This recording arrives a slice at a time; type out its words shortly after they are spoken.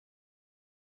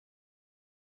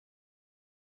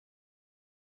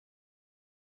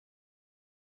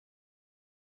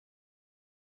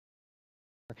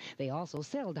They also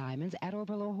sell diamonds at or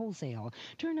below wholesale.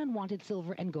 Turn unwanted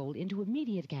silver and gold into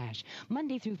immediate cash.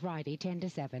 Monday through Friday, 10 to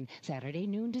 7. Saturday,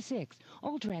 noon to 6.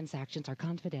 All transactions are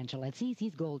confidential at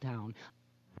CC's Gold Town.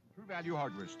 True Value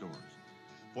Hardware Stores.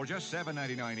 For just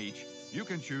 $7.99 each, you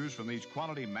can choose from these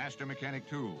quality master mechanic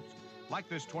tools, like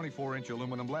this 24-inch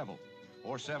aluminum level,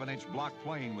 or 7-inch block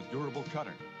plane with durable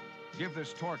cutter. Give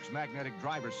this Torx magnetic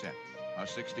driver set, a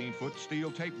 16-foot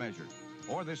steel tape measure,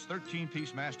 or this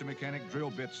 13-piece master mechanic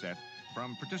drill bit set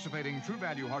from participating True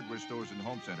Value Hardware Stores and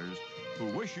home centers who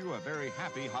wish you a very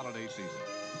happy holiday season.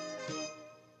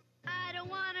 I don't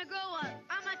want to grow up.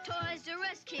 I'm a Toys R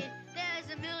Us kid.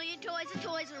 There's a million toys at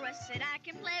Toys R Us that I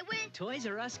can play with. Toys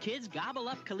R Us kids gobble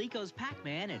up Coleco's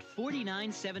Pac-Man at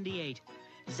 $49.78.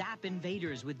 Zap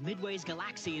Invaders with Midway's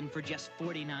Galaxian for just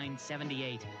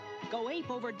 $49.78. Go ape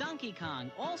over Donkey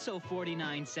Kong, also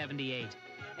 $49.78.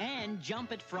 And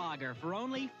jump at Frogger for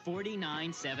only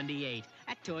 $49.78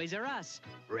 at Toys R Us.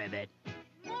 Ribbit.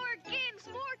 More games,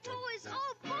 more toys.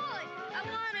 Oh, boy. I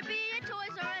want to be a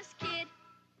Toys R Us kid.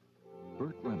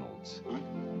 Burt Reynolds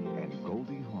and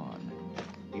Goldie Hawn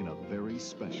in a very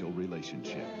special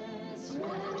relationship.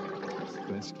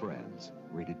 Best friends,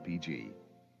 rated PG.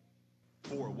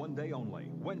 For one day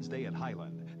only, Wednesday at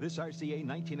Highland. This RCA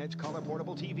 19-inch color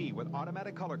portable TV with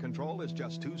automatic color control is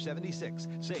just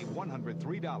 $276. Save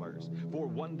 $103. For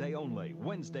one day only,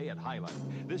 Wednesday at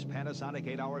Highland. This Panasonic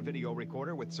 8-hour video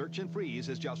recorder with search and freeze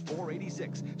is just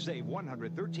 $486. Save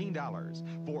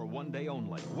 $113. For one day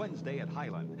only, Wednesday at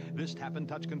Highland. This tap and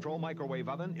touch control microwave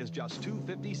oven is just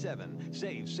 $257.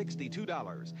 Save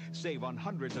 $62. Save on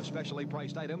hundreds of specially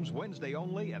priced items Wednesday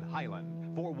only at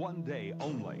Highland. For one day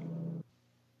only.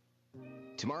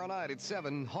 Tomorrow night at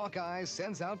 7, Hawkeye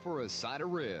sends out for a side of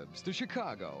ribs to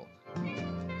Chicago.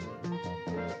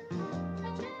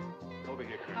 Over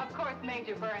here, Colonel. Of course,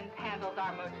 Major Burns handles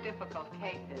our most difficult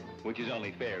cases. Which is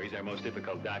only fair. He's our most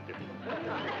difficult doctor.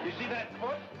 You see that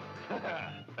foot?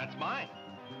 That's mine.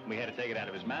 We had to take it out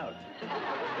of his mouth.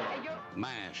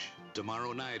 MASH,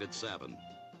 tomorrow night at 7.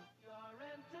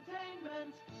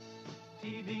 Entertainment,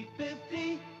 TV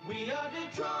 50, we are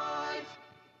Detroit.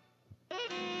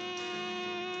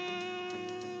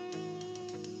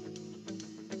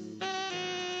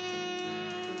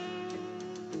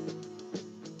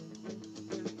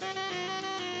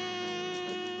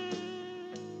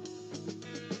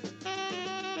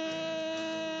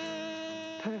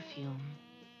 Perfume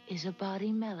is a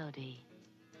body melody.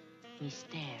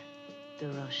 Mystère de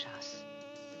Rochas,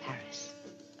 Paris.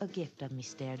 A gift of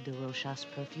Mystère de Rochas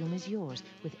perfume is yours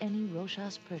with any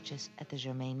Rochas purchase at the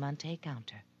Germain Montet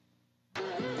counter.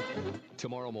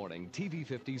 Tomorrow morning, TV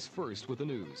 50's first with the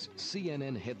news.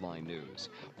 CNN Headline News.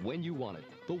 When you want it,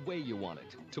 the way you want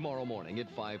it. Tomorrow morning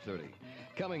at 5:30.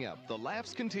 Coming up, the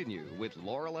laughs continue with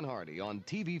Laurel and Hardy on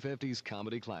TV 50's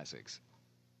Comedy Classics.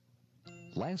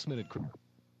 Last minute.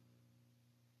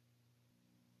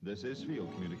 This is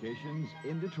Field Communications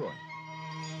in Detroit.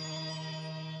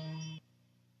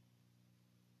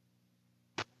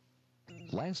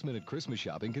 Last-minute Christmas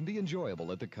shopping can be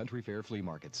enjoyable at the Country Fair flea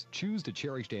markets. Choose a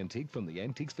cherished antique from the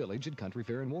Antiques Village at Country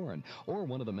Fair in Warren, or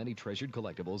one of the many treasured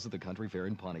collectibles at the Country Fair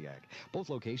in Pontiac. Both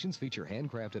locations feature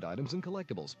handcrafted items and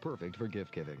collectibles, perfect for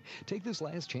gift-giving. Take this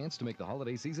last chance to make the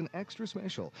holiday season extra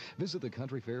special. Visit the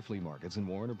Country Fair flea markets in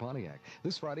Warren or Pontiac.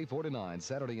 This Friday, 4 to 9,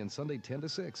 Saturday and Sunday, 10 to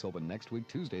 6. Open next week,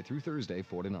 Tuesday through Thursday,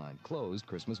 4 to 9. Closed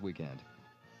Christmas weekend.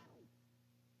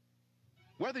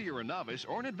 Whether you're a novice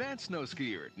or an advanced snow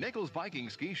skier, Nichols Viking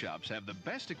ski shops have the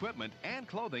best equipment and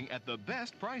clothing at the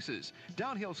best prices.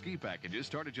 Downhill ski packages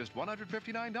start at just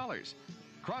 $159.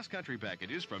 Cross-country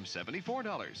packages from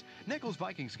 $74. Nichols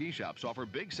Viking ski shops offer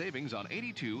big savings on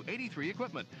 82, 83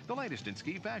 equipment, the latest in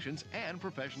ski fashions and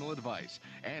professional advice.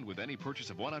 And with any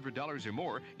purchase of $100 or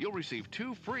more, you'll receive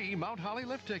 2 free Mount Holly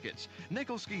lift tickets.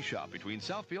 Nichols Ski Shop between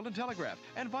Southfield and Telegraph,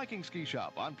 and Viking Ski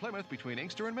Shop on Plymouth between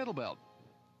Inkster and Middlebelt.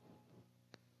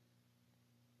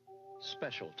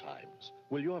 Special times.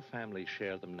 Will your family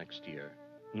share them next year?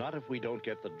 Not if we don't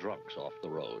get the drunks off the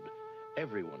road.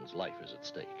 Everyone's life is at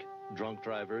stake. Drunk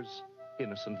drivers,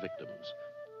 innocent victims.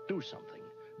 Do something.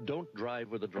 Don't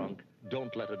drive with a drunk.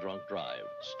 Don't let a drunk drive.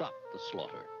 Stop the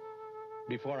slaughter.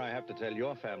 Before I have to tell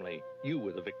your family, you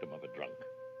were the victim of a drunk.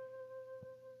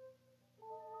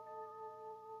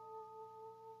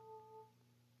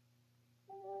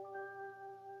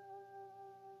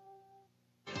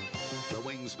 The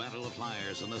Wings Battle of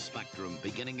Flyers in the Spectrum,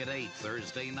 beginning at 8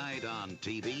 Thursday night on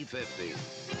TV 50.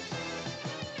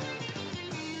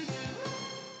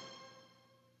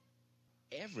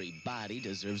 Everybody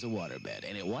deserves a waterbed,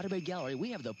 and at Waterbed Gallery, we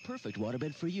have the perfect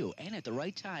waterbed for you, and at the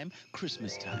right time,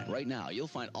 Christmas time. Right now, you'll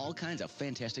find all kinds of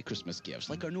fantastic Christmas gifts,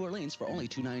 like our New Orleans for only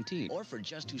 $219, or for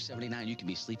just $279, you can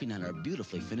be sleeping on our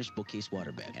beautifully finished bookcase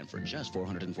waterbed, and for just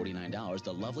 $449,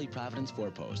 the lovely Providence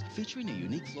four-post, featuring a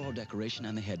unique floral decoration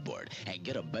on the headboard, and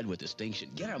get a bed with distinction.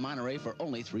 Get our Monterey for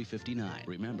only $359.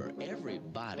 Remember,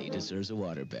 everybody deserves a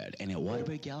waterbed, and at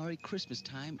Waterbed Gallery, Christmas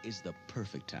time is the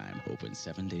perfect time. Open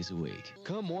 7 days a week.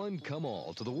 Come one, come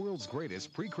all to the world's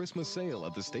greatest pre-Christmas sale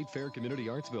at the State Fair Community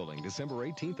Arts Building, December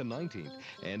 18th and 19th.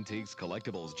 Antiques,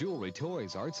 collectibles, jewelry,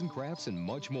 toys, arts and crafts, and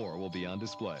much more will be on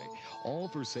display. All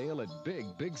for sale at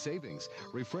big savings.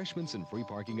 Refreshments and free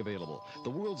parking available. The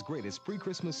world's greatest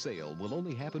pre-Christmas sale will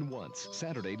only happen once.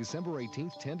 Saturday, December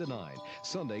 18th, 10 to 9.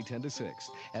 Sunday, 10 to 6.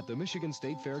 At the Michigan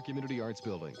State Fair Community Arts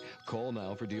Building. Call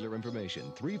now for dealer information.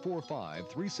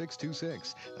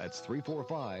 345-3626. That's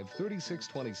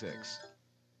 345-3626.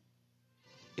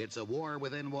 It's a war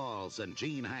within walls, and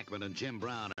Gene Hackman and Jim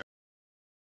Brown are...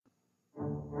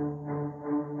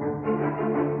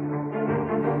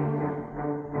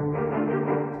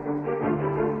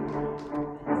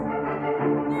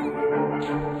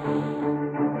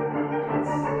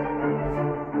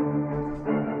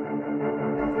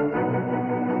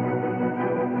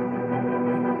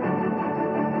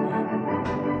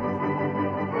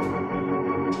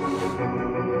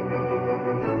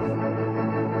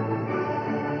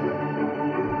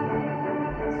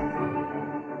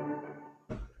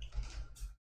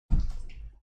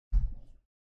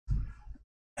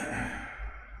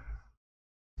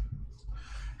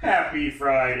 Happy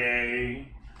Friday.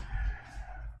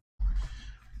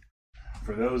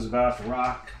 For those about to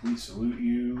rock, we salute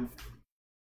you.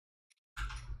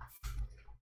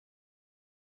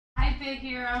 Hi, Big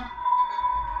Hero.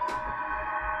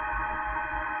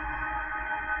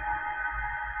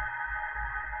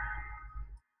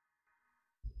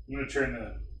 I'm going to turn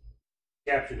the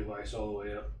capture device all the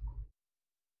way up.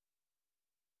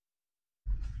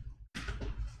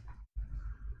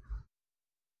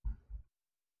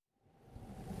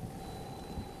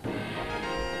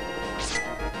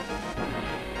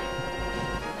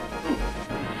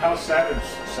 How's Savage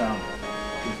sound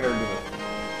compared to the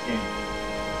game?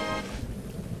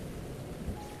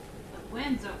 The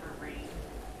wind's over rain.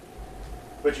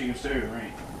 But you can still hear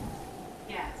rain.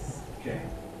 Yes. Okay.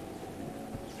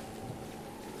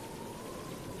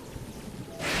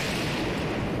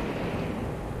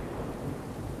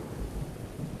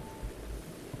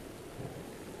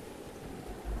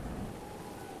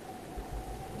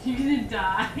 You're gonna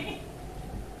die.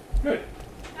 Good.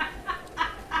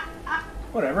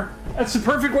 Whatever. That's the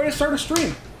perfect way to start a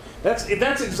stream. That's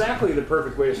exactly the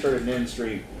perfect way to start a NIN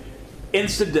stream.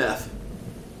 Instant death.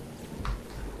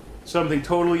 Something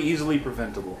totally easily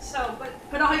preventable. So,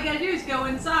 but all you gotta do is go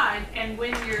inside and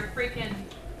win your freaking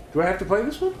Do I have to play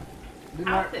this one?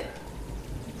 outfit.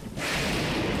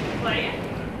 Play it?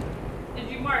 Did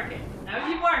you mark it? No,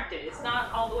 you marked it. It's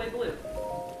not all the way blue.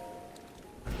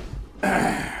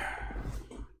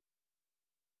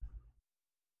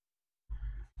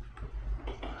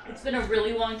 It's been a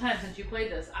really long time since you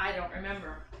played this. I don't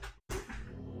remember.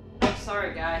 I'm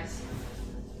sorry, guys.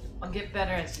 I'll get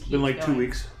better as it keeps Been like going. 2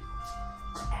 weeks.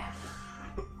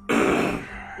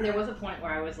 There was a point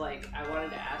where I was like, I wanted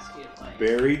to ask you to play.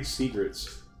 Buried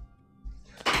Secrets.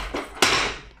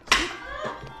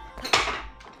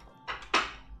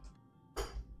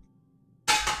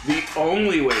 The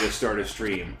only way to start a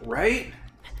stream, right?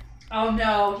 Oh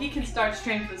no, he can start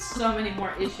streams with so many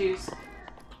more issues.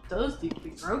 Those need to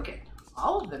be broken.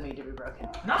 All of them need to be broken.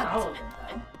 Not all of them,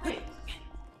 though. Wait.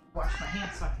 Wash my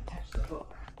hands so I can touch the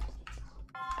book.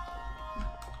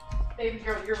 Baby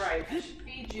girl, you're right. I should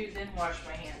feed you, then wash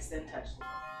my hands, then touch the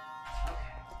book.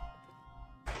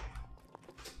 Okay.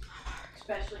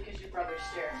 Especially because your brother's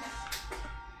staring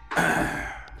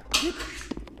at me.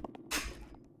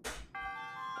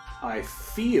 I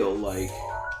feel like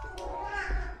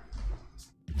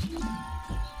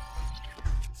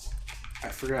I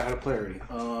forgot how to play already.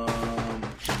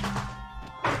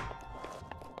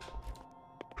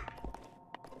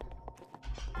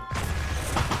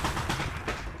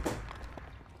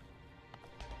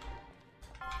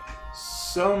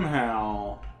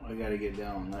 Somehow I gotta get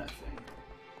down on that thing.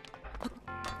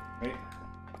 Right?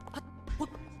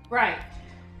 Right.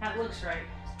 That looks right.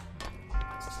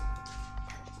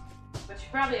 But you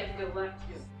probably have to go left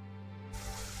too.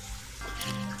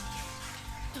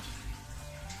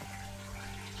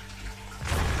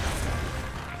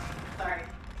 Sorry.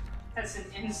 That's an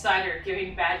insider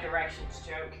giving bad directions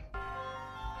joke.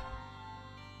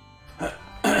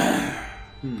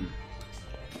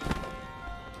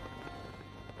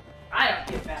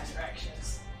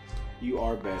 You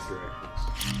are bad directions.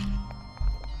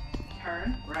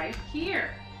 Turn right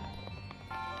here.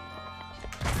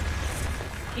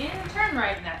 You didn't turn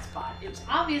right in that spot. It was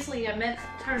obviously I meant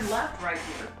to turn left right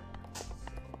here.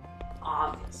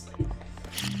 Obviously.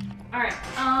 Alright,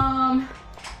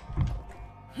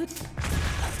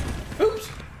 Oops!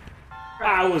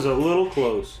 I was a little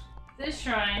close. This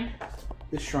shrine.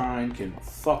 This shrine can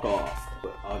fuck off,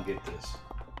 but I'll get this.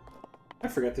 I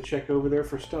forgot to check over there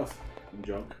for stuff and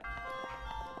junk.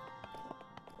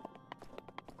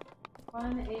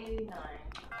 189.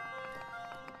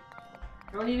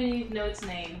 I don't even need to know its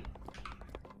name.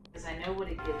 Because I know what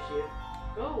it gives you.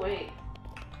 Go away.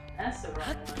 That's the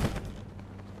wrong one.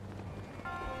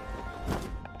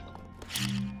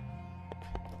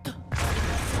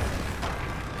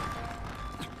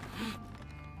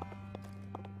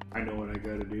 I know what I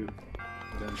gotta do.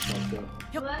 Then fucked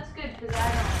up. Well, that's good, because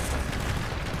I don't.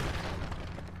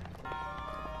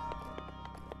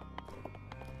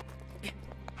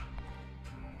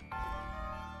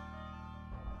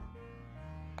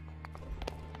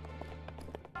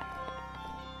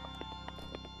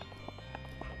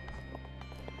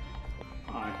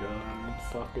 I done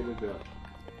fucking it up.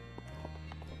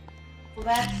 Well,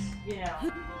 that's, you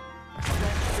know, that's a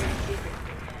great secret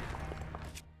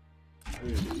for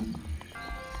me.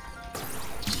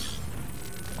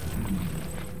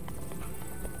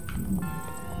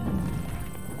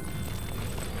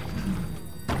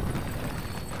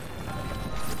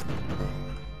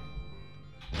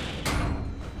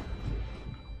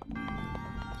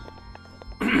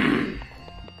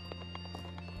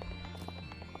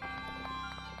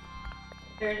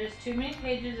 There are just too many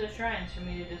pages of shrines for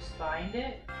me to just find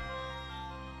it.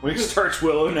 When he starts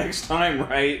Willow next time,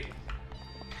 right?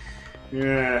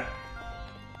 Yeah.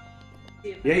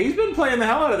 Yeah, he's been playing the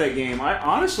hell out of that game. I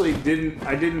honestly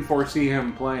didn't foresee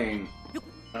him playing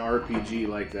an RPG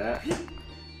like that.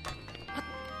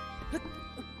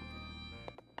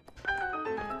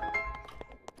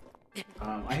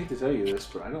 I hate to tell you this,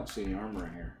 but I don't see any armor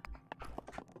in here.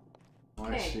 All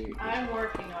I see, I'm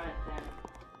working on it then.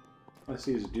 all I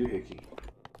see is a doohickey.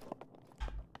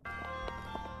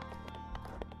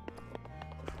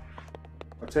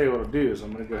 I'll tell you what I'll do is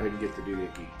I'm gonna go ahead and get the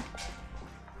doohickey.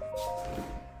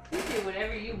 You do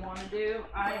whatever you want to do.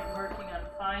 I am working on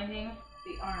finding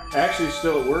the armor. Actually,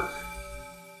 still at work,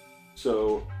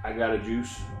 so I got a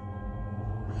juice.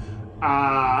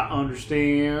 I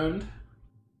understand.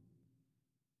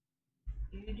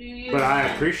 You do you. But I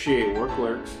appreciate work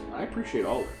lurks. I appreciate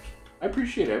all lurks. I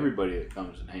appreciate everybody that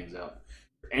comes and hangs out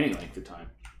for any length of time.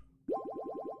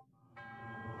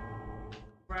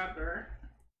 Rubber.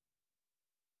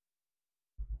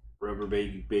 Rubber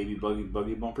baby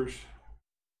buggy bumpers.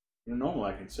 You're normal,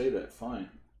 I can say that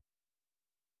fine.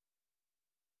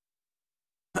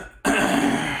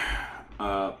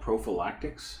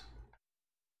 Prophylactics.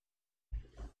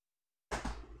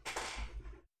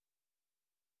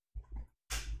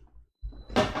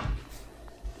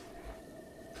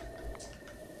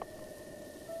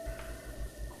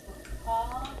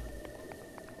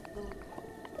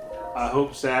 I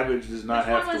hope Savage does not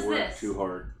have to work too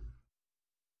hard.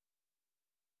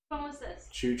 When was this?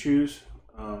 Choo-choos?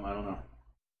 I don't know.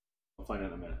 I'll find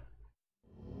out in a minute.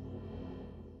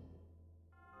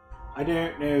 I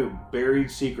don't know. Buried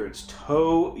Secrets.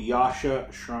 To Yasha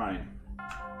Shrine.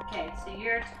 Okay, so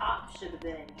your top should have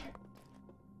been in here.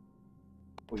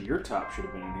 Well, your top should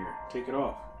have been in here. Take it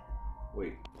off.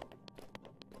 Wait.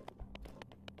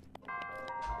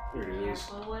 There it is.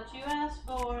 Careful what you asked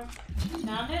for.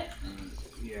 Found it?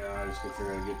 Yeah, I just gotta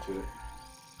figure out how to get to it.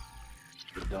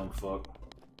 The dumb fuck.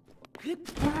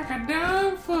 Like a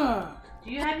dumb fuck!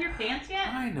 Do you have your pants yet?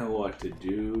 I know what to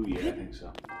do. Yeah, I think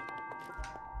so.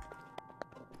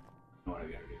 Know what I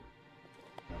gotta do.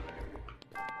 Know what I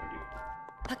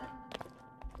gotta do.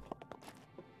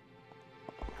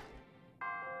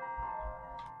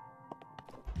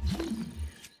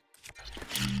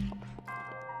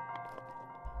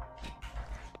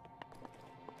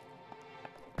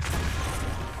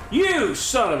 You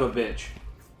son of a bitch!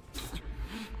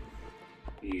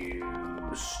 You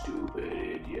stupid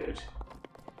idiot.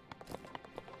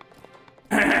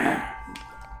 I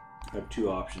have two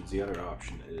options. The other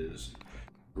option is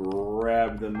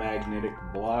grab the magnetic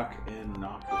block and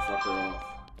knock the fucker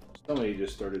off. Somebody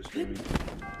just started streaming.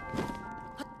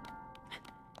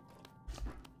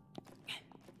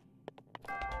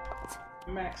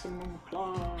 Maximum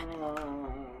clock.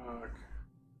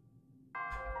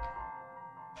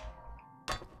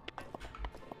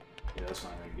 Yeah, that's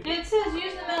not gonna get It says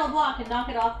use the metal block and knock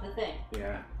it off the thing.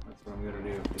 Yeah, that's what I'm gonna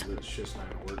do because it's just not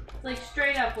gonna work. It's like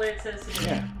straight up what it says to do.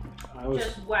 Yeah, I was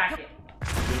just whack it.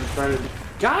 try to...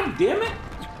 God damn it!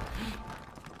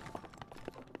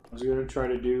 I was gonna try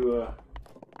to do,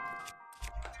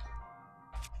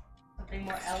 something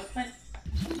more eloquent.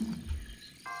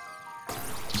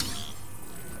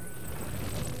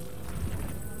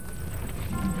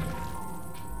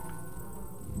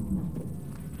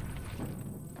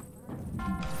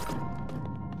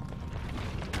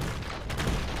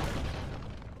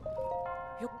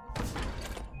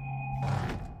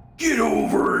 Get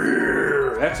over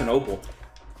here! That's an opal.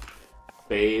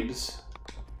 Babes.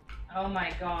 Oh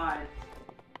my god.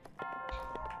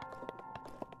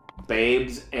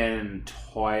 Babes in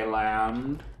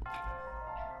Toyland.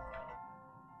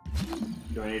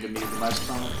 Do I need to mute the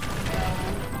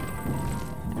microphone?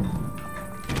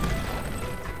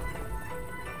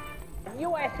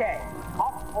 USA,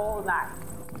 hot all night.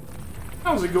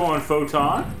 How's it going,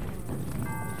 Photon?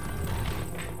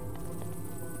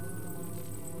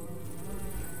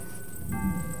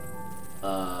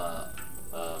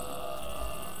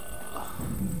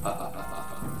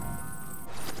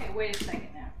 Okay, wait a second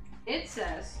now. It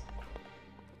says...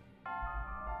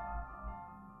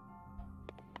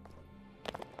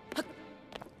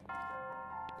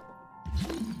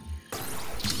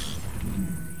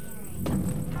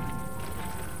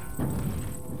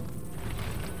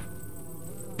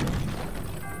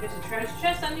 There's a treasure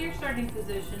chest under your starting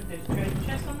position. There's a treasure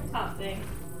chest on the top thing.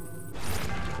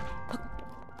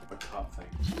 What top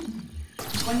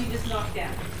thing? One you just knocked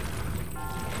down.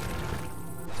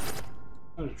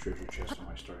 There's a treasure chest on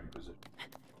my starting position.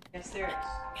 Yes, there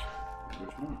is.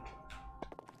 There's not.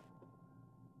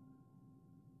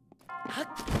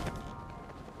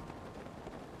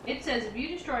 It says if you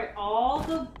destroy all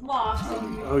the blocks that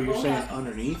you Oh, you're pull saying up-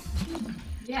 underneath?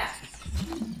 Yeah.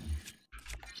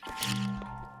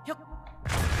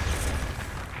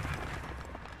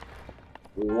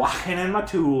 Walking in my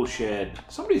tool shed.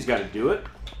 Somebody's got to do it.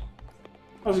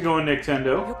 How's it going,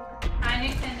 Nintendo? Hi,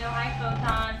 Nintendo.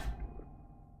 Hi,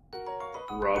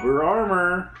 Photon. Rubber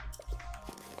armor.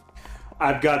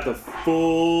 I've got the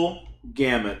full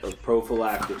gamut of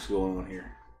prophylactics going on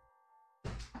here.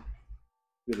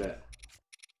 Look at that.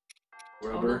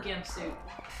 Rubber. Gimp suit.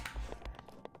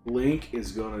 Link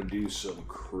is gonna do some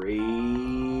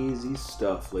crazy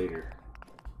stuff later.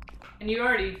 And you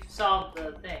already solved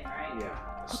the thing, right? Yeah,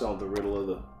 I solved the riddle of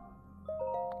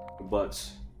the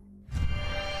butts.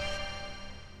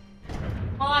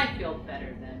 Well, I feel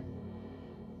better then.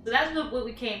 So that's what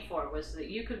we came for, was that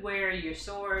you could wear your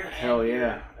sword. Hell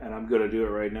yeah, and I'm gonna do it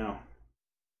right now.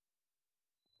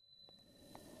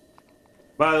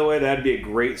 By the way, that'd be a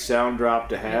great sound drop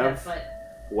to have. Yeah,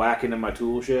 Whacking in my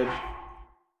tool shed.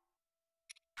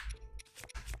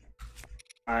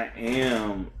 I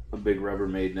am a big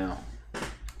Rubbermaid now.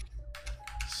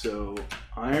 So,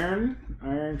 iron,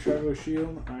 travel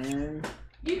shield, iron.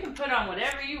 you can put on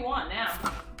whatever you want now.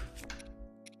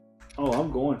 Oh,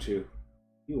 I'm going to.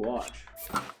 You watch.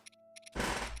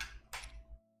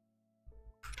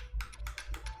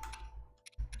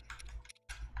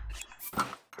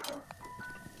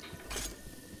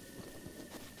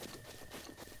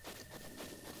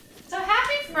 So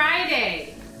happy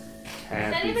Friday!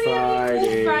 Happy Does anybody have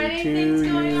any cool Friday things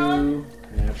going on?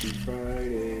 Happy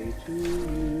Friday to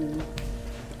you.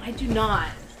 I do not.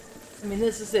 I mean,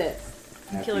 this is it.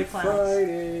 Happy Killer Clowns.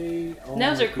 Friday, all And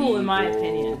those are cool in my people.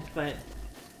 opinion, but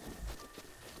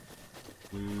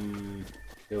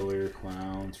Killer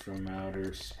clowns from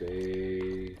outer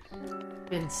space.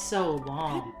 been so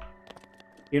long.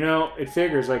 You know, it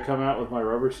figures I come out with my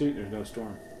rubber suit and there's no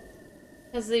storm.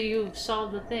 Because you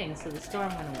solved the thing, so the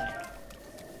storm went away.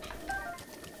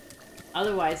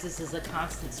 Otherwise, this is a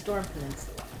constant storm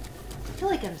peninsula. I feel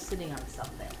like I'm sitting on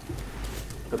something.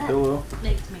 The pillow.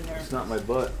 Makes me nervous. It's not my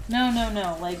butt. No, no,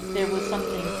 no. Like there was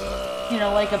something, you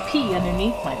know, like a pea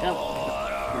underneath my belly.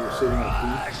 You're sitting on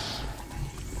pee.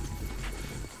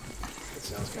 That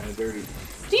sounds kind of dirty.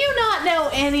 Do you not know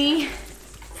any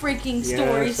freaking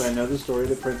stories? Yes, I know the story of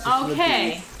the princess and the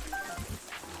Okay. pea.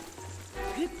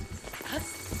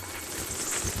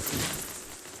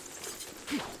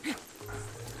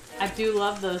 I do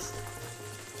love those.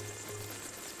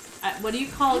 What do you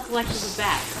call a collection of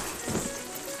bats?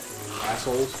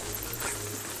 Assholes.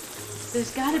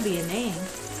 There's got to be a name.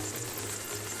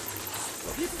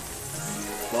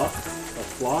 Flock? A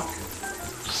flock?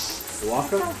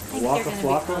 Flocka? I think they're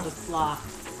gonna be called a flock.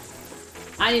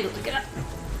 I need to look it up.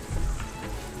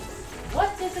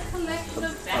 What is a collection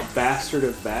of A bats? bastard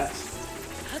of bats?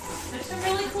 There's some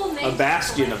really cool names. A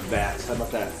bastion of bats. How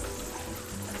about that?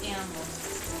 Of animals.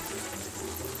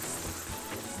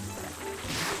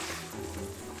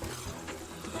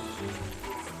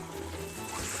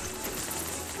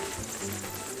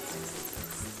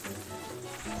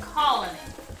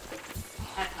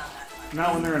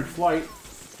 not when they're in flight.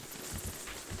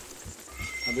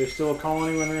 Are they still a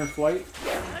colony when they're in flight?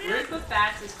 A group of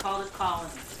bats is called a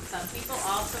colony. Some people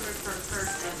also refer to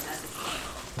them as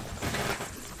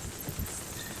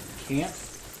a camp.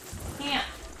 Camp? Camp.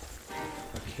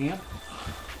 A camp?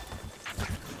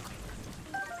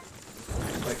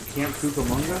 Like Camp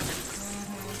Cucamonga?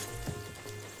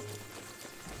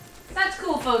 That's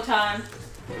cool, Photon.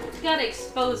 You gotta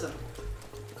expose them.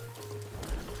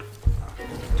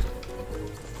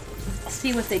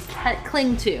 See what they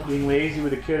cling to. Being lazy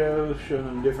with the kiddos, showing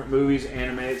them different movies,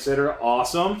 anime, etc.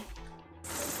 Awesome.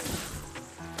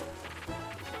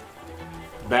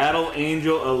 Battle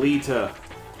Angel Alita.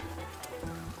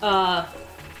 Oh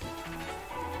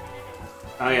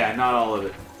yeah, not all of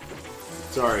it.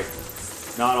 Sorry.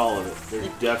 Not all of it. There's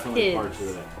definitely kids. parts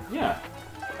of that. Yeah.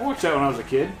 I watched that when I was a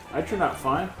kid. I turned out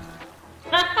fine.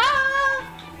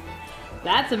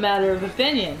 That's a matter of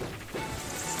opinion.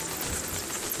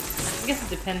 I guess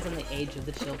it depends on the age of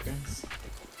the children's.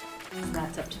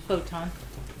 That's up to Photon.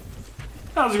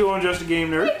 How's it going, Just a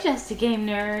Game Nerd? Hey, Just a Game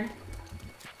Nerd.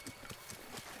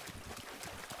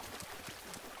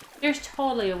 There's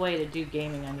totally a way to do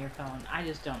gaming on your phone. I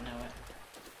just don't know it.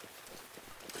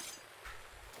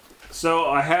 So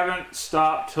I haven't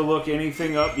stopped to look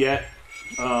anything up yet.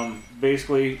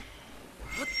 Basically,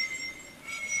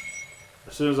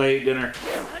 as soon as I ate dinner,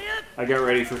 I got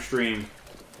ready for stream.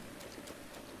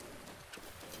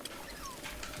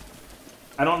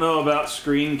 I don't know about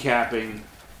screen capping.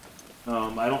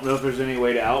 I don't know if there's any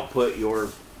way to output your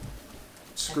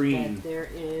screen. There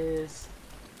is.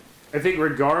 I think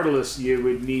regardless, you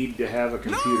would need to have a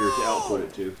computer to output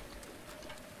it to.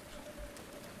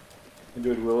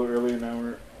 Enjoyed Willow earlier, now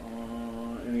we're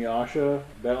Inuyasha.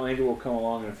 Battle Angel will come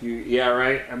along in a few... Yeah,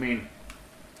 right? I mean,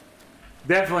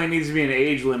 definitely needs to be an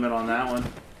age limit on that one.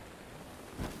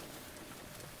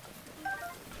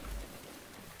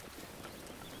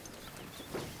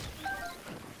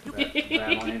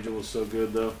 Battle Angel was so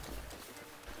good, though.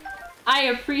 I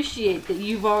appreciate that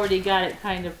you've already got it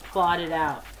kind of plotted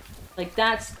out. Like,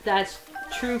 that's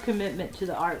true commitment to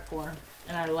the art form,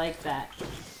 and I like that.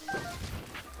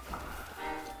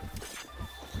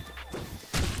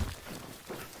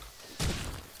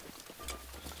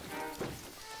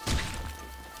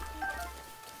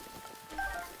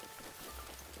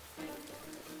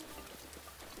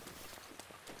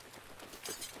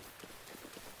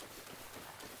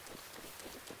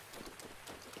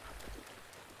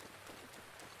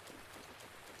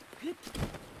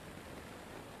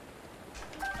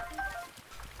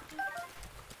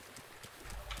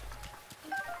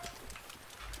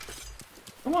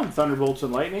 Come on, Thunderbolts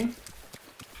and Lightning.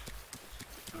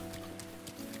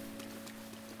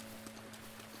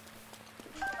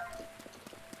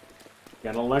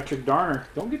 Got an electric darner.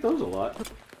 Don't get those a lot.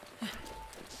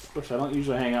 Of course, I don't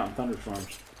usually hang out in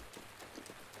thunderstorms.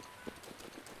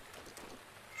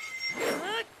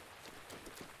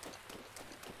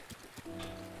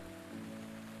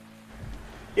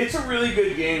 It's a really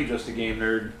good game, Just a Game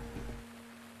Nerd.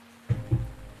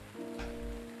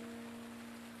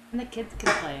 And the kids can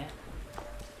play it.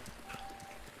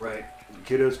 Right.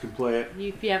 Kiddos can play it.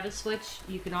 If you have a Switch,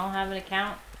 you can all have an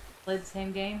account, play the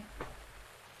same game.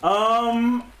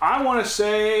 I want to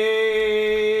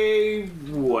say...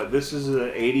 What? This is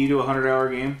an 80 to 100 hour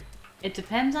game? It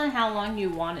depends on how long you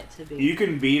want it to be. You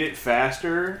can beat it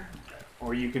faster,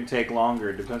 or you can take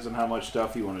longer. It depends on how much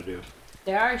stuff you want to do.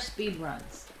 There are speed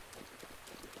runs.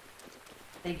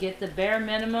 They get the bare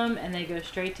minimum, and they go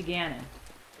straight to Ganon.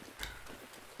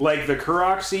 Like the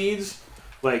Kurok seeds,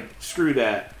 like screw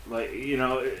that. Like, you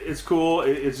know, it's cool.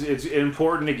 It's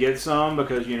important to get some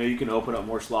because, you know, you can open up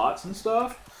more slots and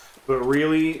stuff. But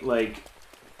really, like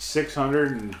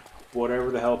 600 and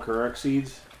whatever the hell Kurok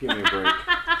seeds, give me a break.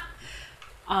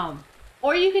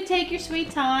 Or you could take your sweet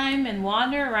time and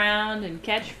wander around and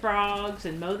catch frogs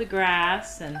and mow the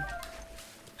grass and...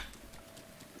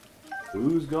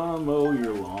 Who's gonna mow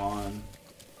your lawn?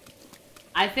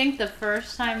 I think the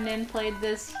first time Nin played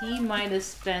this, he might have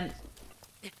spent...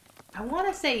 I want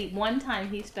to say one time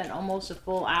he spent almost a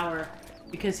full hour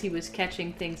because he was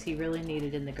catching things he really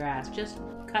needed in the grass. Just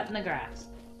cutting the grass.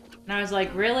 And I was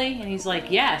like, really? And he's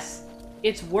like, yes,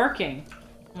 it's working.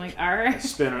 I'm like, alright. I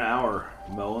spent an hour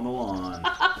mowing the lawn.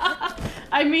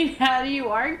 I mean, how do you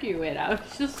argue it? I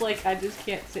was just like, I just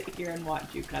can't sit here and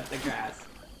watch you cut the grass.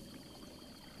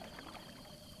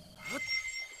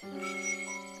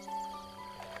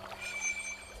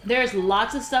 There's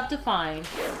lots of stuff to find.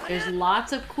 There's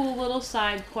lots of cool little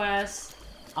side quests.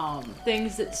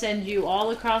 Things that send you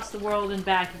all across the world and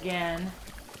back again.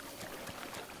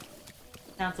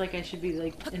 Sounds like I should be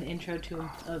like an intro to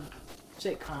a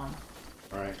sitcom.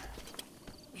 Right.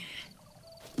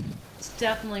 It's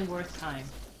definitely worth time.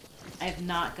 I have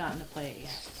not gotten to play it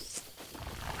yet.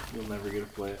 You'll never get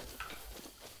to play it.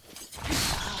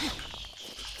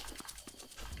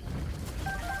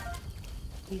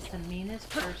 He's the meanest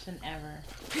person ever.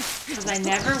 Because I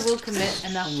never will commit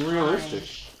enough I'm realistic.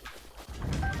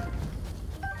 time.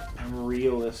 I'm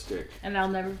realistic. And I'll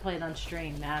never play it on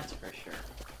stream, that's for sure.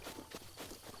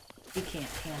 He can't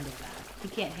handle that. He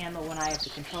can't handle when I have to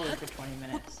control it for 20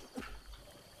 minutes.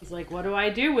 He's like, what do I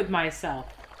do with myself?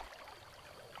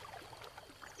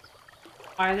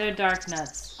 Are there dark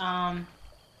nuts?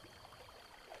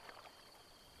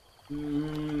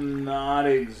 Not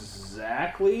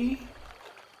exactly.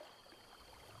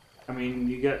 I mean,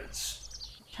 you got...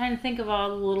 Trying to think of all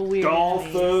the little weird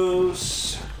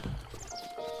Golthos.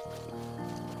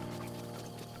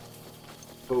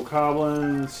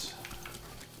 Bokoblins.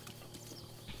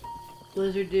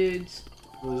 Blizzard dudes.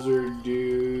 Lizard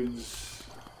dudes.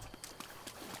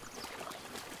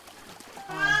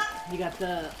 You got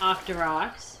the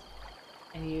Octoroks.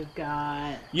 And you've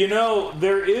got... You know,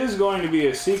 there is going to be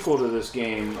a sequel to this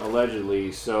game,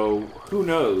 allegedly, so who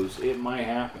knows? It might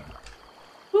happen.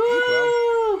 Woo!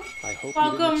 Well, I hope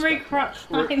welcome,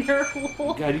 Recliner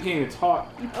Wolf. God, you can't even talk.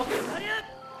 No.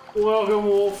 Welcome,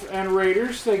 Wolf and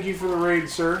Raiders. Thank you for the raid,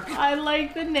 sir. I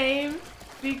like the name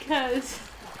because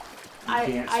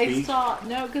I saw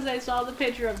because I saw the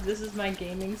picture of this is my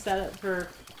gaming setup for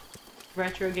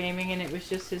retro gaming, and it was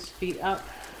just his feet up.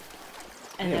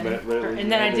 And yeah, then,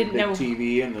 then I didn't know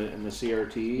TV and the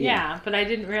CRT. Yeah, but I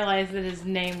didn't realize that his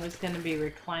name was going to be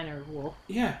Recliner Wolf.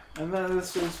 Yeah, and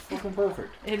this is fucking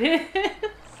perfect. It is.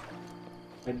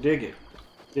 I dig it.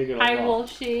 Dig it. Hi,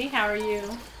 Wolfshe. How are you?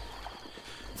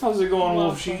 How's it going,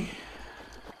 Wolfshe?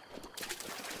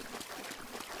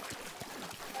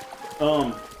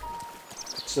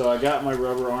 So I got my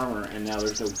rubber armor, and now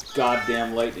there's no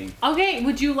goddamn lightning. Okay,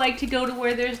 would you like to go to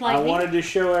where there's lightning? I wanted to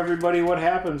show everybody what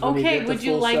happens when you get the full set of would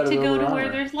you like to go to armor.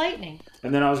 where there's lightning?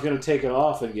 And then I was going to take it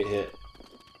off and get hit.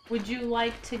 Would you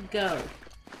like to go?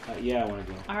 Yeah, I want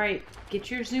to go. Alright, get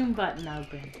your zoom button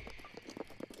open.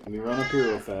 Let me run up here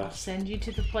real I'll fast. send you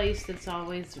to the place that's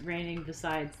always raining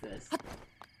besides this.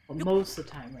 Well, most of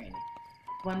the time raining.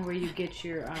 One where you get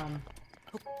your,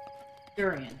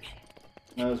 durian.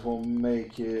 Might as well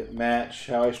make it match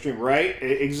how I stream. Right?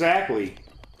 Exactly.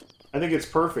 I think it's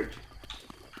perfect.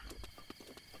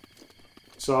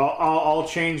 So I'll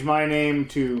change my name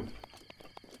to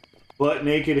Butt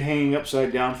Naked Hanging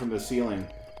Upside Down from the Ceiling.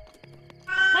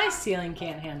 My ceiling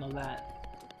can't handle that.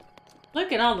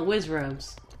 Look at all the whiz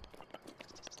robes.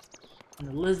 And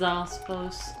the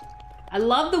Lizospos. I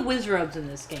love the whiz robes in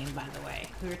this game, by the way.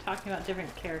 We were talking about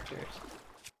different characters.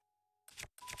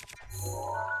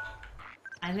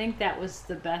 I think that was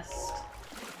the best.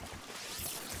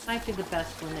 Might be the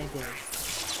best one they did.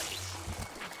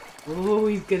 Oh,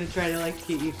 he's gonna try to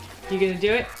electrocute you. You gonna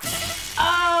do it?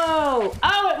 Oh!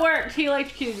 Oh, it worked! He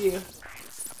electrocuted you.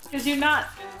 Because you're not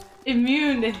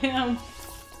immune to him.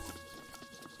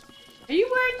 Are you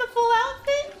wearing the full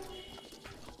outfit?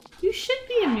 You should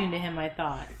be immune to him, I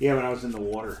thought. Yeah, but I was in the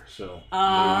water, so...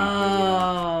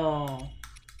 Oh.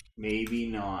 Maybe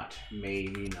not.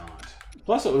 Maybe not.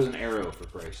 Plus, it was an arrow, for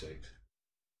Christ's sakes.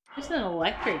 It's an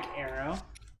electric arrow.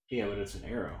 Yeah, but it's an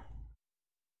arrow.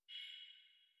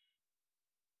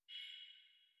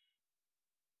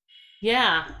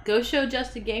 Yeah, go show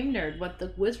Just a Game Nerd what the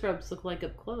whiz robes look like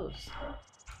up close.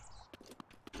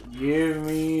 Give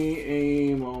me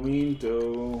a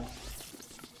momento.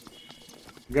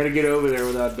 Gotta get over there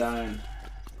without dying.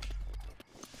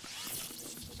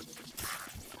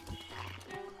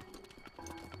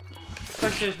 Of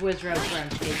course, there's whiz robes where I'm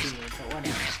taking you, but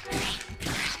whatever.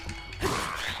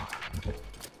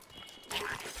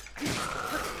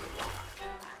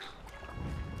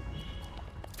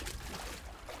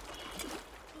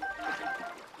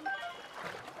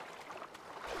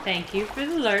 Thank you for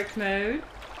the lurk mode.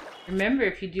 Remember,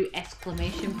 if you do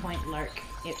exclamation point lurk,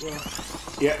 it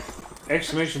will... Yep.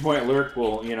 Exclamation point lurk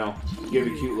will, you know, give a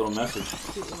cute little message.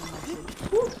 Cute little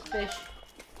message. Ooh, fish.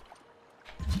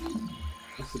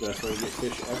 That's the best way to get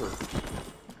fish ever.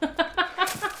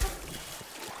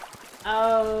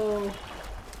 Oh.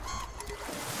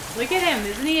 Look at him.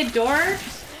 Isn't he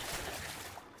adorbs?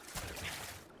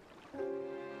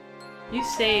 You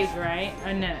saved, right?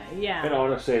 I know. Yeah. It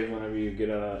auto saves whenever you get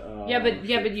a. Yeah, but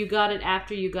you got it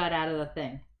after you got out of the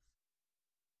thing.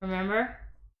 Remember?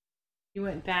 You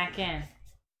went back in.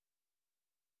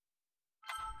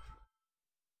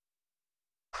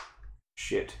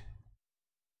 Shit.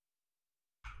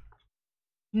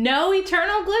 No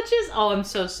eternal glitches? Oh, I'm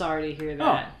so sorry to hear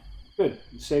that. Oh, Good.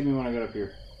 Save me when I get up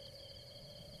here.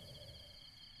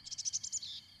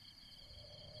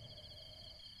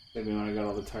 Save me when I got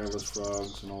all the tireless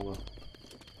frogs and all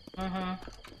the...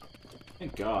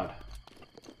 Thank God.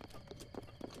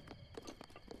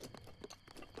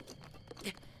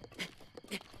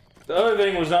 The other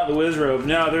thing was not the whiz robe.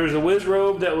 No, there's a whiz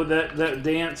robe that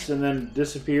danced and then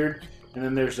disappeared, and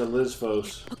then there's the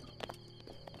Lizphos.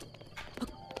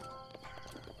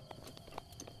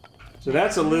 So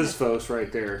that's a Lizphos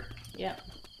right there. Yep.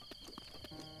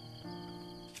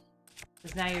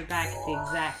 Because now you're back at the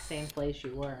exact same place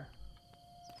you were.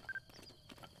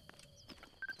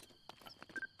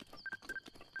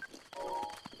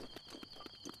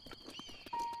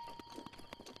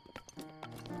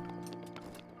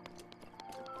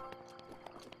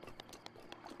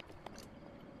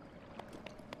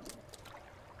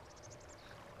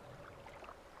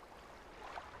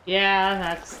 Yeah,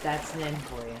 that's Nin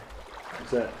for you.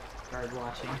 What's that? Bird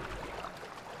watching.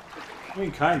 I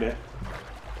mean, kinda.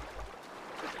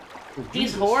 Oh,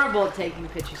 He's horrible at taking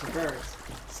pictures of birds,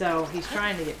 so he's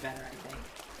trying to get better, I think.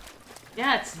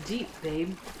 Yeah, it's deep,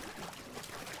 babe.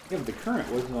 Yeah, but the current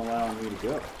wasn't allowing me to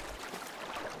go.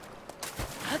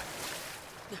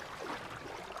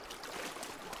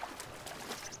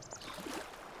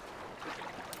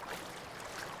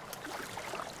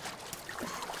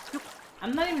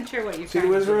 I'm not even sure what you're See the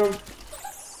trying whiz to do. robe?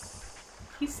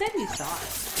 He said he saw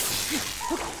it.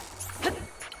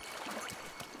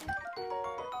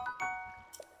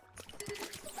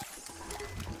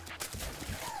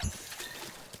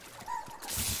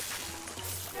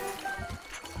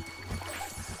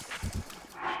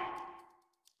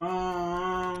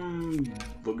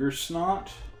 Booger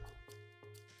snot.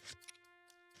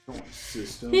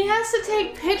 System. He has to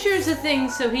take pictures of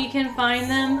things so he can find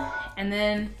them, and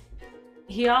then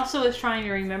he also is trying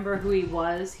to remember who he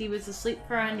was. He was asleep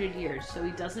for 100 years, so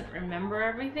he doesn't remember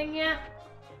everything yet.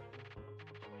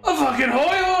 A fucking hoy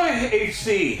hoy,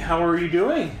 HC! How are you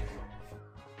doing?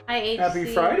 Hi, HC. Happy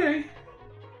Friday.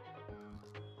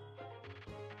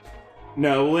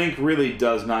 No, Link really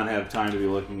does not have time to be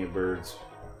looking at birds.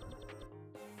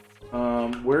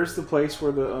 Where's the place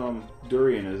where the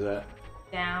durian is at?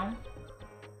 Down.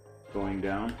 Going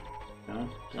down? No?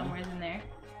 Somewhere's in there.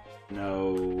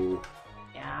 No.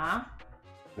 Yeah.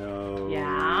 No.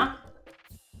 Yeah.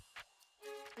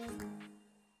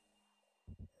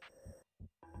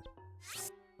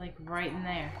 Like right in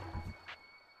there.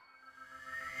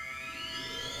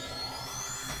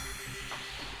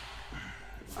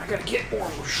 I gotta get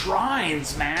more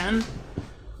shrines, man.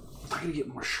 I gotta get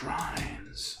more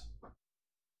shrines.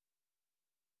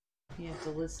 You have to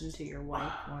listen to your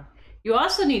wife more. You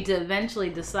also need to eventually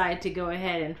decide to go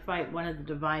ahead and fight one of the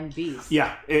divine beasts.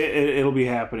 Yeah, it'll be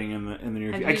happening in the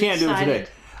near future. I can't do it today.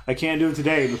 I can't do it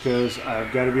today because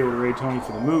I've got to be able to raid Tony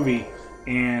for the movie,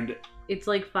 and it's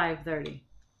like 5:30.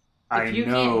 I If you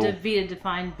know, can't defeat a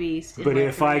divine beast, in but like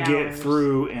if I 3 get hours,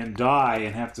 through and die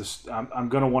and have to, I'm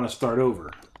gonna want to start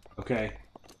over. Okay.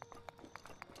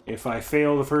 If I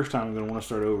fail the first time, I'm gonna want to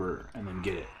start over and then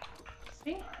get it.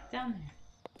 see down there.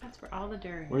 That's where all the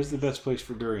durian. Where's the best place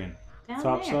for durian? Down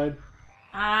Top there. side?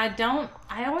 I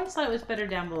always thought it was better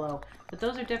down below. But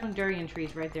those are definitely durian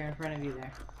trees right there in front of you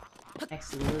there. Next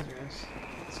to the Lizros,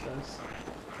 I suppose.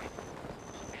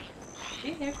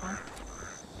 See, there's one.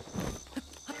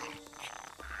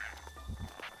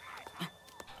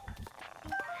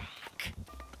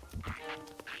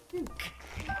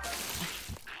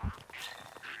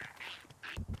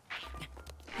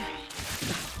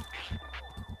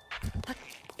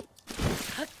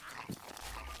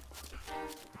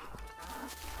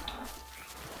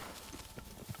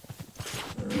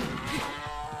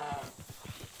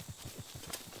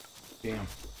 Damn.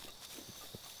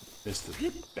 Missed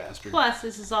the bastard. Plus,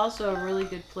 this is also a really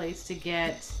good place to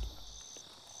get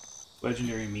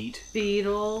Legendary meat.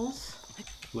 beetles.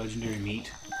 Legendary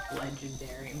meat.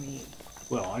 Legendary meat.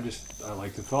 Well, I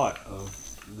like the thought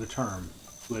of the term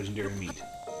legendary meat.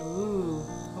 Ooh,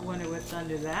 I wonder what's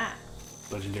under that.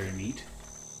 Legendary meat.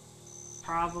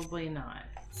 Probably not.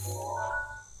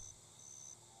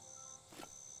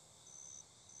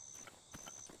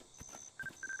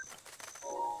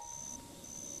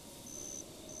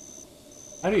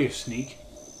 How do you sneak?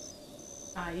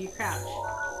 You crouch.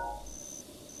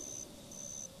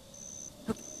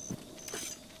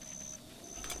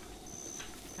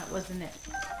 That wasn't it.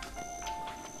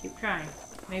 Keep trying.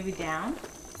 Maybe down?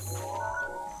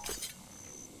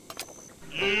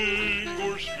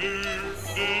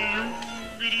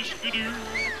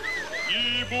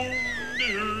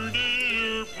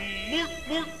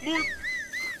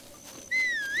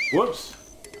 Whoops.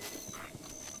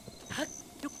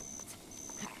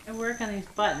 I work on these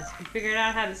buttons. You figured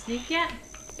out how to sneak yet?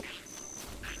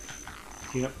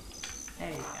 Yep. There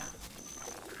you go.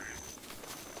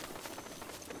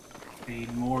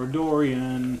 Need more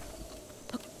Dorian.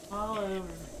 All over.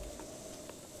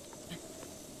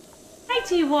 Hi,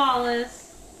 T.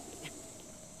 Wallace.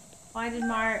 What did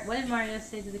Mario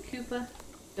say to the Koopa?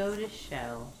 Go to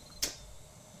show.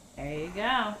 There you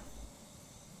go.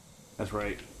 That's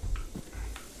right.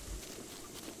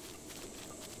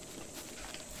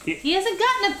 He hasn't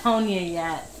gotten a Ponya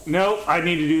yet. No, I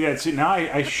need to do that soon. Now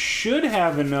I should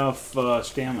have enough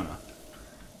stamina.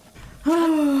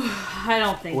 I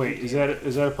don't think. Wait, is that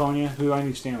a Ponya? Who do I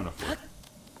need stamina for?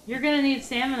 You're gonna need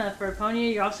stamina for a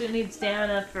Ponya. You're also gonna need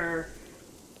stamina for.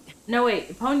 No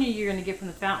wait, Ponya you're gonna get from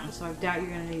the fountain, so I doubt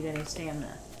you're gonna need any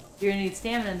stamina. You're gonna need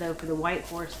stamina though for the white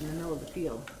horse in the middle of the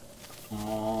field.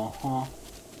 Uh-huh.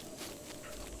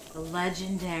 The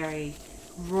legendary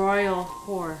royal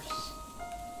horse.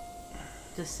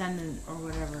 Descendant or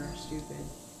whatever, stupid.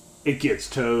 It gets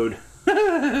towed.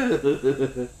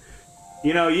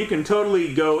 You know, you can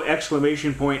totally go !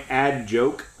 Add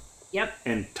joke. Yep.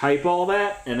 And type all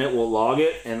that, and it will log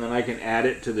it, and then I can add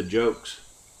it to the jokes.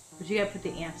 But you gotta put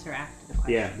the answer after the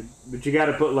question. Yeah, but you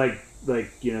gotta put like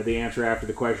you know, the answer after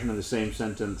the question in the same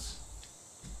sentence.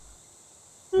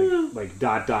 Like ...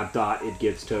 It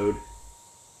gets towed.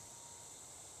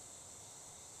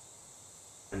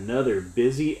 Another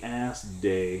busy ass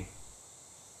day.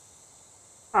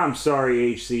 I'm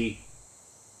sorry, HC.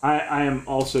 I am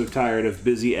also tired of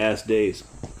busy ass days.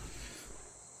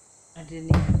 I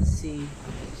didn't even see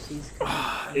HC's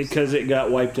Because it got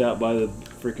wiped out by the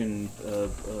freaking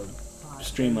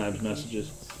Streamlabs messages.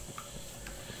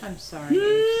 I'm sorry,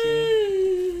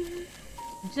 HC.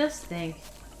 Just think,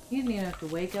 you didn't even have to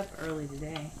wake up early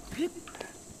today.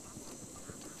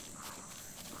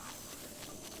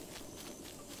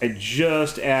 I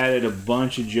just added a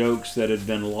bunch of jokes that had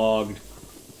been logged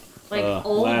Like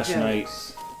old last jokes. night.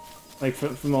 Like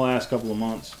from the last couple of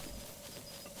months.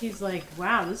 He's like,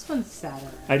 wow, this one's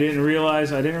sadder. I didn't realize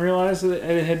that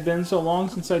it had been so long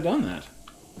since I'd done that.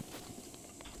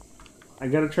 I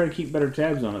gotta try to keep better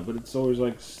tabs on it, but it's always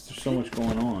like there's so much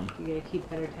going on. You gotta keep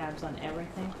better tabs on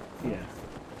everything. Yeah.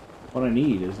 What I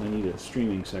need a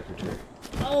streaming secretary.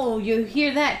 Oh, you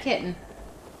hear that, kitten?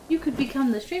 You could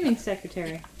become the streaming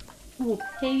secretary. Who will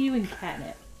pay you in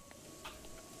catnip.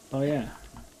 Oh yeah.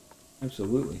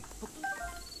 Absolutely.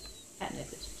 Catnip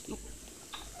is cheap.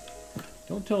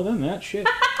 Don't tell them that shit.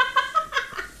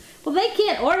 Well, they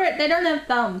can't order it. They don't have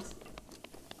thumbs.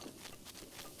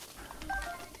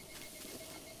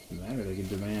 Doesn't matter. They can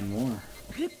demand more.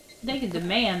 They can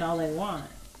demand all they want.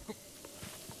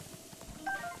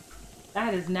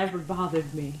 That has never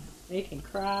bothered me. They can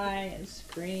cry and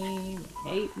scream and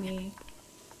hate me.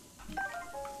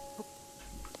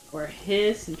 Or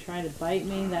hiss and try to bite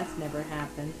me. That's never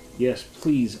happened. Yes,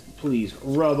 please, please,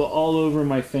 rub all over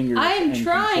my fingers. I am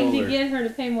trying controller. to get her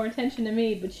to pay more attention to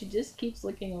me, but she just keeps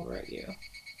looking over at you.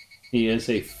 He is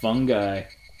a fungi.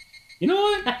 You know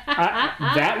what?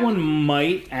 That one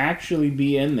might actually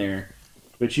be in there,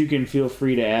 but you can feel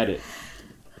free to add it.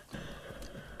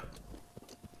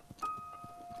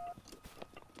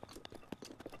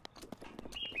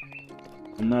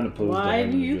 I'm not opposed to Why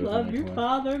having do a you joke love in your my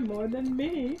father more than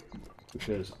me?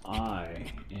 Because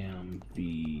I am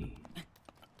the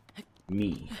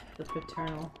me. The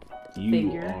paternal You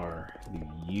figure. are the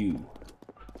you.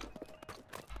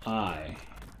 I.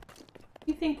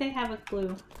 You think they have a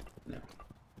clue? No.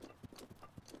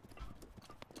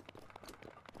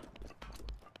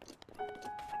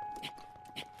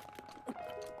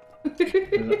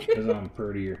 Because I'm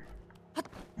prettier.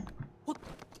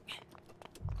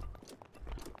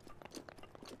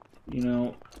 You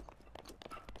know,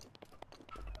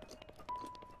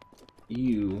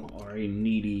 you are a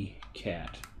needy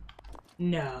cat.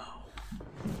 No.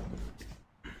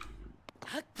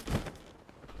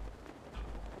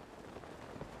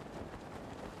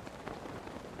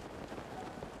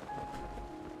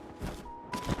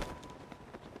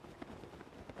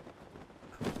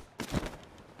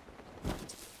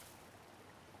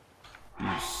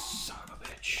 You son of a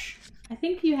bitch. I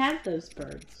think you had those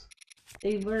birds.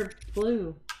 They were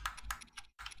blue.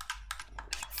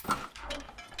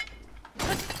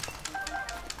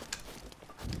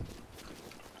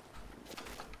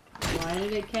 Why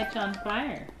did it catch on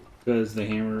fire? Because the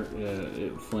hammer,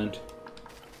 flint.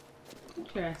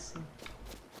 Interesting.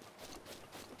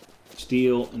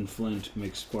 Steel and flint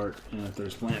make spark, and if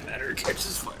there's plant matter, it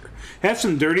catches fire. Have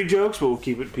some dirty jokes, but we'll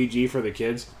keep it PG for the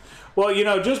kids. Well, you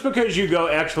know, just because you go !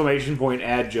 Add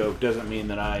joke doesn't mean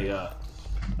that I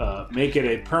make it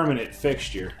a permanent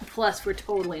fixture. Plus, we're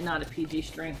totally not a PG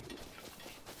stream.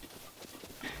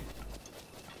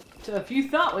 So if you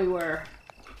thought we were...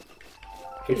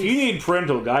 If you need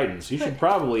parental guidance, you should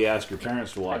probably ask your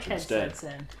parents to watch instead.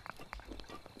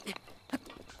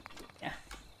 Yeah,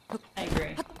 I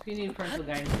agree. If you need parental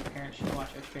guidance, your parents should watch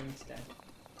our stream instead.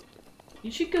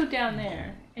 You should go down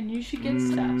there, and you should get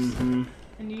stuff.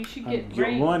 And you should get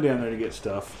I'm going down there to get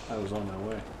stuff. I was on my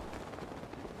way.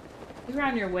 You're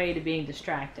on your way to being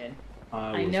distracted.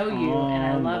 I know you, and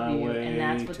I love you, and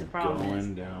that's what the problem is.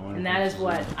 And that is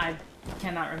what I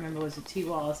cannot remember. Was it T.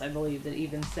 Wallace, I believe, that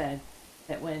even said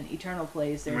that when Eternal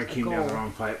plays, there's a goal. Down the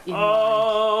wrong pipe.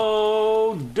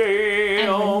 Oh, damn!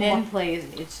 And when Nin plays,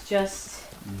 it's just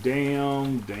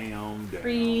damn.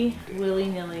 Free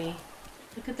willy-nilly.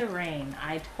 Look at the rain.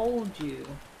 I told you.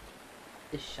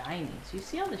 The shinies. You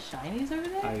see all the shinies over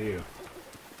there? I do.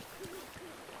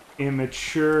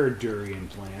 Immature durian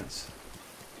plants.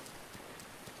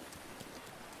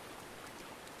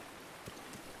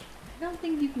 I don't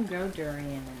think you can grow durian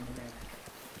in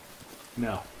the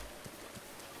No.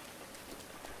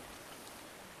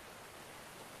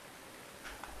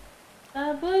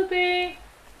 Bloopy!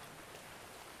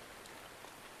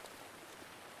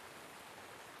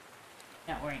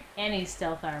 Not wearing any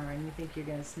stealth armor and you think you're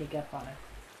gonna sneak up on her.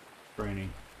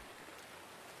 Training.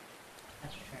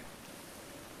 That's true.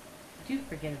 I do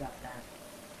forget about that.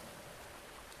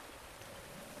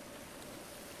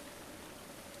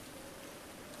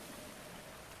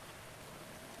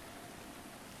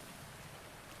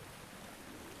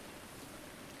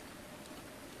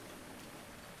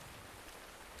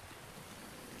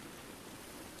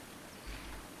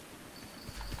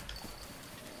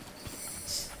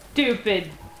 Stupid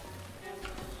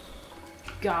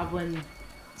goblin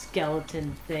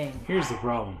skeleton thing. Here's the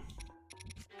problem.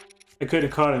 I could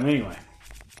have caught him anyway.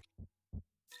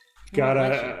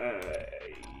 Gotta,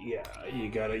 yeah, you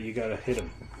gotta hit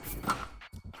him.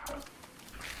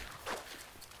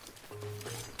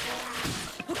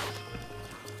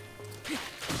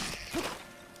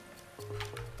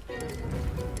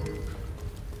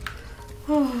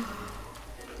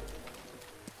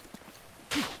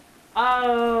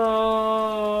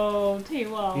 Oh,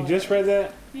 T-Wall. You just read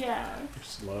that? Yeah. You're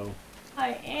slow.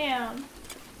 I am.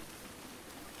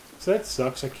 So that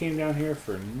sucks. I came down here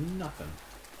for nothing.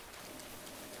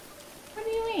 What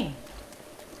do you mean?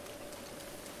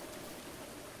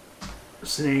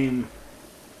 Same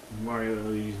Mario and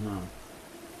Luigi's mom.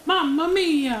 Mamma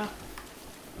mia!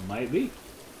 It might be.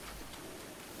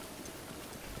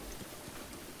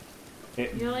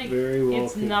 It You're like, very well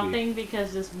it's could nothing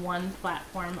because this one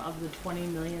platform of the 20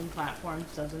 million platforms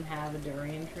doesn't have a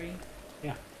durian tree?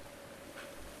 Yeah.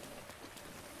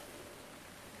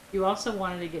 You also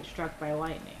wanted to get struck by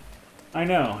lightning. I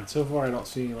know, and so far I don't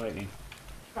see any lightning.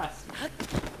 Trust me.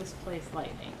 This place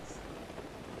lightnings.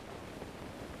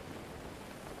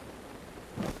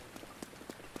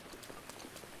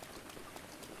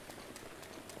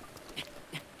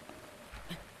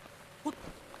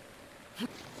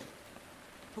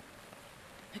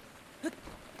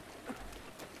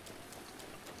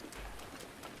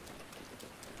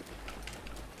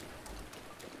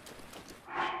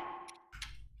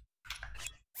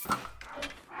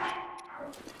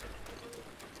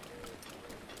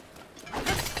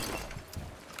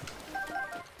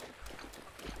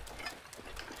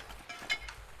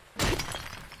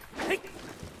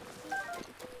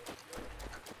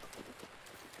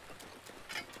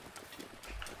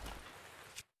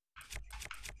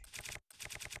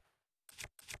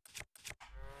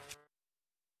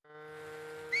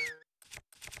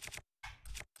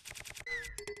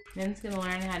 Nin's gonna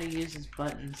learn how to use his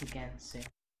buttons again soon.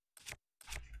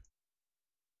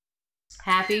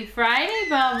 Happy Friday,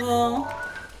 Bubble!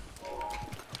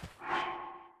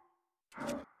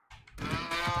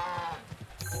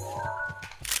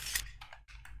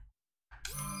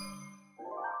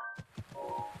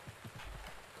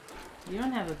 You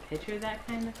don't have a picture of that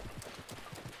kind of...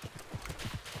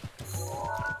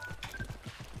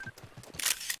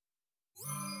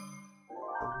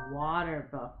 Water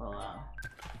buffalo.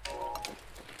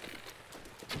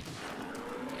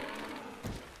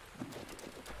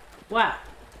 Wow.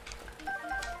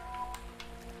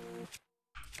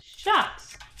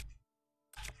 Shucks.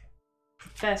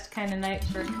 Best kind of night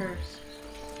for a curse.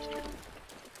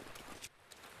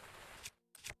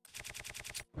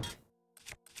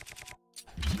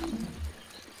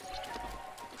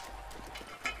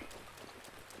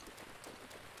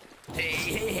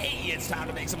 Hey, it's time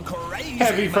to make some crazy.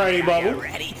 Happy Friday, Bubble.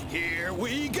 Ready? Here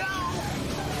we go.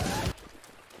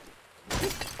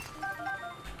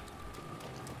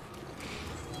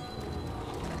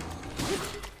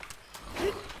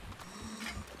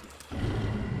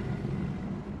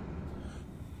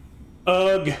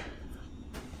 Ugh.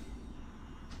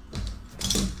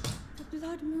 The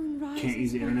blood moon rises. Can't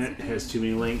use the internet. It has too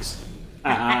many links.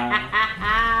 Please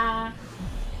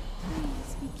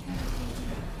be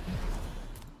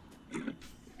careful.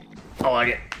 I like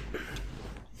it.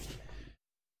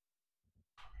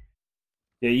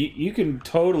 Yeah, you can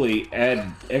totally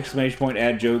add exclamation point,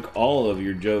 add joke, all of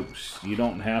your jokes. You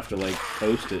don't have to like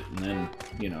post it and then,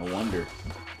 you know, wonder.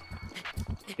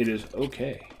 It is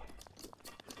okay.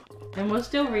 And we'll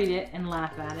still read it and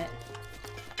laugh at it.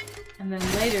 And then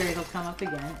later it'll come up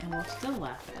again and we'll still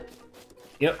laugh at it.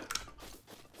 Yep.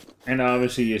 And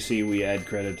obviously you see we add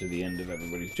credit to the end of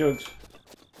everybody's jokes.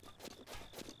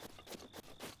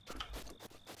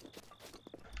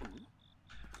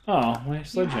 Oh, my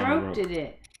sledgehammer broke. You broke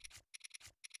it.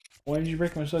 Why did you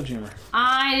break my sledgehammer?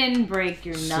 I didn't break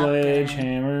your nothing.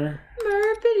 Sledgehammer.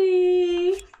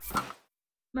 Merpity.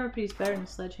 Merpity's better than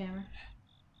sledgehammer.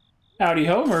 Howdy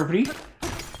ho, Merpity.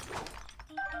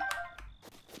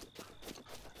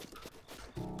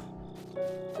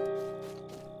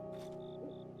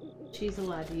 She's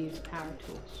allowed to use power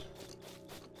tools.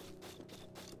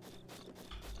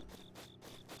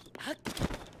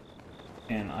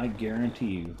 And I guarantee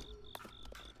you.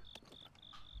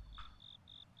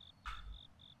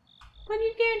 What do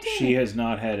you guarantee? She has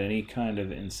not had any kind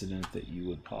of incident that you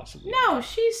would possibly. No,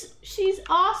 she's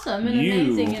awesome and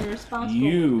amazing and responsible.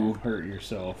 You hurt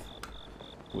yourself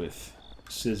with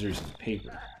scissors and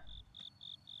paper.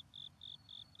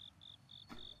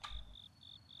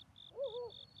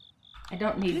 I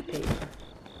don't need paper.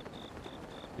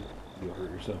 You'll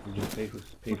hurt yourself with just paper.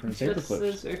 Paper and paper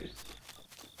clips. Scissors.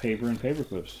 Paper and paper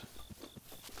clips.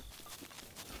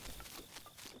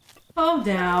 Oh,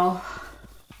 now.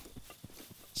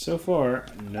 So far,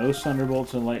 no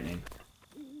thunderbolts and lightning.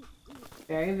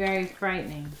 Very, very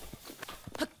frightening.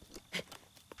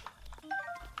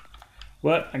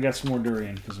 But I got some more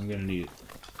durian because I'm gonna need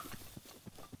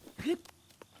it.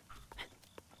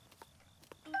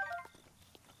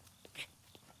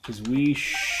 Because we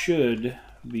should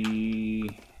be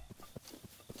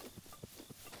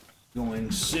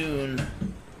going soon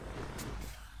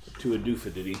to a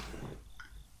doofadiddy.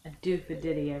 A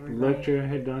doofadiddy, everybody. Electra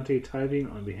had Dante typing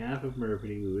on behalf of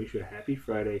Merpity. We wish you a happy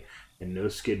Friday and no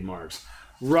skid marks.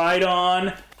 Right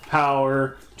on.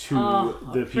 Power to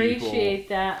the people. Appreciate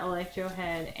that,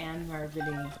 Electrohead and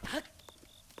Merpity.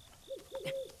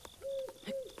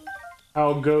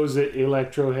 How goes it,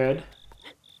 Electrohead?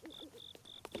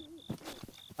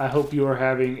 I hope you are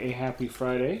having a happy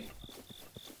Friday.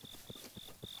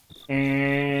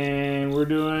 And we're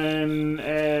doing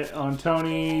on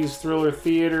Tony's Thriller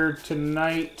Theater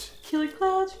tonight. Killer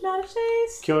Clowns from Outer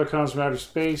Space. Killer Clowns from Outer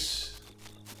Space.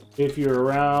 If you're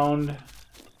around,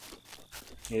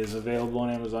 is available on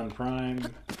Amazon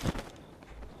Prime.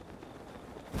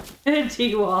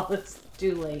 T-Wall, it's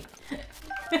too late.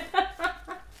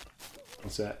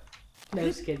 What's that?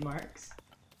 No skid marks.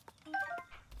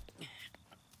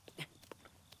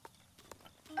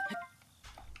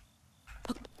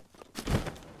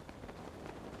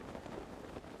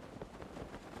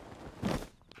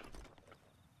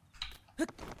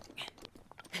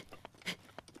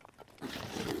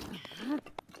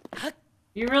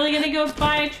 You're really gonna go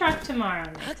buy a truck tomorrow,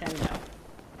 Nintendo?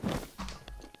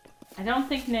 I don't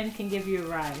think Nin can give you a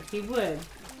ride. He would.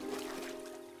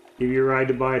 Give you a ride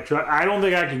to buy a truck? I don't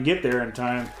think I can get there in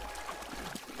time.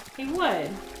 He would.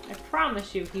 I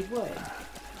promise you he would.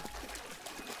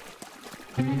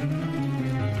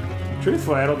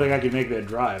 Truthfully, I don't think I could make that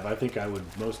drive. I think I would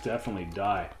most definitely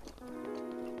die.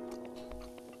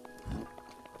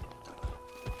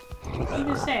 I'm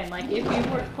just saying, like, if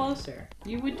you were closer,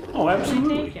 you would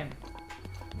absolutely take him.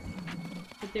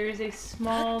 But there is a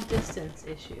small distance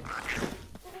issue.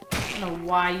 I don't know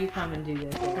why you come and do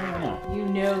this. You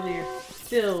know they're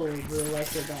filled with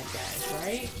electro bad guys,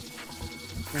 right?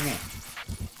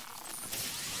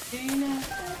 Do you know?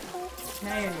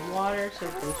 Now you're in the water, so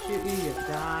if they shoot you, you'll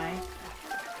die.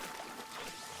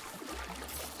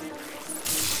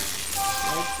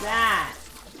 Like that.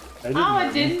 Oh,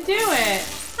 it didn't do it!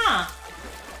 Huh.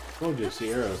 Oh, just the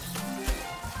arrows.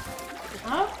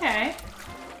 Okay.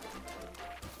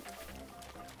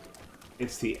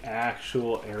 It's the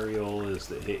actual areolas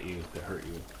that hit you, that hurt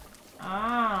you.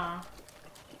 Ah.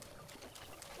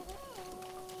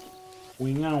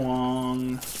 Wing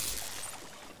along.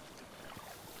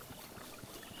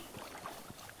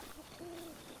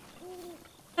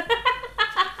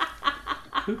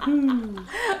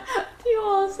 You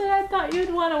all said I thought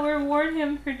you'd want to reward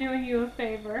him for doing you a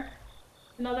favor.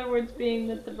 In other words, being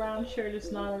that the brown shirt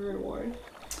is not a reward.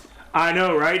 I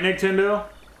know, right, Nintendo?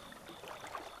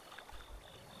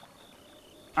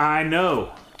 I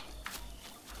know.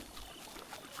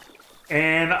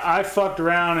 And I fucked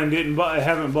around and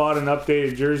haven't bought an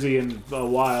updated jersey in a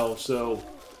while, so...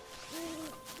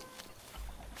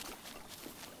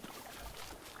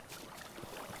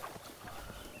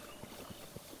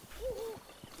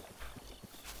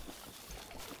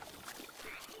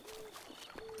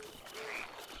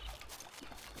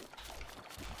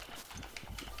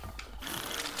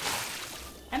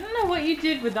 I don't know what you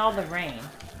did with all the rain.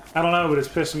 I don't know, but it's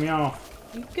pissing me off.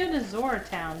 You go to Zora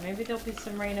Town. Maybe there'll be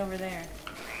some rain over there.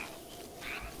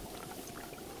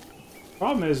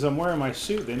 Problem is, I'm wearing my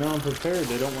suit. They know I'm prepared.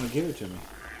 They don't want to give it to me.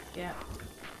 Yeah.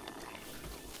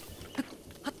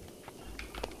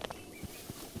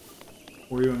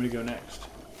 Where do you want me to go next?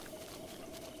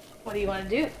 What do you want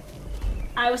to do?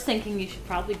 I was thinking you should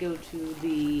probably go to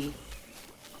the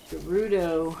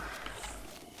Gerudo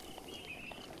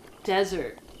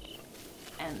Desert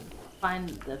and find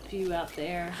the few out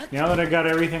there. Now that I got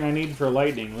everything I need for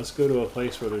lightning, let's go to a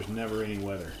place where there's never any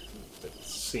weather. But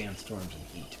sandstorms and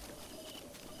heat.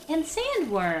 And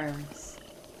sandworms.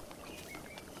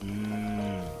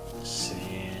 Mmm,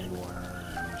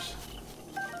 sandworms.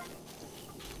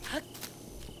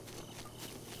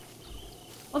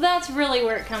 Well, that's really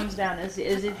where it comes down, is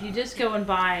if you just go and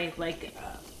buy, like,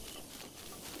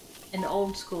 an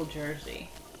old school jersey.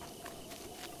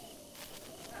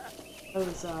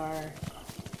 Those are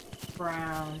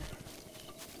brown.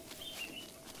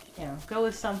 You know, go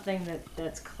with something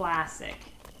that's classic.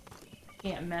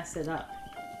 Can't mess it up.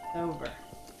 It's over.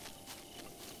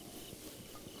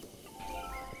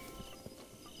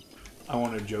 I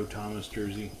want a Joe Thomas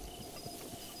jersey.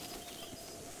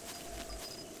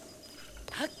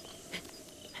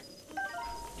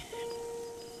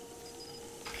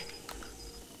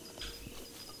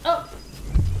 Oh!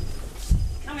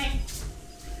 Coming.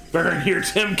 Burn your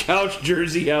Tim Couch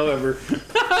jersey, however.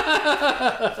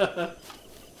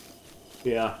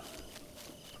 Yeah.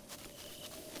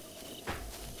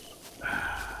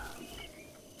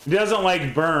 He doesn't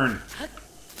like burn.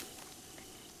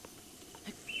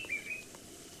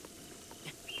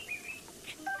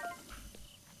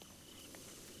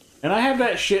 And I have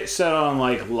that shit set on,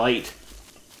 like, light.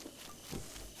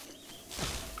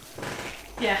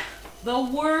 Yeah. The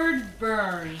word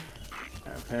burn.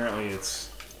 Apparently it's...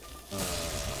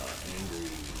 angry.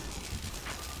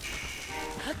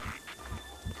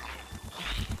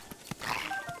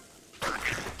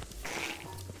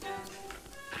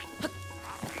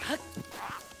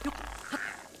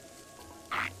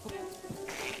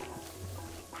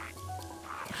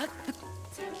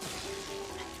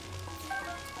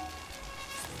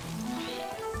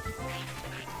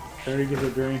 Try to get a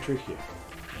very tricky.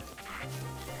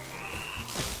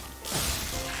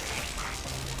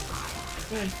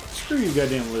 Man, screw you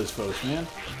goddamn Liz folks, man.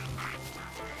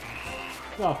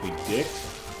 Get off me, dick.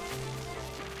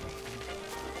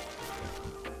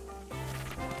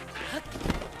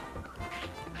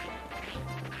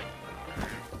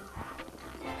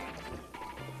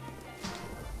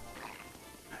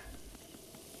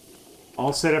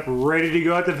 All set up, ready to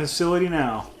go at the facility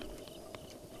now.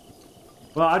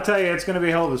 Well, I tell you, it's going to be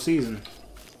a hell of a season.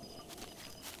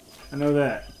 I know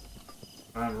that.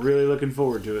 I'm really looking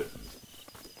forward to it.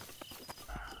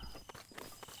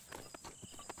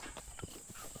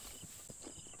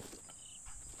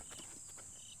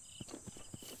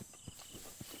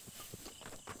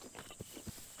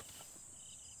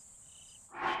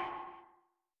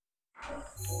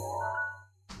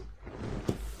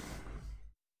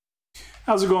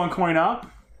 How's it going, Coin Up?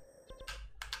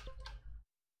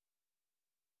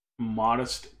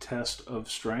 Modest test of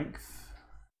strength.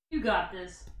 You got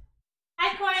this.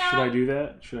 Hi, Coin Should I do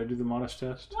that? Should I do the modest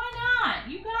test? Why not?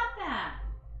 You got that.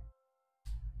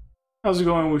 How's it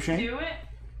going, Wushing? Do it.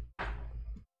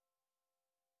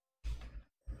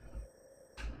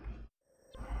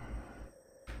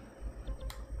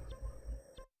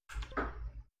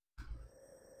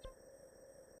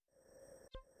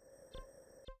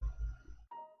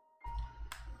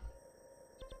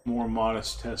 More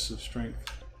modest tests of strength.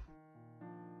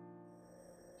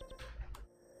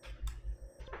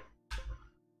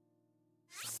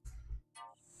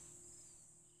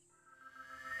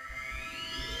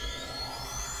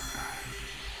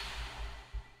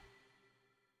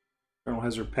 Colonel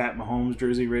has her Pat Mahomes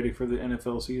jersey ready for the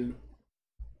NFL season.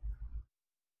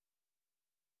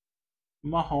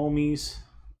 Mahomes.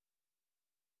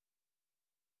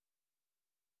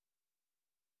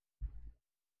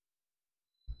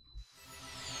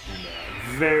 And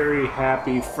a very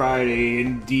happy Friday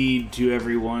indeed to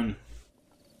everyone.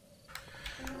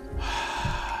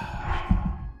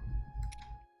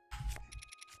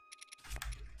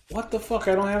 What the fuck?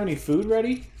 I don't have any food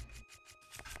ready?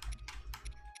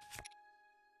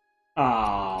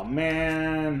 Aw,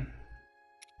 man.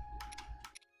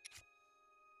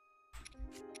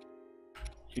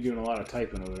 You're doing a lot of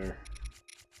typing over there.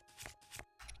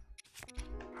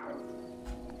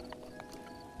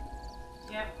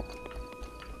 Yep.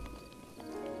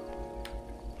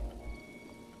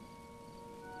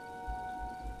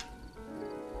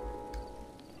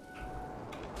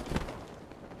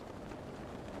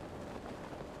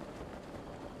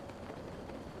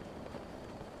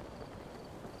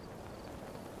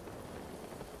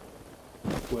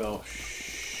 Well,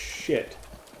 shit.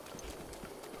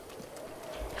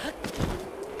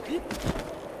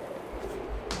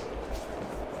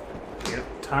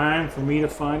 Yep, time for me to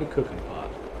find a cooking pot.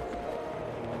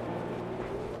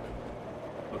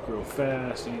 Look real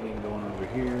fast, anything going over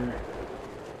here.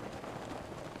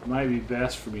 It might be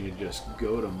best for me to just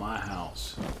go to my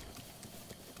house.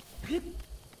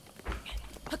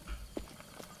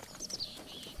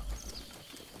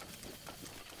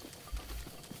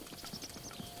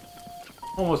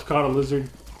 Almost caught a lizard.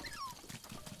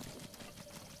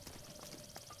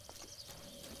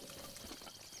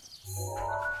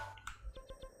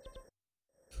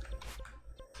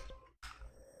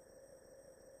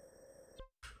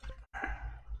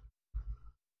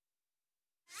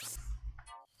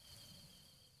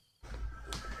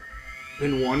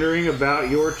 Been wondering about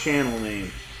your channel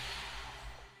name.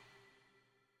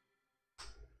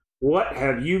 What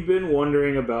have you been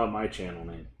wondering about my channel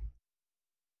name?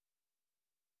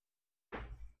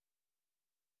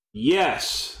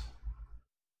 Yes.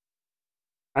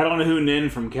 I don't know who Nin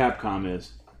from Capcom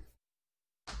is.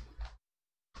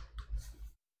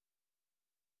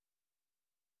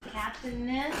 Captain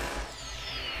Nin?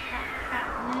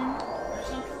 Captain Nin? Or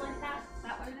something like that? Is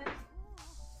that what it is?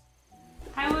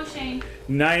 Hi, Wu Shane.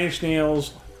 9 Inch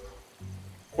Nails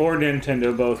or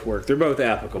Nintendo both work. They're both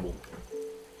applicable.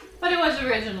 But it was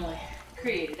originally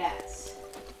created as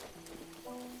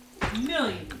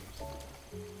millions.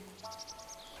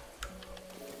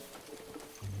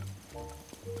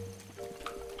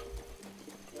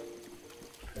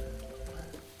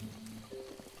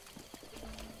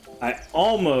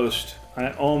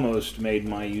 I almost made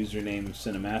my username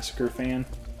Cinemassacre Fan,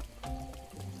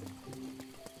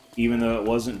 even though it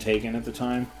wasn't taken at the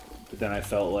time. But then I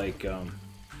felt like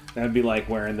that'd be like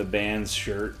wearing the band's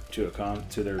shirt to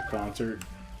their concert.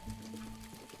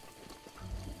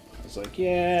 I was like,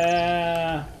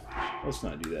 yeah, let's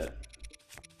not do that.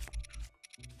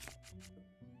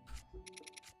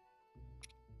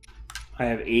 I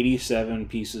have 87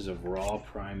 pieces of raw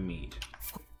prime meat.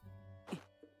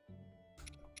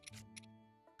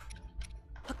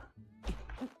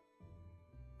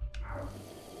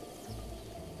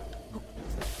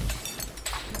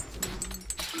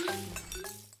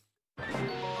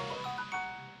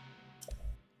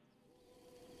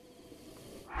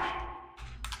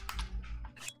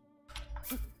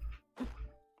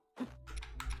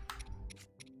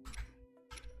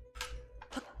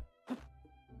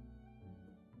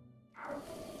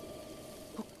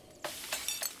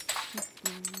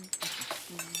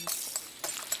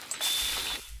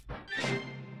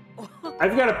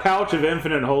 I've got a pouch of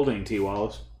infinite holding, T.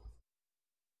 Wallace.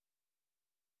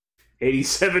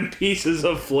 87 pieces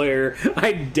of flair.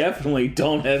 I definitely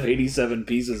don't have 87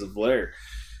 pieces of flair.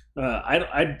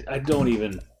 I don't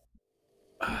even...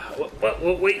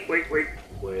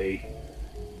 Wait.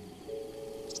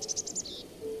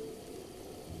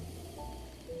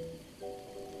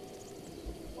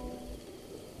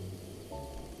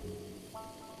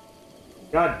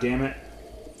 God damn it.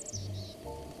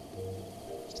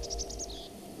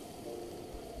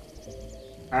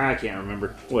 I can't remember.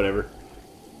 Whatever.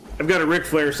 I've got a Ric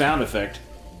Flair sound effect.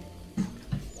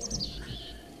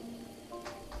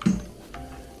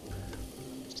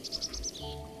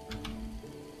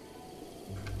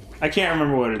 I can't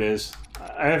remember what it is.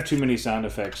 I have too many sound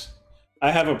effects.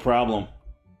 I have a problem.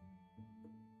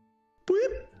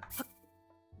 Boop.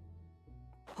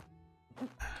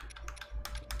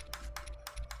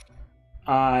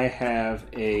 I have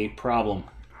a problem.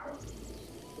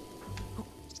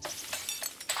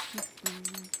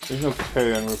 There's no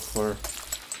K on Ric Flair.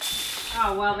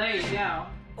 Oh, well, there you go.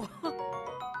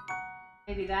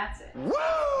 Maybe that's it.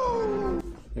 Woo!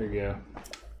 There you go.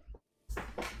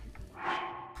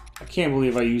 I can't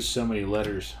believe I used so many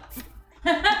letters.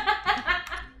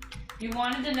 You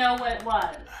wanted to know what it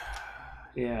was.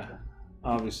 Yeah,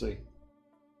 obviously.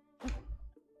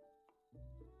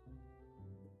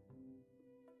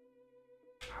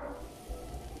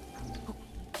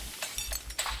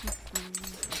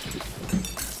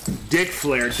 Dick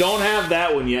Flare. Don't have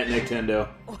that one yet, Nintendo.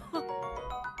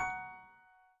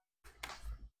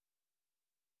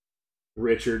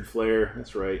 Richard Flare.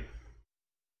 That's right.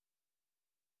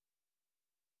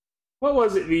 What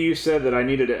was it that you said that I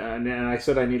needed, and I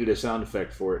said I needed a sound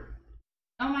effect for it?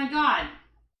 Oh my god.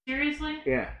 Seriously?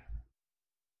 Yeah.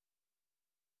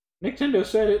 Nintendo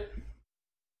said it.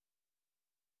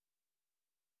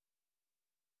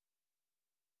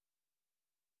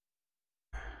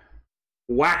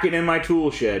 Whacking in my tool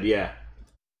shed, yeah.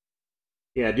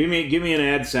 Yeah, give me an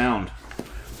ad sound.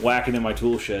 Whacking in my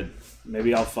tool shed.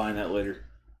 Maybe I'll find that later.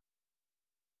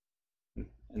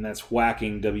 And that's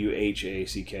whacking,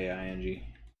 W-H-A-C-K-I-N-G.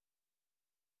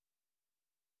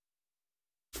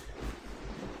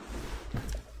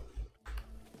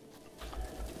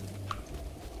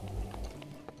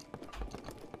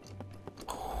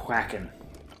 Whacking.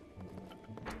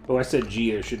 Oh, I said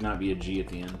G. There should not be a G at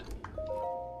the end.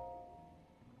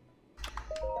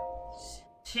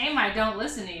 Shame I don't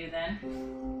listen to you then.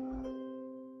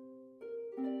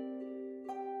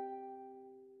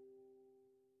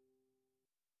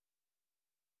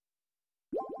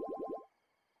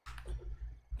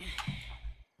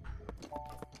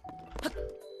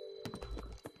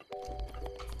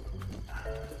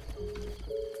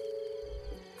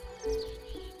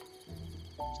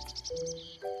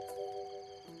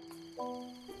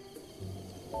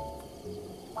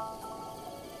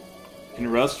 Can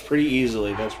rust pretty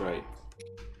easily, that's right.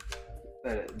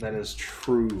 That is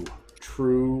true.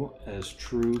 True as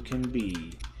true can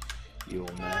be. You'll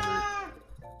never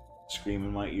scream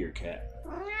in my ear, cat.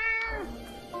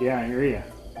 Yeah, I hear you.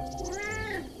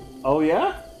 Oh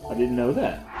yeah? I didn't know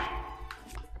that.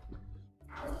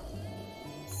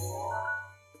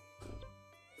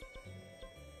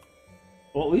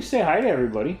 Well, at least say hi to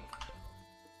everybody.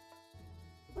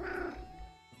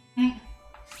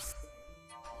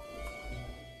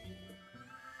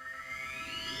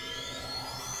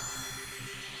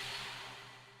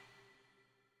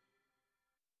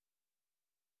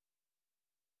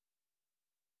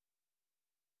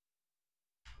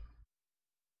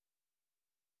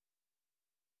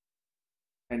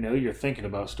 I know you're thinking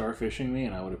about starfishing me,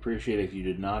 and I would appreciate it if you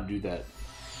did not do that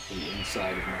to the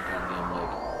inside of my goddamn leg.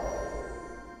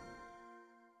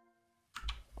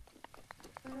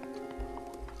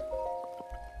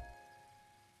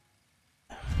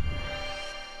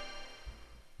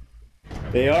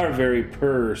 They are very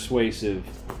persuasive.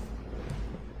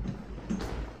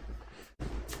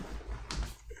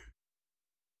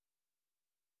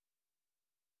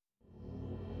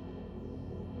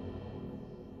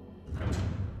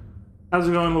 How's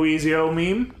it going, Luizio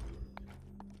meme?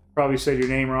 Probably said your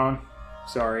name wrong.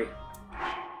 Sorry.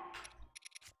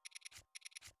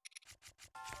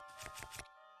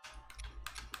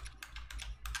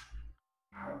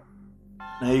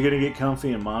 Now you're gonna get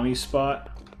comfy in mommy's spot?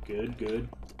 Good, good.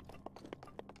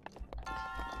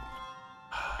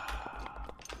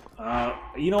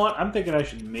 You know what? I'm thinking I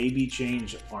should maybe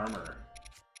change armor.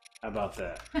 How about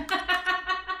that?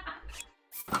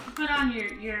 Put on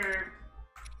your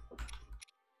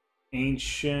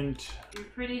Ancient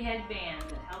pretty headband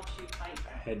that helps you fight.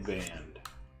 Headband.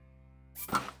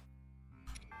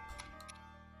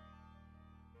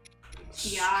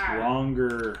 Tiara.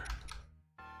 Stronger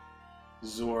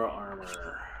Zora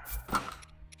armor.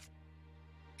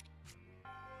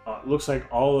 It looks like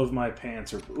all of my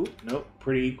pants are... Ooh, nope,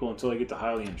 pretty equal until I get to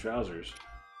Hylian trousers.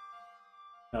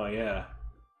 Oh yeah.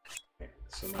 Okay,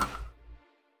 so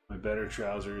my better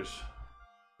trousers,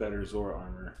 better Zora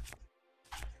armor.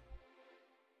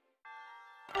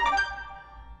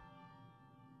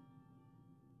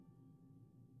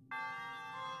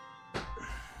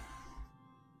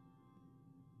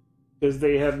 Because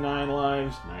they have 9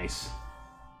 lives. Nice.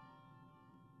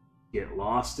 Get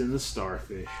lost in the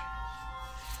starfish.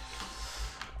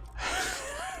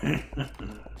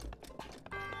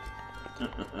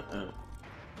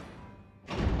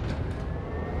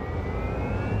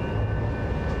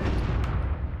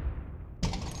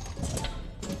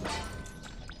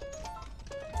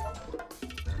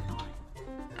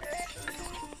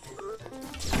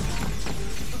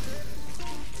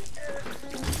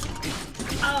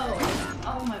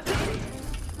 Oh my baby.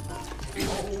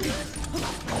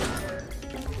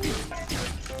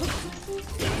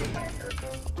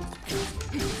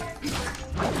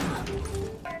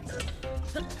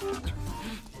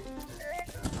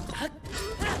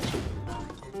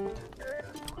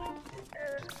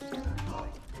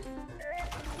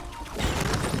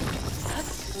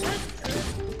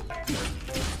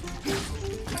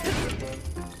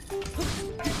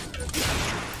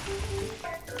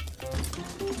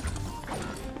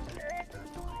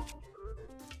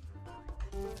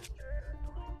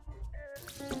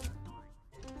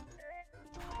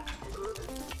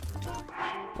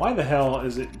 Why the hell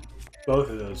is it both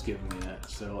of those giving me that?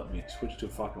 So let me switch to a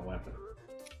fucking weapon.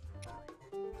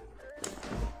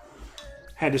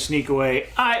 Had to sneak away.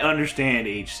 I understand,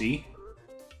 HC.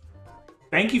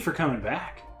 Thank you for coming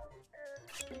back.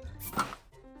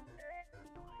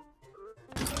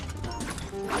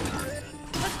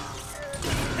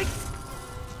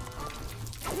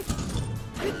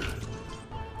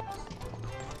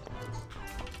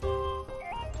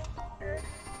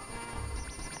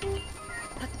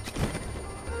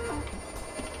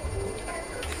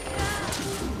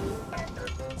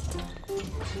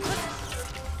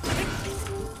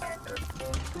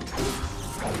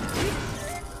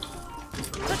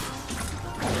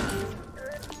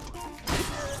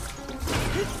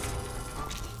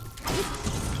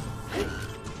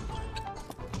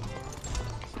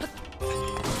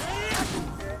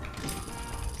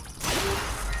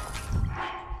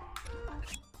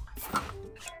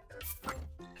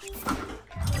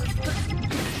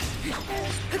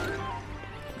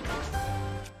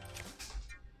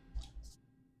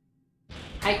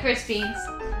 Hi, Chris Beans.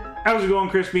 How's it going,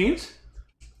 Chris Beans?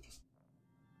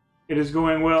 It is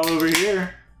going well over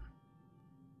here.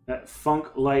 That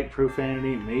funk light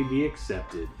profanity may be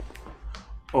accepted.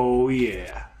 Oh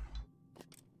yeah.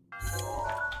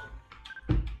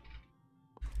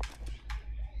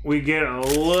 We get a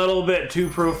little bit too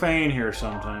profane here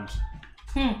sometimes.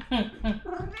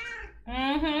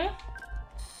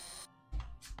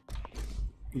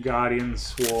 Guardian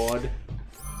Sword.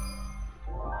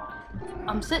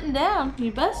 I'm sitting down.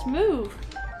 You best move.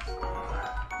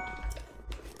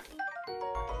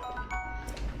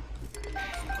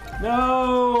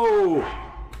 No!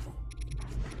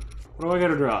 What do I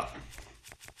gotta drop?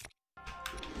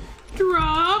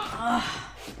 Drop!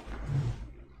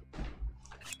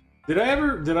 Did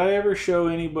I ever show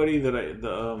anybody that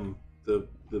the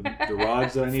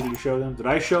rods that I needed to show them? Did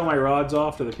I show my rods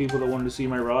off to the people that wanted to see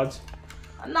my rods?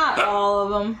 Not all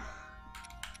of them.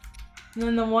 And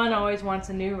then the one always wants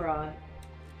a new rod.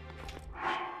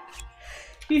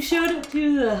 You showed it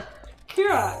to the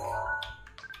Kirok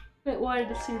that wanted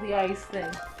to see the ice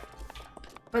thing.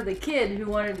 But the kid who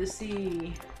wanted to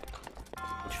see...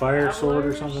 Fire sword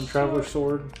or something? Traveler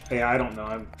sword? Hey, I don't know.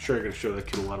 I'm sure I could show that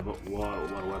kid a lot of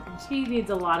weapons. He needs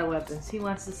a lot of weapons. He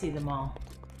wants to see them all.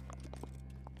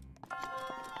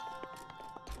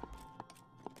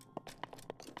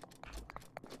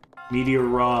 Meteor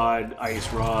rod,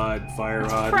 ice rod, fire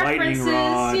rod, lightning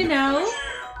rod. You know.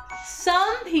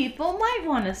 Some people might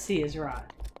want to see his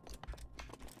rod.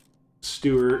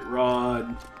 Stuart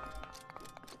rod.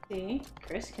 See?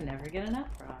 Chris can never get enough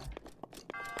rod.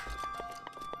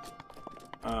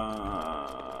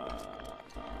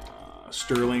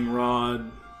 Sterling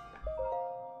rod.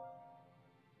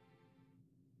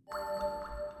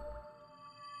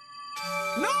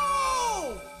 No!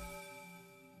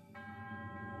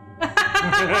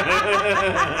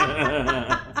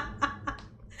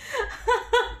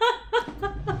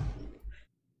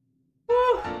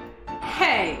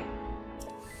 Hey!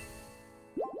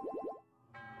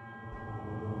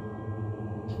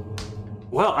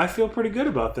 Well, I feel pretty good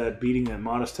about that, beating that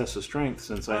modest test of strength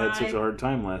since I had such a hard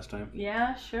time last time.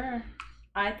 Yeah, sure.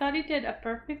 I thought he did a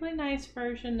perfectly nice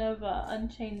version of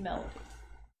Unchained Melody.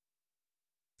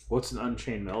 What's an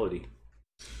Unchained Melody?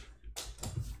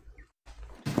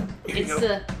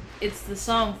 It's the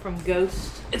song from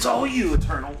Ghost. It's all you,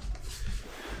 Eternal.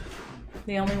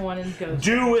 The only one in Ghost.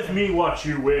 Do with me what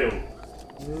you will.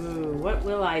 Ooh, what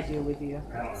will I do with you?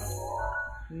 I don't know.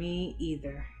 Me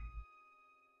either.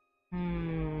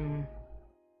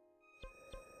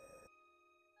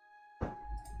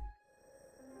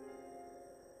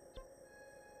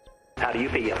 How do you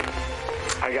feel?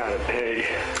 I gotta pay.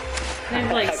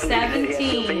 There's like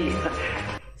 17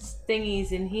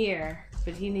 thingies in here,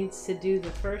 but he needs to do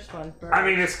the first one first. I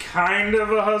mean, it's kind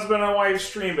of a husband and wife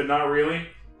stream, but not really.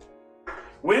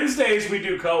 Wednesdays we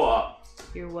do co-op.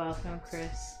 You're welcome,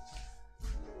 Chris.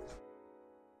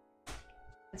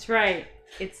 That's right.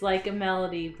 It's like a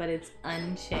melody, but it's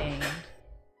unchained.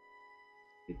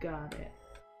 You got it.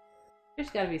 There's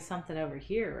gotta be something over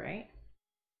here, right?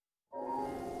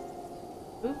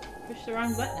 Oop, pushed the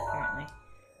wrong button apparently.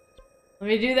 Let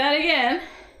me do that again.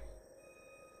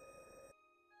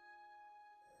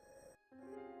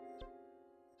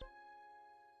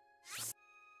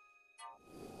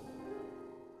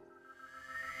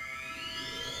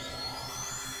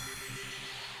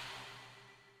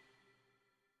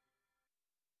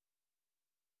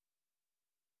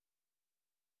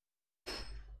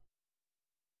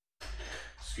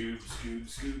 Scoob, Scoob,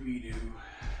 Scooby-Doo.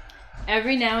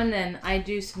 Every now and then I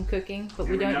do some cooking, but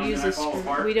we don't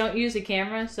use a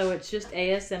camera, so it's just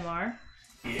ASMR.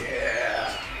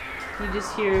 Yeah. You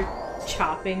just hear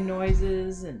chopping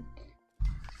noises and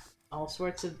all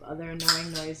sorts of other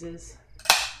annoying noises.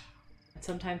 And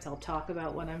sometimes I'll talk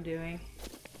about what I'm doing.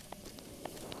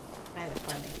 Kind of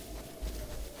funny.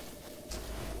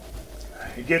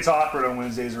 It gets awkward on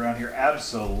Wednesdays around here.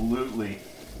 Absolutely.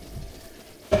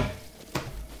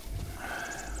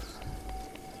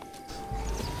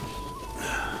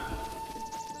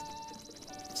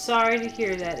 Sorry to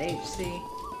hear that, HC.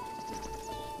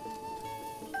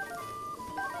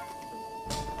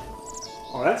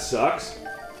 Oh, that sucks.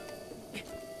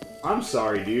 I'm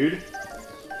sorry, dude.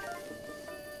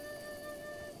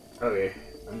 Okay,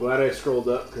 I'm glad I scrolled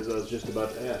up because I was just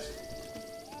about to ask.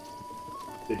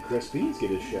 Did Chris Beans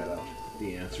get his shout out?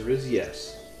 The answer is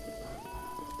yes.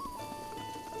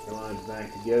 The lines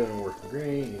back together and working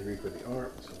green. You reap with the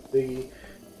art. So Biggie.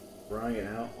 Drawing it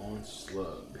out on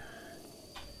Slug.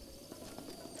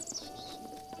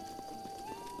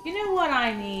 You know what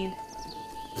I need?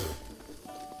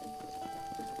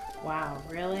 Wow,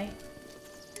 really?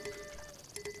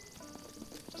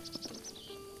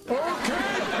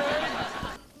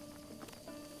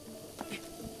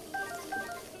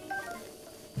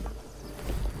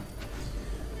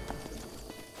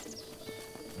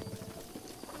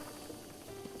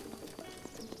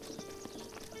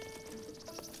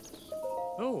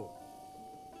 Oh.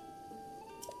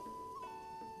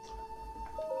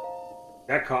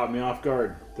 That caught me off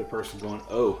guard. The person going,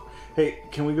 oh. Hey,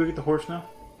 can we go get the horse now?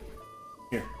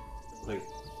 Here. Like.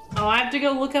 Oh, I have to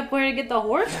go look up where to get the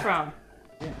horse from.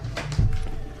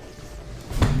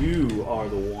 You are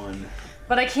the one.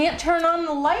 But I can't turn on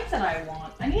the light that I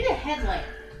want. I need a headlamp.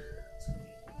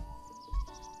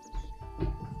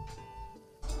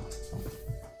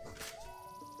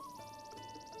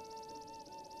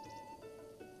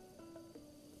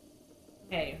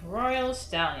 Okay, Royal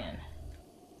Stallion.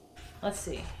 Let's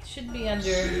see. It should be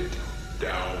under... Sit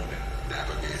down,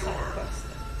 Navigator.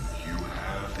 You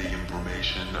have the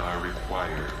information I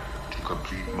require to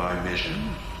complete my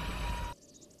mission.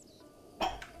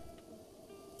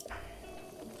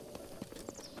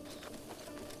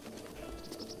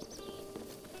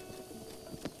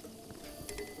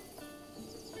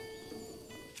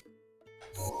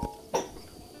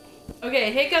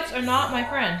 Okay, hiccups are not my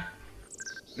friend.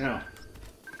 No.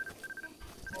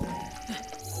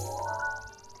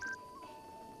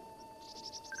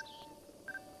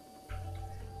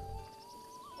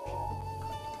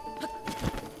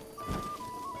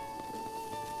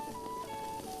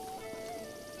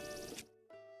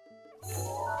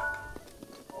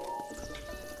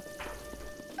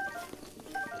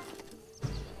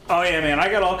 Oh yeah, man, I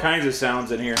got all kinds of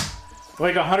sounds in here.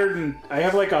 Like I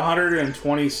have like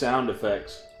 120 sound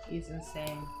effects. He's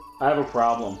insane. I have a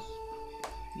problem.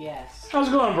 Yes. How's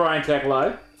it going, Brian Tech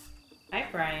Live? Hi,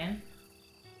 Brian.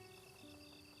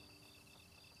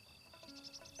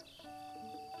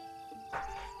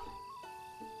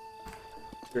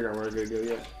 Figure out where I'm gonna go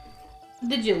yet.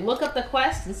 Did you look up the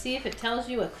quest and see if it tells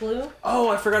you a clue? Oh,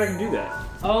 I forgot I can do that.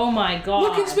 Oh my god.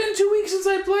 Look, it's been 2 weeks since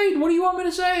I played. What do you want me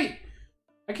to say?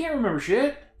 I can't remember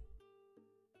shit.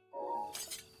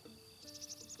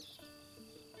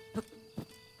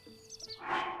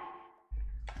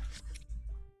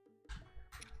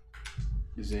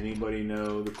 Does anybody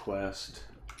know the quest?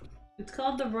 It's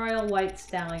called the Royal White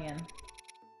Stallion.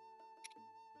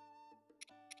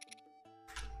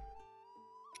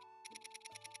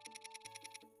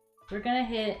 We're gonna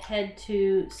head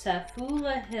to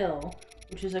Safula Hill,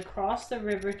 which is across the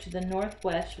river to the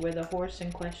northwest where the horse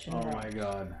in question Oh runs. my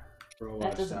god. Bro, That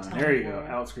watch doesn't down. tell There me you go. where.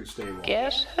 Outskirts stable.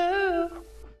 Guess who?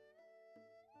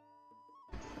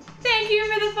 Thank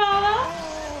you for the follow.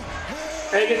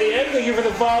 Egg in the egg, thank you for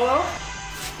the follow.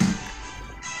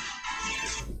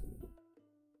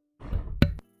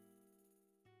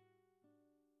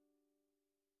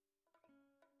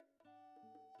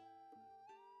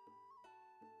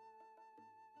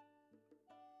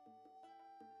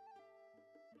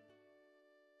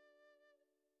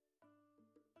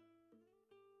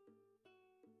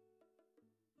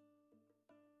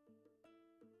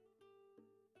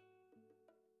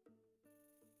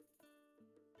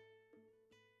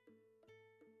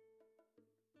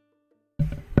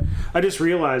 I just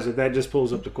realized that just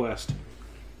pulls up the quest.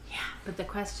 Yeah, but the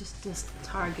quest just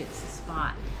targets the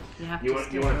spot. You have You to.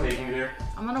 want to go take me there?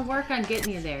 I'm gonna work on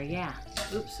getting you there. Yeah.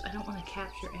 Oops, I don't want to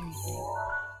capture anything.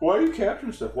 Why are you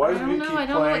capturing stuff? Why I does don't we know, keep I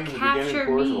don't know playing what the beginning capture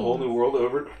course of a whole means. new world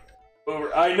over?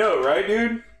 I know, right,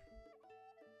 dude?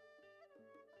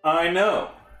 I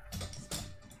know.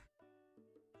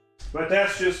 But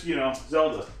that's just, you know,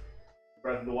 Zelda.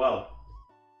 Breath of the Wild.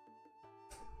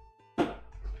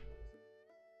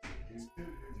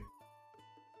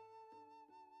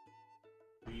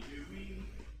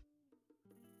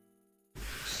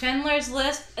 Schindler's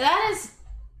List. That is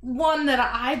one that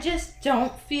I just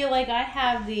don't feel like I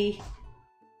have the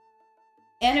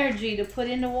energy to put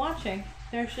into watching.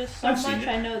 There's just so much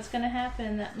I know it's going to happen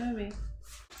in that movie.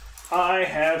 I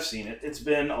have seen it. It's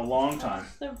been a long time.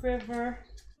 The river.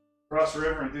 Across the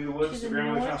river and through the woods to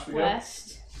grandmother's house we go.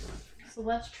 Northwest. So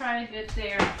let's try to get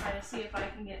there and try to see if I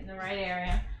can get in the right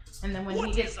area. And then when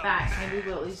he gets back, maybe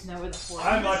we'll at least know where the forest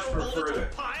is. I much prefer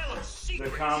the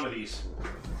comedies.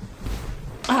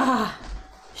 Ah!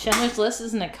 Schindler's List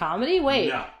isn't a comedy? Wait.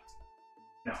 No.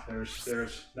 No,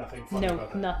 there's nothing funny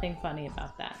about that. No, nothing funny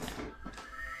about that. No.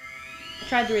 I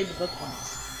tried to read the book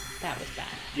once. That was bad.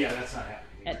 Yeah, that's not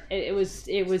happening.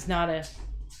 It was not a...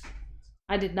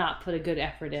 I did not put a good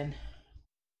effort in.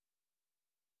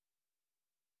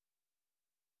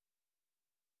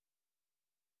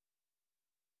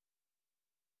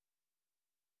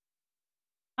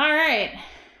 Alright.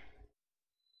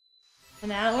 So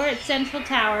now we're at Central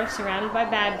Tower, surrounded by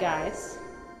bad guys.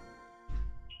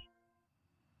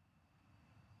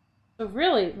 So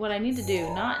really, what I need to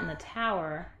do, not in the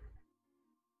tower...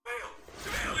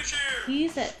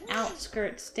 He's at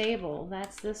Outskirts Stable.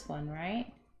 That's this one,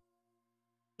 right?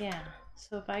 Yeah.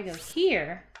 So if I go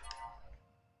here...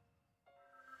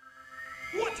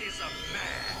 What is a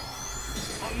man?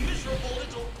 A miserable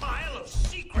little pile of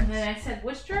secrets. And then I said,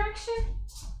 which direction?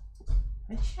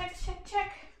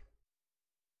 Check.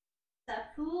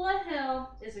 Safula Hill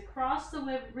is across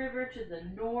the river to the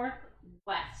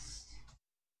northwest.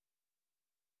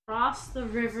 Across the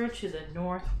river to the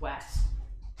northwest.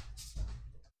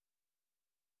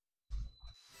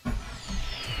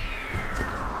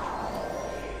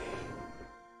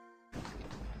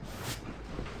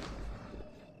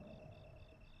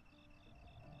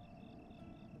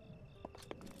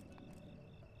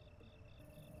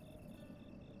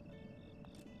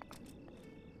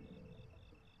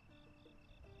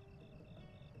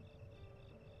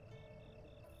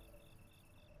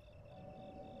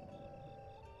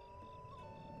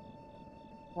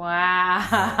 Wow.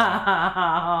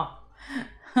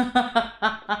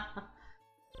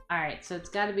 Alright, so it's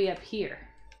got to be up here.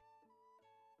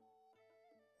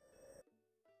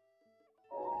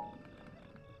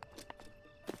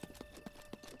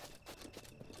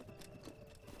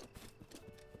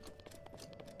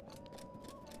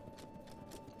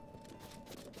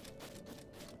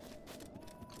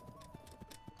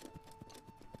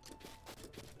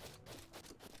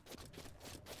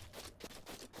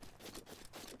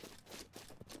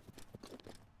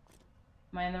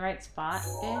 Am I in the right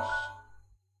spot-ish?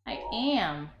 I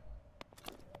am.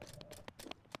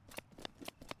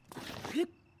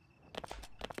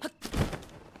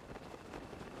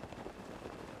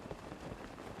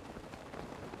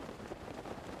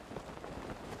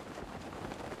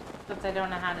 Except I don't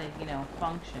know how to, you know,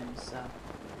 function, so...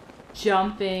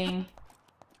 Jumping.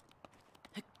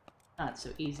 Not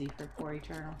so easy for poor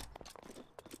Eternal.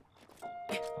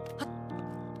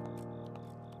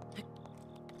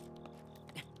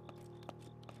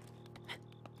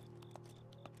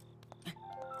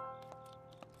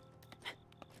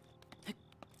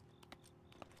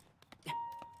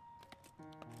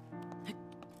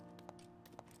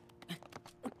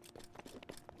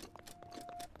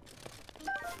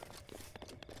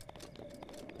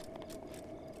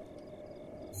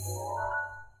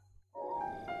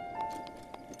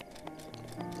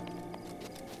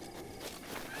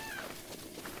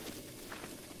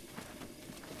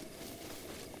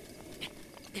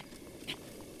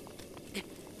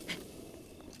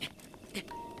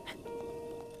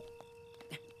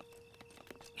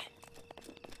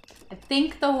 I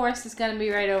think the horse is going to be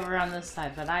right over on this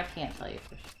side, but I can't tell you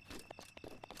for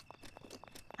sure.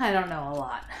 I don't know a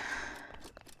lot.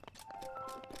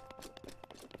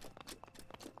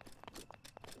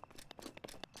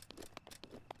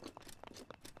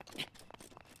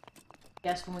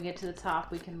 Guess when we get to the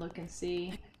top, we can look and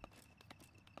see.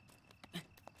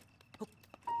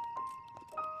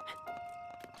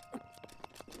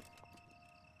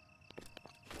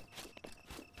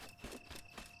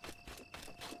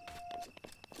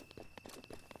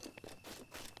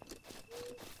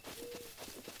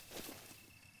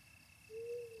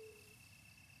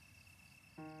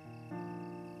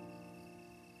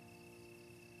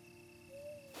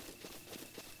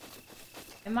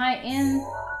 Am I in...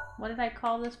 What did I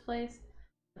call this place?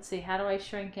 Let's see, how do I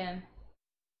shrink in?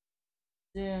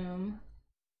 Zoom.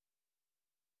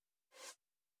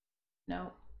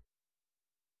 Nope.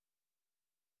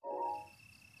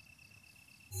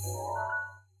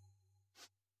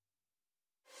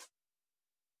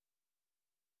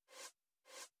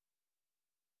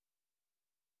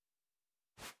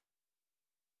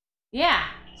 Yeah,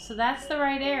 so that's the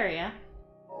right area.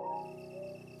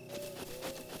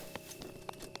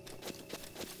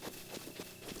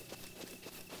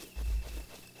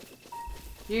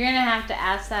 You're gonna have to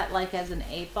ask that like as an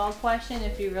 8-ball question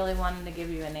if you really wanted to give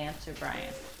you an answer,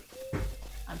 Brian.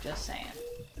 I'm just saying.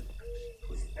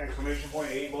 Exclamation point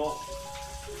 8-ball?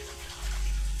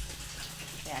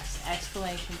 Yes,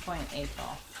 exclamation point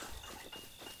 8-ball.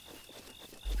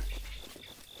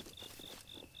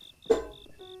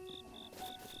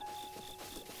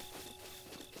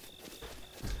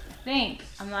 I think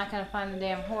I'm not gonna find the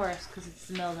damn horse because it's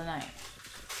the middle of the night.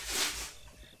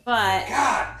 But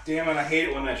God damn it, I hate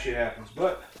it when that shit happens.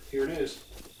 But here it is.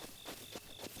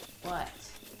 what?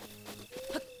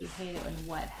 You hate it when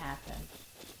what happened?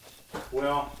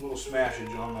 Well, a little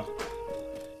smashage on the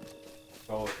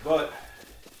call it, but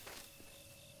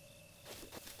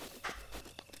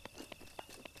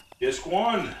disc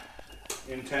 1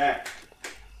 intact.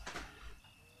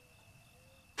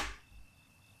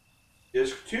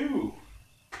 Disc 2.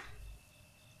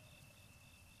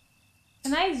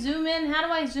 Can I zoom in? How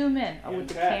do I zoom in? Oh, with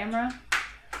the Intact. camera?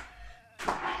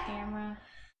 Camera.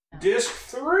 No. Disc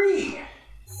 3.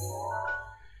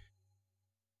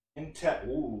 Intact.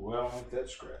 Ooh, well, I don't like that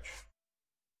scratch.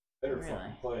 Better Really?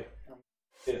 fucking play. I'm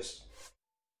pissed.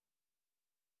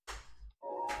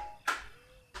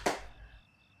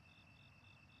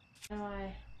 How do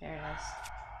I? There it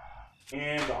is.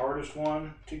 And the hardest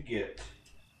one to get.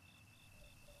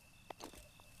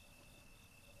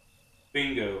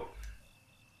 Bingo.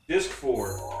 Disc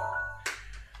 4.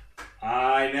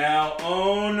 I now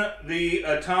own the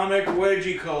Atomic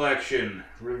Wedgie Collection.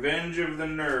 Revenge of the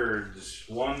Nerds.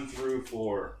 1 through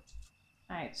 4.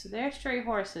 Alright, so there's 3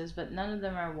 horses, but none of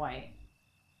them are white.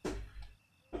 I'm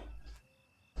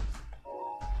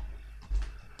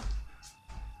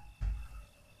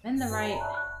in the right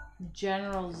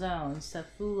general zone,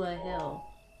 Safula Hill.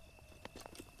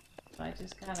 So I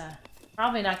just gotta...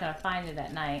 Probably not gonna find it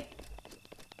at night.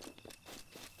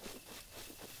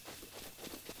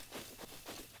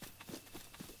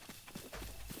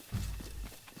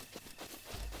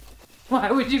 Why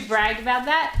would you brag about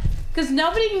that? Because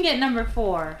nobody can get number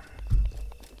 4.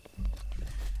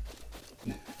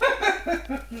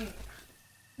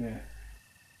 Yeah.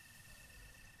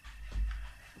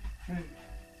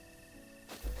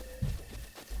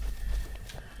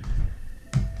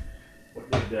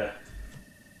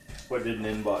 What did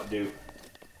NINbot do?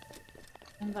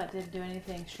 NINbot didn't do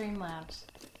anything. Streamlabs.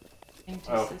 Named his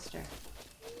Oh. sister.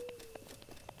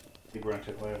 Hey, Brent,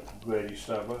 I'm glad you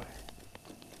stopped by.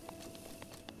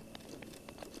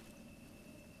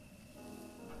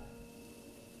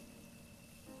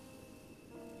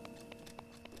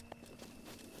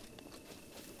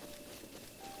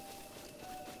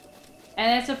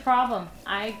 And it's a problem.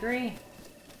 I agree.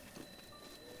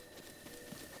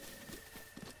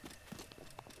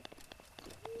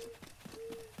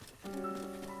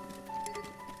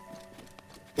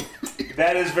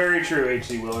 That is very true,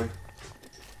 H.C. Willard.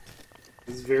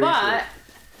 It's very But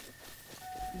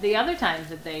true. the other times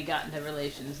that they got into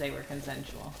relations, they were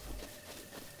consensual.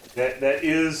 That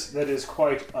is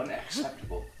quite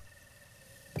unacceptable.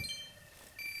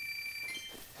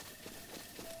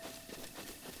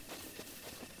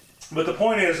 But the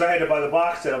point is, I had to buy the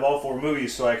box set of all 4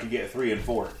 movies so I could get 3 and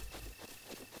 4.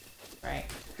 Right.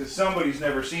 Because somebody's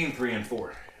never seen 3 and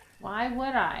 4. Why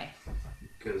would I?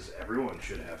 Because everyone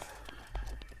should have.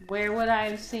 Where would I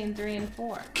have seen 3 and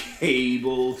 4?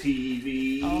 Cable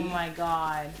TV. Oh my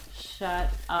god. Shut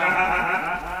up.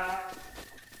 I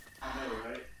know,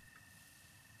 right?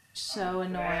 So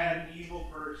annoying. Bad, evil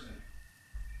person.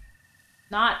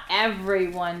 Not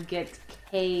everyone gets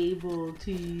cable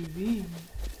TV.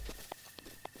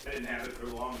 I didn't have it for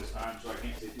the longest time, so I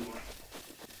can't say too much.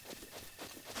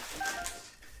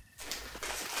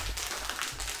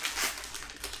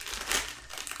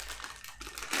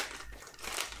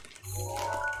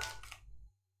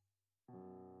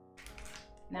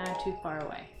 Now I'm too far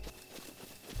away.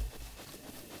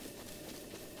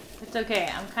 It's okay.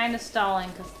 I'm kind of stalling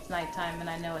because it's nighttime and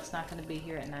I know it's not going to be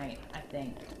here at night, I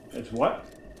think. It's what?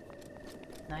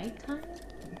 Nighttime?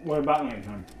 What about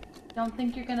nighttime? Don't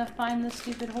think you're going to find the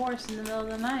stupid horse in the middle of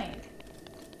the night.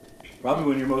 Probably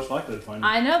when you're most likely to find it.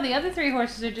 I know the other 3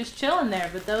 horses are just chilling there,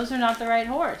 but those are not the right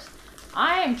horse.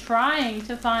 I am trying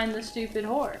to find the stupid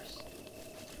horse.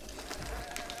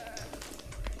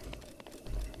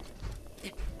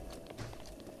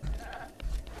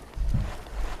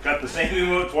 Got the same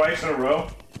emote twice in a row?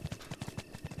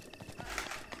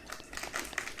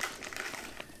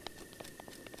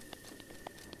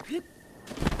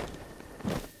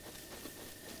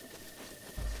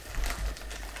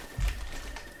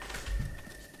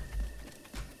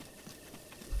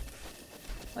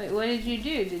 Wait, what did you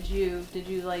do? Did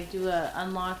you like do a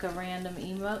unlock a random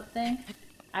emote thing?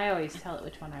 I always tell it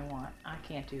which one I want. I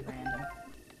can't do random.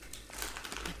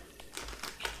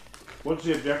 What's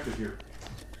the objective here?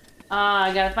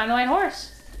 I gotta find a white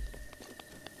horse.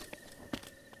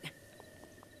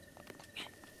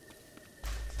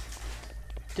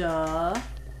 Duh.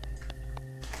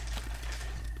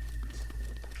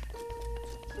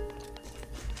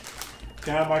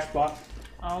 Can I have my spot?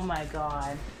 Oh my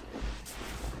god.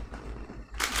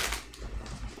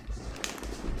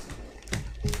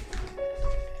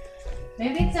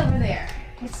 Maybe it's over there.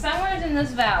 It's somewhere in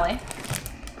this valley.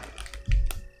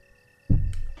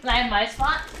 Can I have my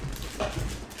spot?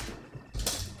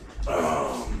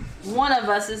 One of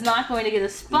us is not going to get a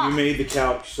spot. You made the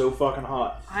couch so fucking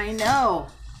hot. I know.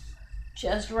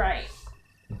 Just right.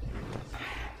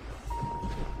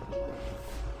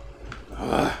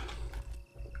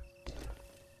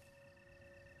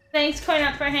 Thanks,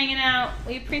 Coin-Up, for hanging out.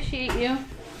 We appreciate you.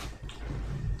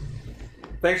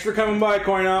 Thanks for coming by,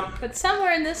 Coin-Up. But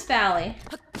somewhere in this valley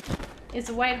is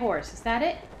a white horse. Is that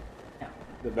it? No.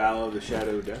 The Valley of the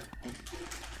Shadow of Death.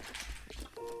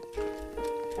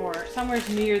 Or somewhere's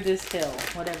near this hill.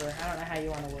 Whatever. I don't know how you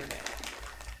want to word it.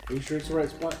 Are you sure it's the right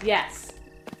spot? Yes.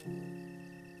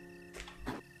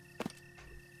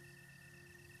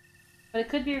 But it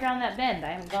could be around that bend.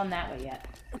 I haven't gone that way yet.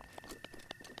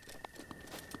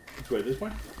 Which way? This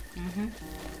way? Mm-hmm.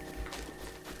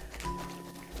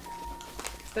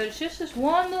 But it's just this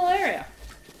one little area.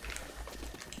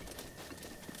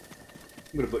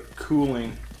 I'm gonna put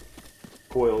cooling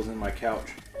coils in my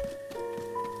couch.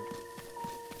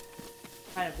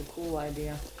 Kind of a cool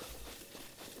idea.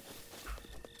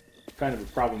 Kind of a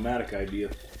problematic idea.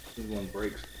 This one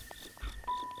breaks.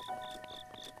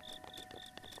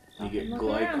 You get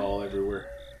glycol everywhere.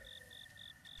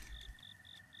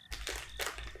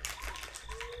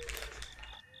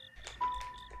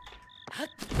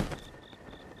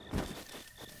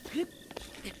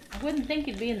 I wouldn't think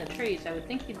you'd be in the trees. I would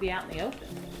think you'd be out in the open.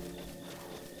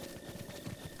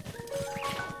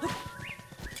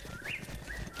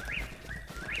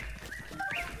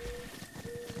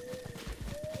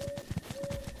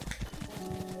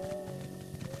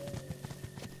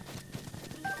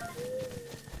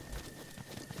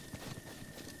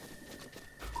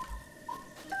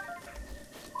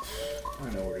 I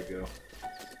know where to go.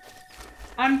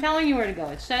 I'm telling you where to go.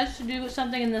 It says to do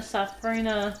something in the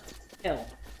Safrina Hill.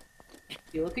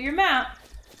 If you look at your map,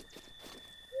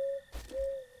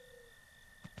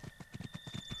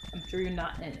 I'm sure you're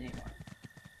not in it anymore.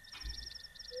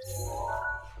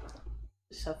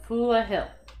 Safula Hill.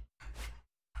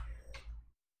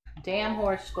 Damn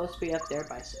horse is supposed to be up there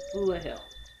by Safula Hill.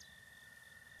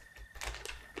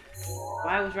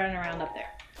 Why I was running around up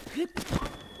there.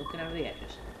 Looking over the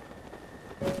edges.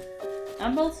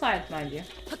 On both sides, mind you.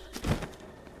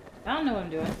 I don't know what I'm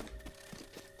doing.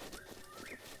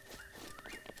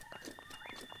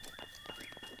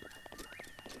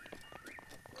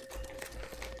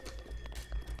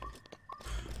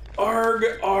 Arg,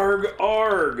 arg,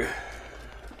 arg.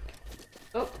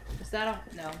 Oh, is that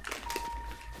a... no.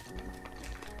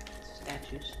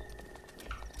 Statues.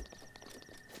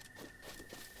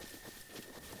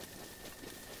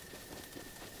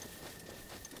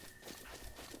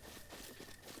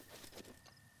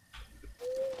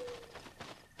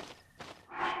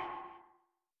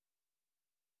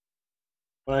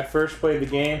 When I first played the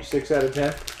game, 6 out of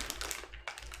 10.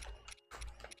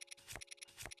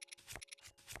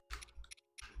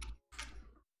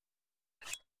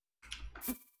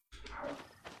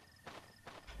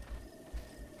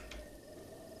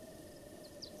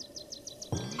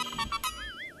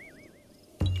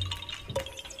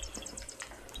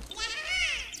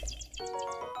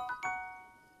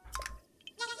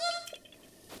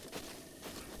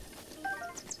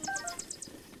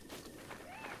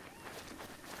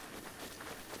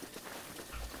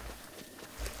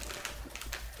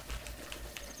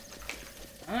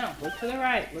 I don't know. Look to the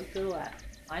right. Look to the left.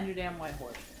 Find your damn white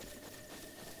horse.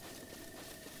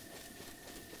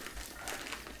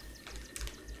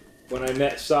 When I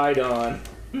met Sidon.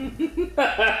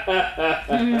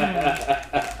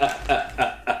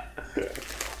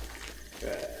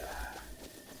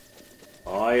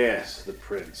 Oh yes, the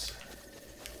prince.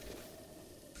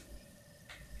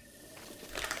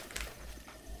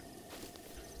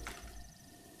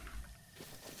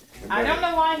 I don't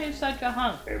know why he's such a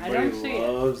hunk. I don't see it.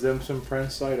 Loves them some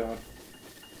Prince Sidon.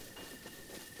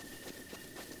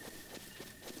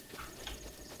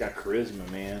 Got charisma,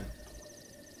 man.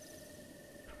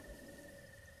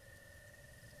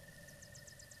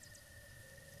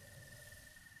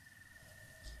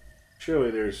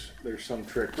 Surely there's some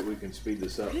trick that we can speed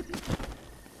this up.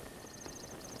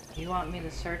 You want me to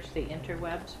search the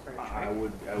interwebs for a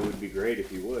trick? I would be great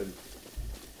if you would.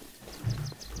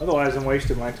 Otherwise, I'm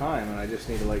wasting my time, and I just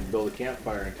need to like build a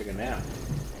campfire and take a nap.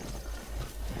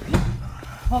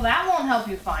 Well, that won't help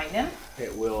you find him.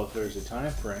 It will if there's a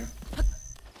time frame.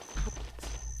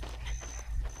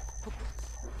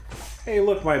 Hey,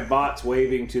 look, my bot's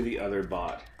waving to the other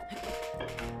bot.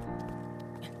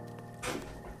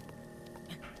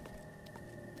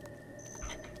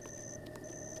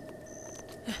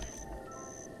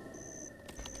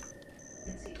 You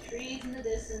can see trees in the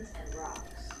distance and rocks.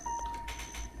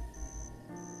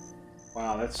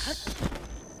 Wow, that's...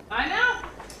 I know!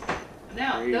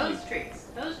 No, crazy.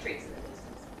 those trees in the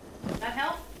distance. Does that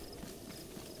help?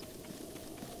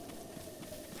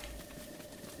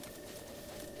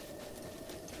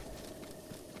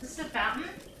 Is this a fountain?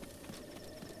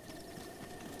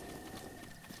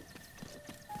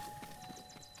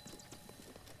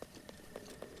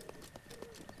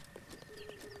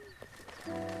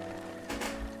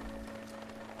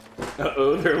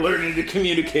 Uh-oh, they're learning to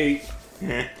communicate.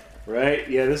 Right?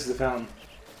 Yeah, this is the fountain.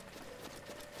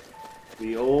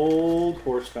 The old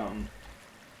horse fountain.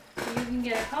 You can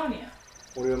get a Konya.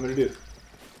 What do you want me to do?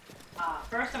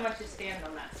 First I want you to stand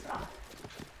on that spot.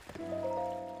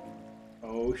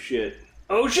 Oh shit.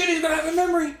 Oh shit, he's gonna have a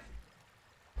memory!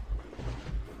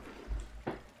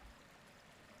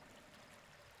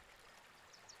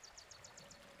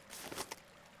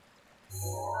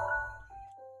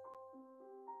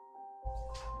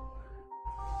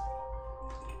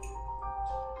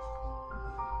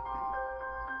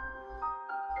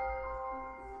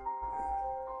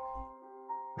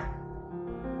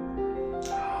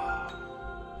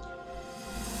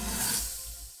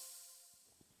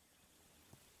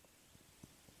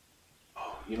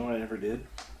 You know what I never did?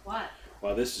 What?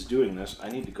 While this is doing this, I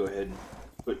need to go ahead and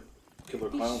put Killer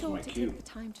Be Clowns in sure my to cube. take the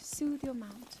time to soothe your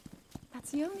mount.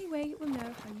 That's the only way it will know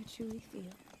how you truly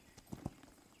feel.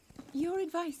 Your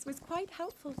advice was quite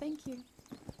helpful, thank you.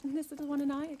 This little one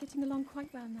and I are getting along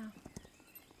quite well now.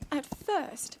 At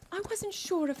first, I wasn't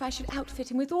sure if I should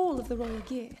outfit him with all of the royal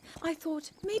gear. I thought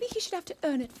maybe he should have to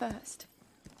earn it first.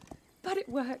 But it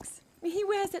works. He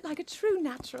wears it like a true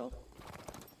natural.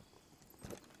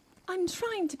 I'm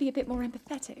trying to be a bit more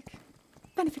empathetic.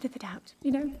 Benefit of the doubt,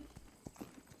 you know?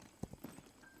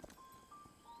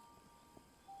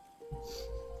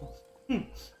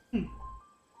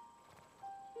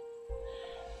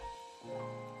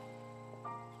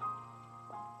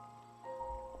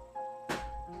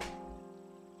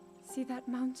 See that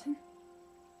mountain?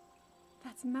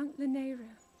 That's Mount Lanayru.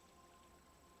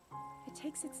 It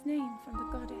takes its name from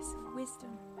the goddess of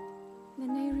wisdom.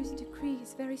 Lanayru's decree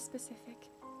is very specific.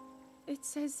 It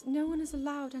says no one is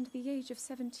allowed under the age of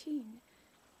 17.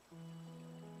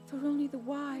 For only the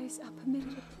wise are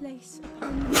permitted a place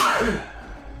upon the earth.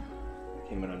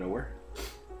 Came out of nowhere.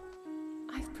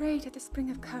 I've prayed at the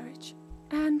spring of courage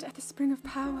and at the spring of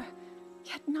power,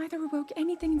 yet neither awoke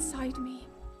anything inside me.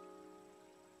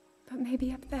 But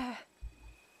maybe up there.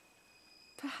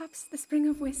 Perhaps the spring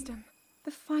of wisdom,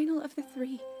 the final of the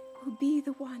three, will be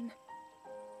the one.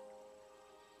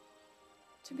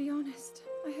 To be honest,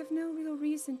 I have no real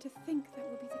reason to think that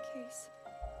will be the case.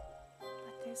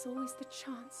 But there's always the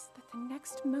chance that the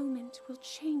next moment will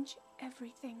change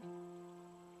everything.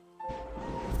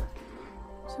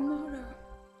 Tomorrow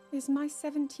is my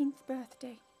 17th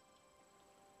birthday.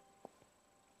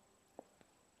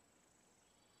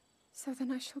 So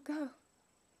then I shall go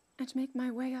and make my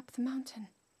way up the mountain.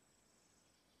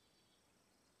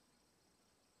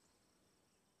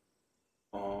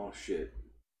 Oh shit.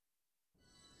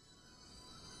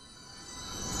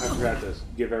 I forgot to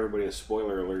give everybody a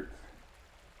spoiler alert.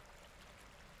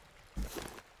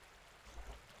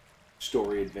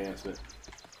 Story advancement.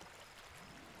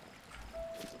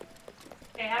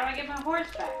 Okay, how do I get my horse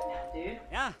back now, dude?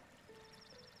 Yeah.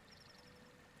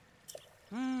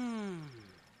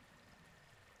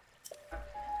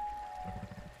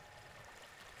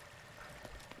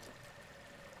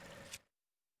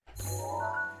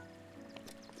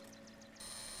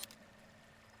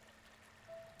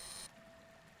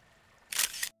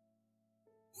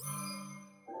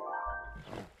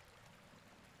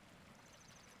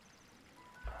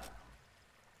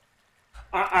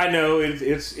 I know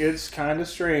it's kind of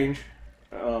strange,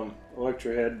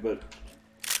 Electrohead, but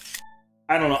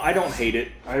I don't know. I don't hate it.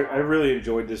 I really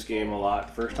enjoyed this game a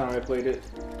lot. First time I played it,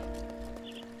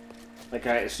 like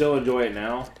I still enjoy it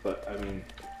now. But I mean,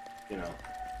 you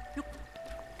know,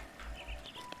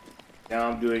 now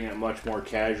I'm doing it much more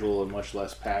casual and much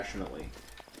less passionately.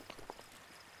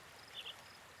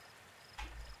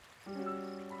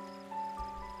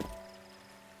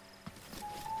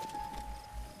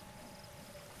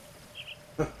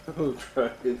 Who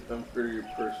tried to murder your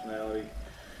personality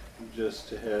just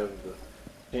to have the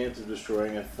chance of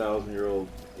destroying a 1,000-year-old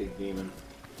pig demon?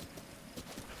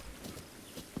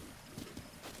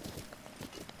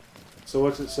 So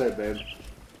what's it say, babe?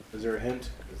 Is there a hint?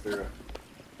 Is there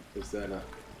a... Is that a...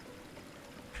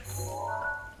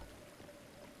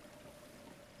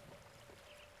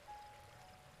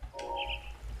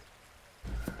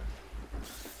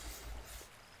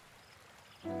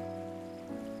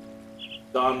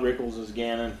 Don Rickles is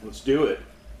Ganon. Let's do it.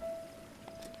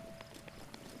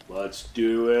 Let's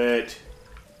do it.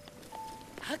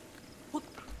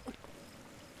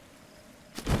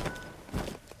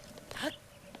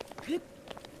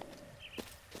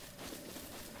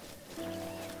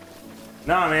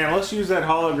 Nah, man, let's use that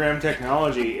hologram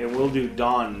technology and we'll do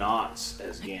Don Knotts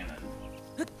as Ganon.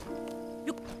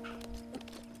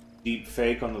 Deep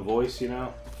fake on the voice, you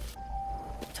know?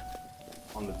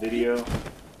 On the video.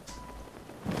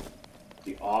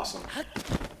 Be awesome.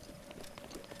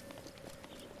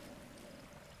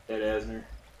 Ed Asner.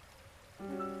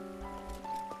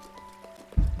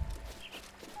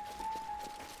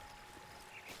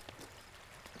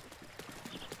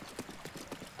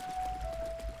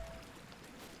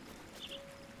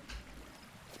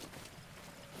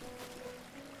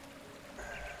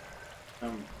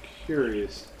 I'm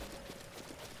curious.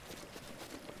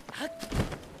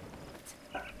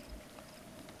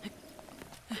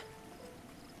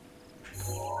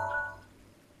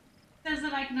 Says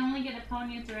that I can only get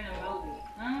Eponians or in a Moby.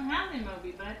 I don't have the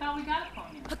Moby, but I thought we got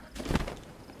Eponians.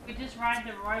 We just ride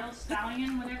the Royal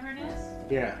Stallion, whatever it is?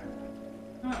 Yeah.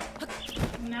 Oh.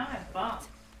 Now I'm bummed.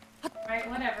 Right,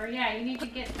 whatever. Yeah, you need to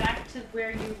get back to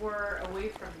where you were away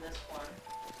from this one.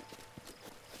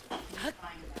 Find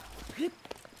out.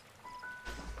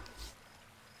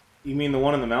 You mean the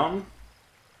one in the mountain?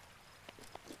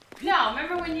 No,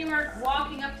 remember when you were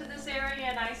walking up to this area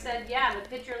and I said, yeah, the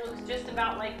picture looks just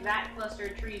about like that cluster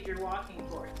of trees you're walking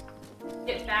towards.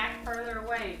 Get back further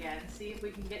away again, see if we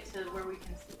can get to where we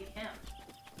can see him.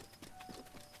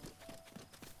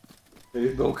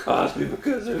 They Bill Cosby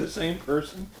because they're the same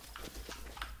person?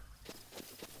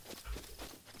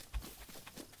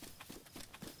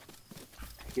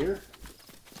 Here?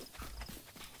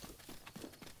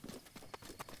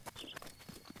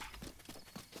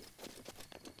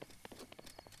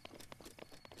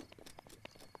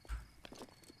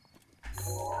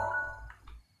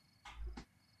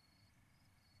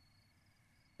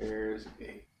 There's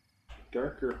a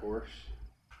darker horse.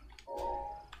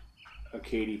 A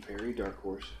Katy Perry dark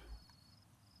horse.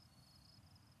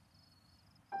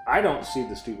 I don't see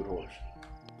the stupid horse.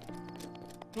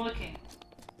 Looking.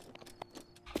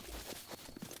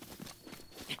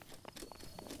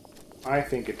 I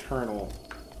think Eternal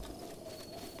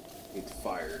gets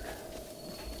fired.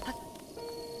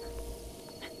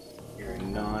 You're a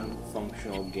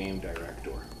non-functional game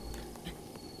director.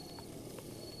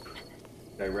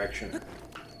 Directioner.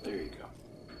 There you go.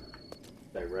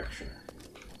 Directioner.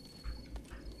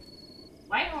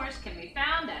 White horse can be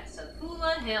found at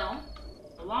Safula Hill,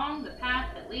 along the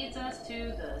path that leads us to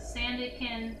the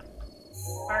Sandakin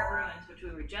Park ruins, which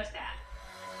we were just at.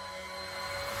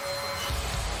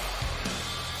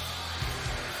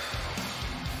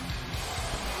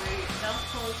 Where yourself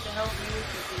close to help you with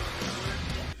the word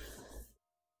gift.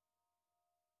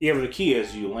 Yeah, but the key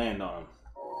is you land on them.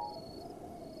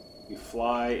 You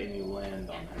fly and you land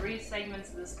on And them. 3 segments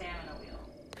of the stamina wheel.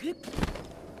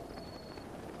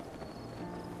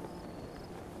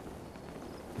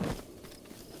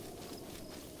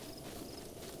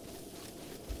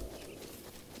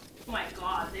 Oh my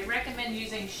god, they recommend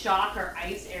using shock or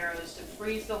ice arrows to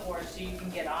freeze the horse so you can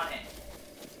get on it.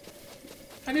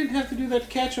 I didn't have to do that to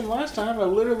catch him last time. I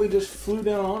literally just flew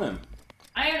down on him.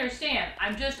 I understand.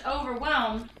 I'm just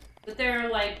overwhelmed that they're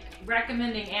like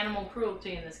recommending animal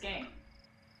cruelty in this game.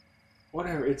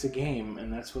 Whatever, it's a game,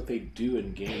 and that's what they do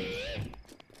in games.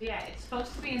 Yeah, it's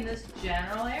supposed to be in this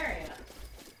general area.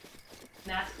 And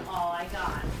that's all I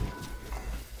got.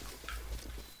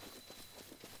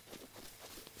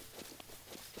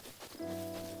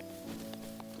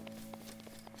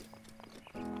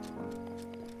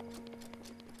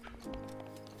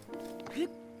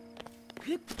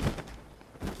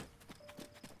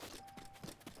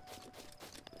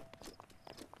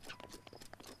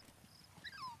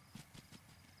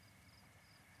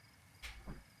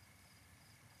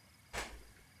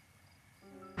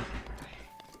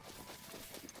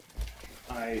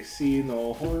 I see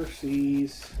no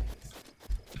horsies.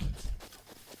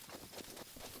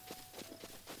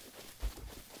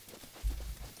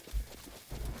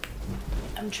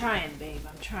 I'm trying, babe.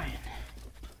 I'm trying.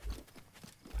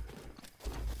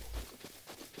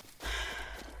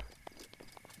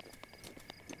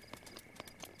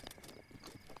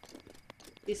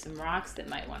 See some rocks that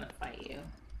might want to fight you.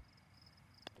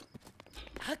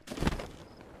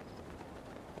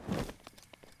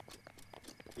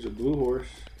 There's a blue horse.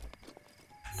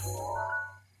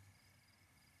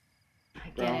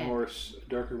 Brown horse,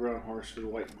 darker brown horse with a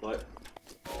white butt.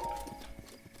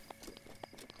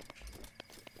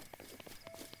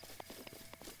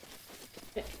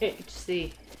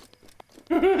 HC.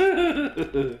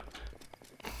 It's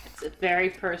a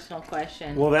very personal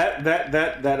question. Well,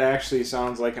 that actually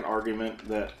sounds like an argument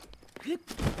that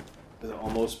is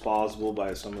almost plausible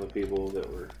by some of the people that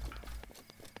were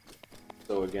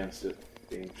so against it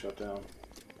being shut down.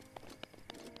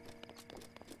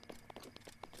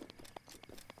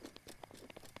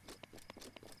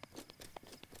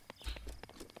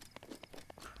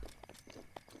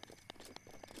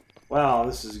 Wow,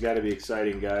 this has got to be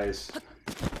exciting, guys.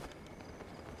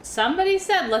 Somebody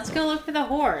said, let's go look for the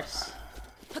horse.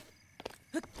 I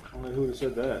don't know who would have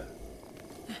said that.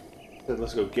 Said,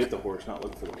 let's go get the horse, not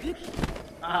look for the horse.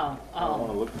 Oh, I don't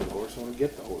want to look for the horse, I want to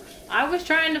get the horse. I was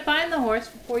trying to find the horse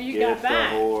before you got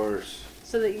back. Get the horse.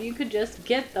 So that you could just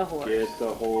get the horse. Get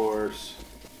the horse.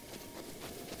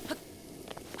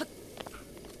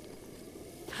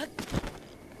 I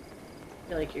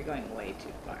feel like you're going way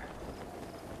too far.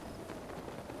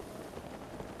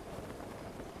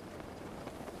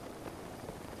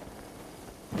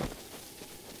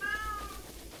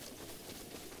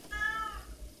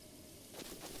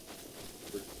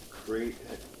 Great.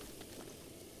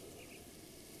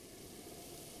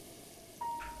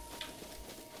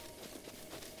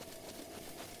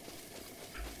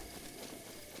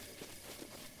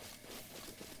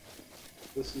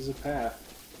 This is a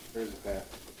path. There's a path.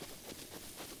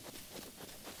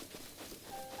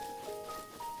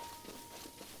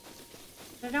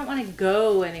 I don't want to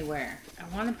go anywhere. I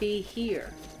want to be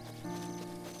here.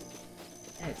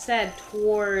 And it said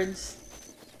towards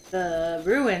the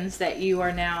ruins that you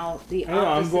are now the opposite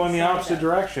I'm going the side opposite of.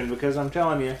 direction because I'm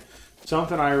telling you,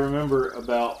 something I remember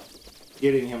about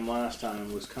getting him last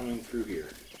time was coming through here.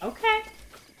 Okay.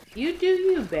 You do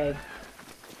you, babe.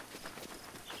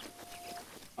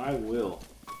 I will.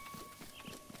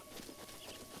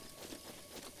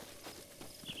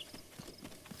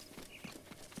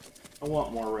 I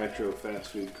want more retro fast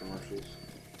food commercials.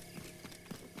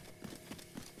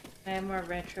 I have more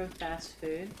retro fast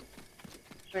food.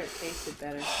 Where it tasted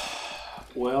better.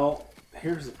 Well,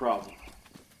 here's the problem.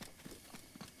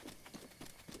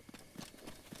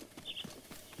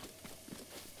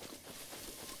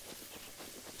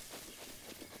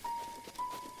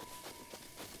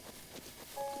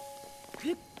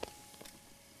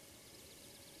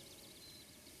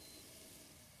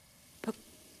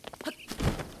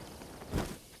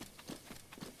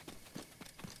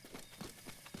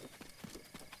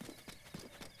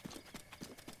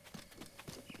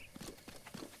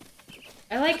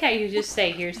 I like how you just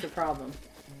say, here's the problem.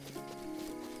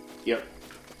 Yep.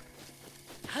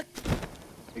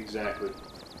 Exactly.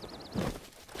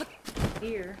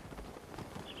 Deer.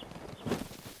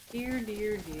 Deer,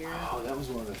 deer, deer. Oh, that was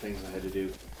one of the things I had to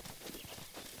do.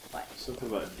 What? Something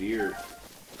about deer.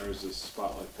 There was a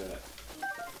spot like that.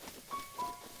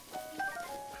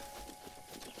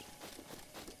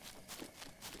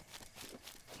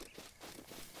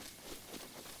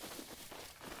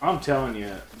 I'm telling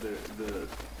you, the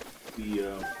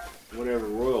whatever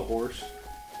royal horse,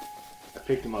 I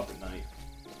picked him up at night.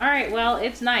 All right, well,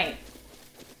 it's night.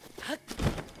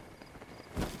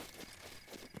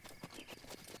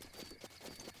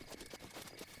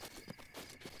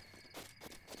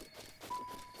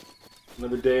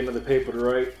 Another day, another paper to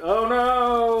write. Oh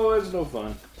no, it's no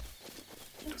fun.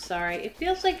 I'm sorry. It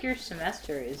feels like your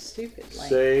semester is stupid. Like...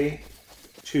 Say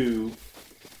to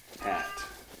hat.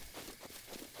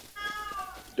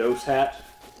 Dose hat.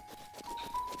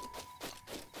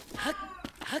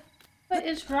 What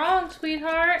is wrong,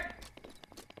 sweetheart?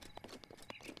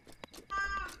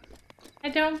 I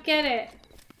don't get it.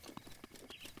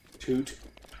 Toot.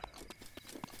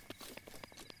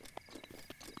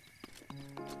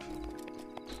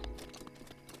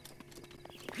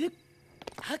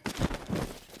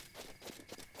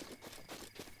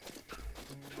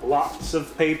 Lots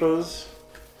of papers.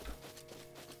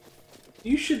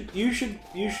 You should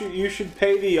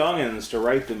pay the youngins to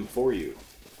write them for you.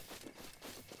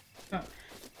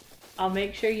 I'll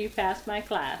make sure you pass my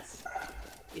class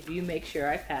if you make sure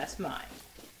I pass mine.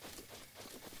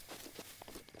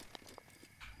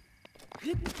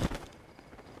 I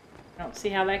don't see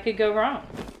how that could go wrong.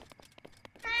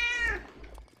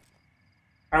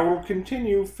 will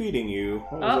continue feeding you.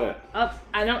 What was that? Oh,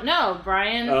 I don't know.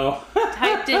 Brian Oh.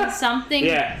 typed in something.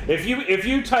 Yeah, if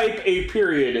you type a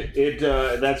period, it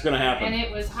that's gonna happen. And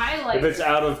it was highlighted. If it's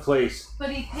out of place.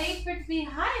 But he paid for it to be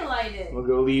highlighted. We'll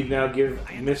go leave now. Give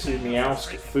Mrs.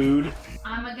 Meowsk food.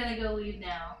 I'm gonna go leave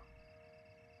now.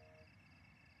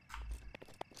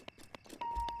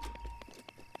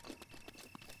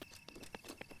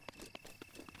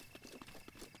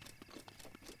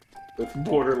 With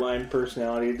borderline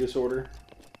personality disorder.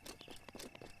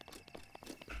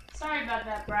 Sorry about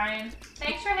that, Brian.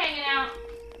 Thanks for hanging out.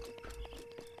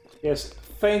 Yes,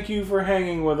 thank you for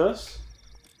hanging with us.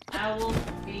 I will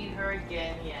feed her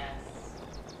again, yes.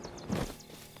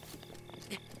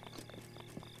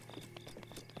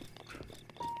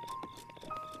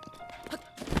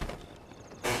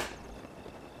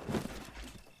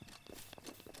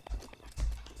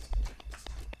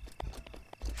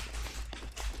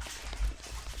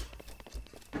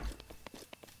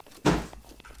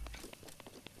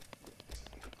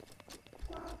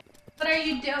 But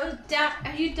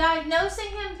are you diagnosing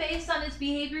him based on his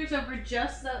behaviors over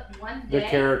just the one day? The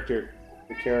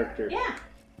character. Yeah.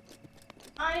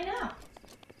 I know.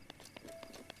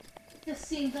 This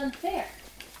seems unfair.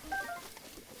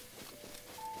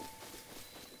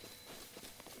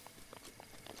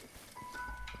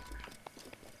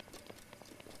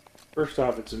 First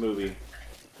off, it's a movie.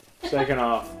 Second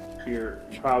off, you're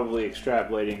probably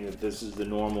extrapolating that this is the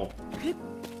normal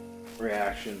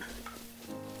reaction.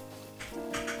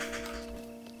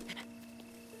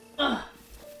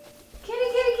 Kitty,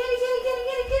 kitty, kitty, kitty, kitty,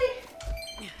 kitty,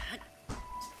 kitty.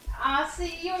 I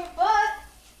see your butt.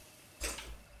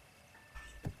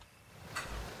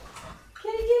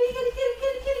 Kitty, kitty, kitty, kitty,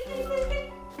 kitty, kitty, kitty, kitty,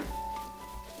 kitty.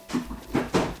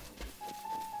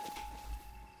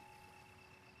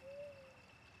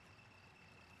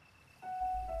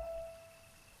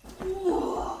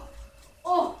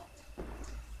 Oh.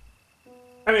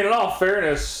 I mean, in all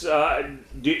fairness,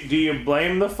 do you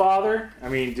blame the father? I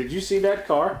mean, did you see that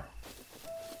car?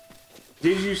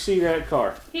 Did you see that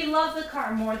car? He loved the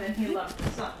car more than he loved the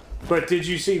son. But did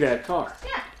you see that car?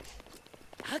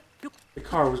 Yeah. The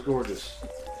car was gorgeous.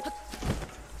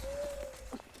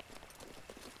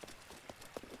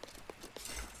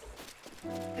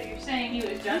 So you're saying he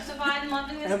was justified in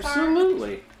loving this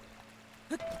Absolutely.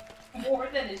 car? More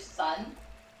than his son?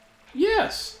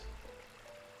 Yes.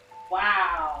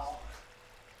 Wow.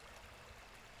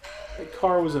 The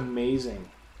car was amazing.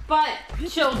 But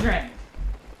children.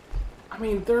 I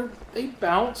mean, they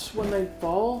bounce when they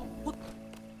fall.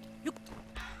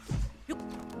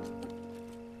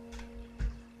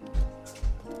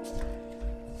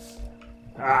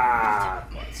 Ah,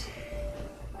 butts.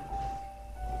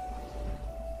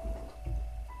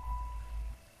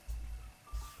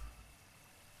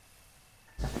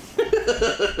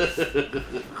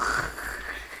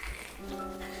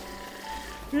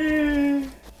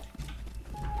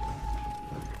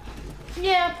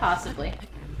 Yeah, possibly.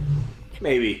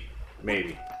 Maybe.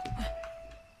 Maybe.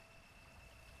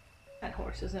 That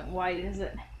horse isn't white, is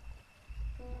it?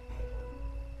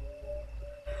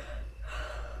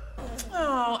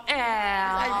 Oh,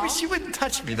 Al. I wish you wouldn't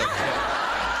touch me though.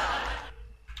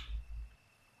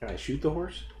 Can I shoot the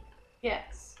horse?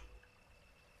 Yes.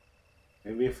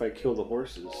 Maybe if I kill the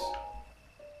horses.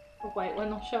 The white one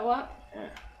will show up? Yeah.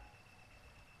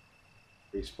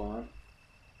 Respawn.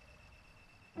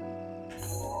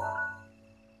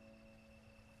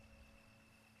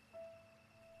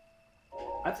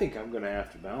 I think I'm gonna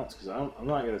have to bounce because I'm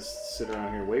not gonna sit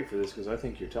around here and wait for this because I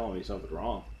think you're telling me something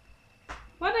wrong.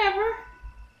 Whatever.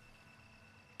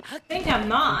 I think I'm I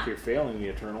not. think you're failing me,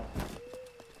 Eternal.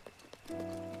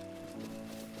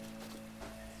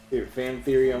 Your fan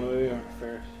theory on the movie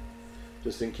first.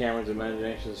 Just in Cameron's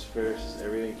imaginations first,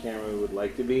 everything Cameron would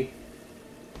like to be.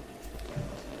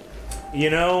 You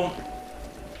know,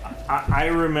 I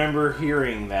remember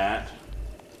hearing that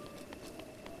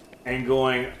and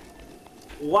going,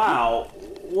 wow,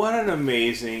 what an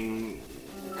amazing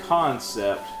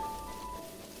concept.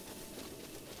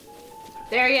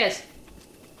 There he is.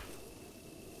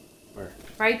 Where?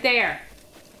 Right there.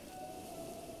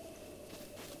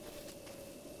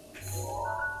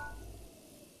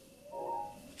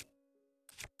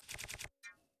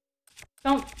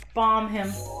 Don't bomb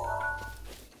him.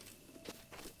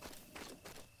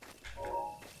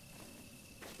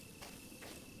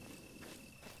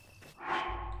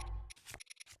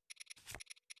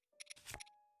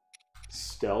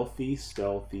 Stealthy,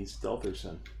 stealthy,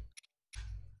 stealtherson.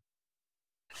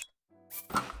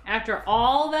 After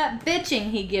all that bitching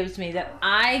he gives me that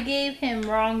I gave him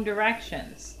wrong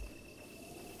directions.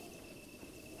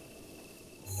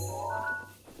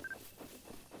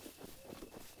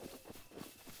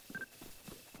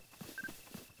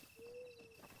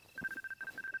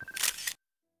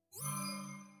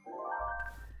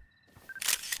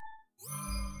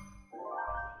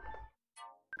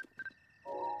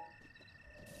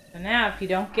 So now, if you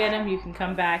don't get him, you can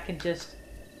come back and just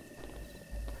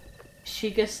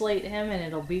Sheikah slate him and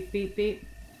it'll beep, beep, beep.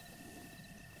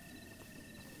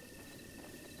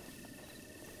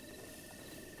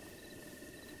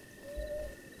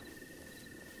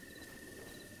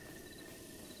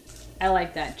 I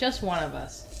like that. Just one of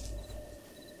us.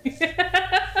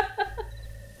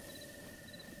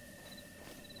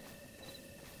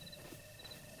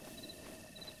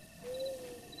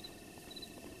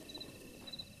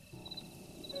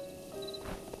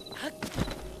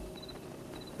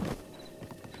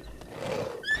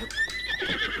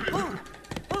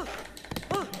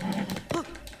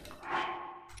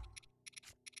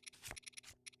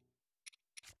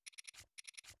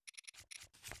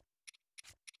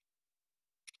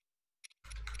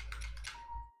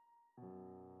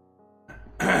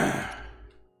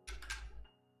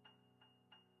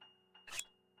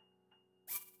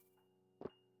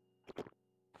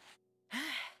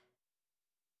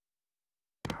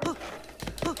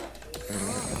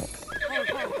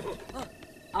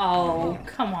 Oh,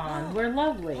 come on. We're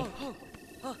lovely.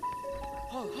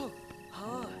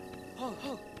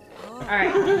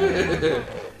 Alright.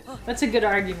 That's a good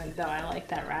argument, though. I like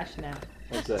that rationale.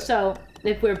 What's that? So,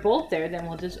 if we're both there, then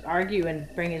we'll just argue and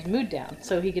bring his mood down,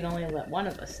 so he can only let one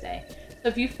of us stay. So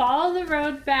if you follow the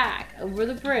road back over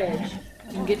the bridge,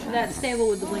 you can get to that stable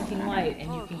with the blinking light,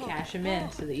 and you can cash him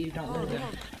in so that you don't lose him.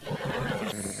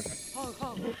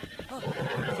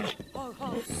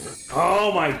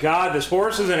 Oh my god, this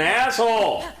horse is an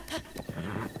asshole!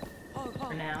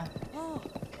 For now.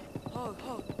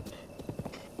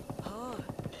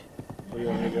 Where do you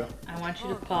want me to go? I want you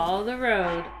to follow the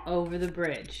road over the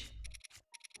bridge.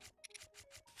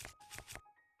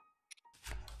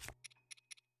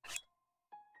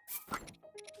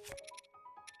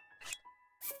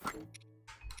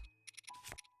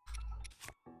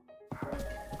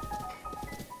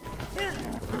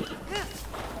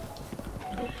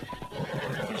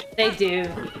 They do.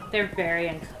 They're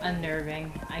very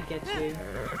unnerving. I get you.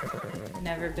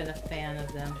 Never been a fan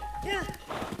of them.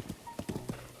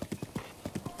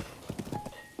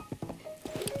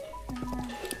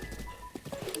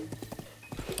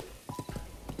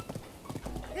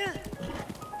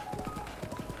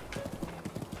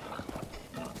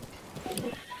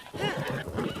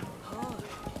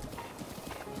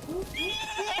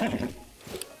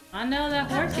 I know that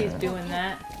horsey's doing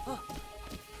that.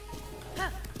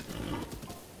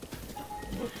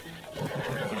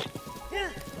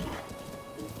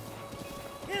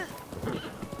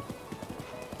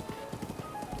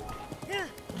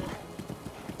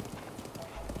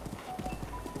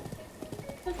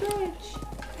 The bridge.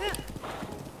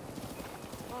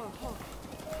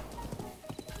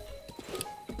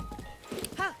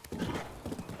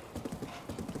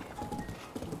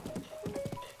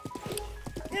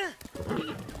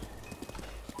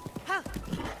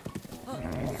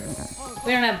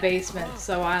 We don't have basements,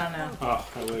 so I don't know. Oh,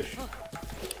 I wish.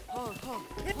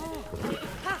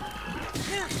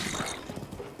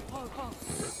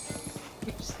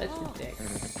 You're such a dick.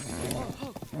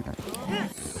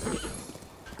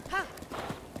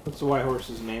 What's the white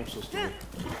horse's name supposed to be?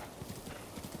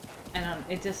 I don't.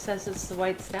 It just says it's the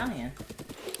white stallion.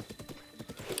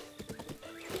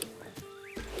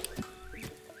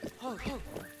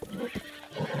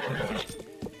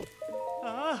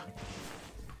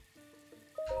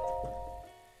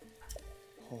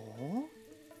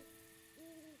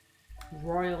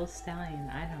 Royal stallion.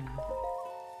 I don't know.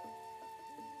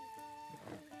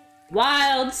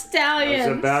 Wild stallions. I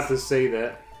was about to say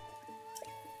that.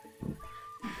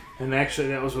 And actually,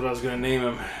 that was what I was going to name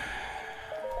him.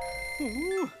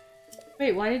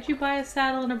 Wait, why did you buy a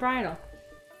saddle and a bridle?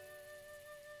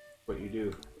 What you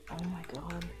do. Oh my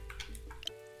god.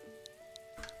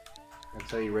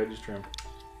 That's how you register him.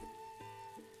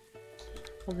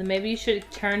 Well, then maybe you should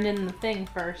have turned in the thing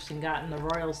first and gotten the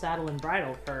royal saddle and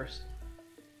bridle first.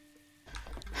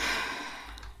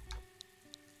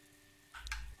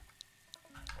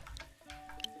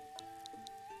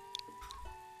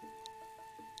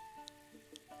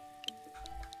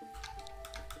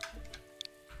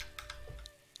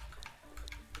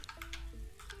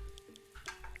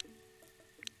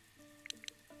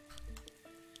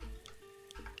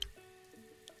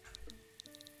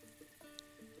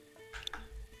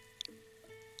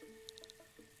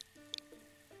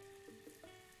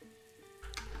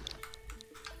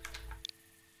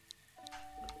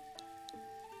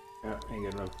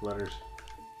 Can't get enough letters.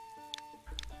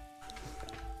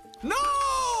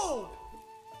 No!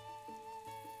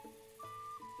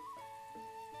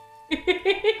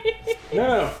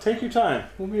 No, take your time.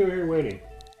 We'll be over here waiting.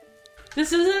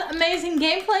 This isn't amazing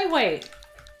gameplay. Wait.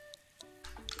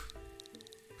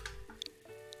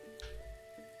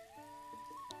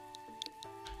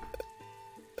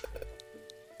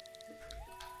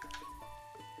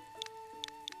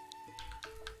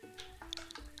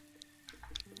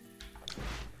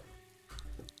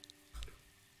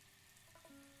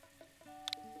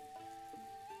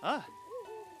 Ah.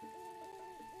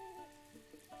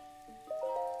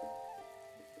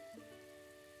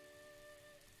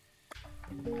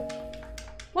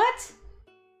 What?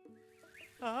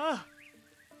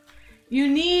 You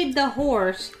need the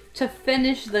horse to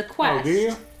finish the quest. Oh, do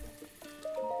you?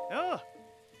 Oh.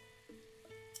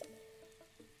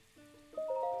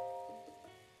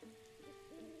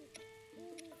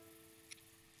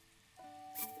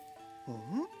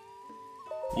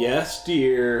 Yes,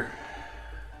 dear.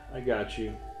 I got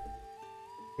you.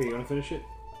 Here, you want to finish it?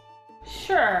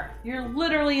 Sure. You're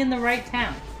literally in the right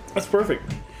town. That's perfect.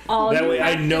 All that you way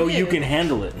I have know to you do- can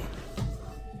handle it.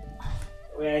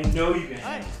 That way I know you can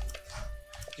handle it.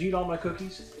 Did you eat all my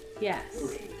cookies? Yes.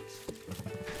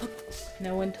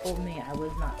 No one told me I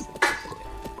was not supposed to.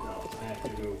 No, I have to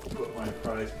go put my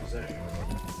prized possession.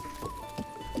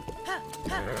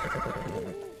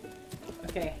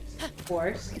 Okay.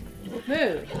 Horse.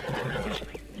 Move.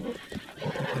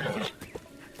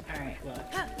 Alright,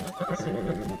 look.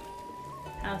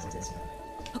 How's this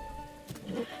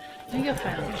one? Let me go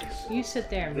find it. You sit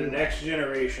there and The move. Next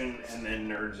Generation and then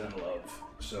Nerds in Love.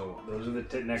 So those are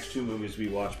the next two movies we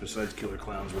watched besides Killer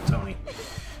Clowns with Tony.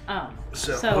 Oh.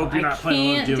 So, So hope you're I not planning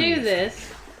on can't doing do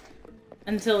this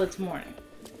until it's morning.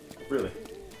 Really?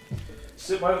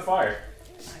 Sit by the fire.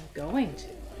 I'm going to.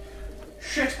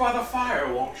 Shit by the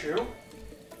fire, won't you?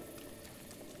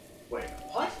 Wait,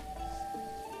 what?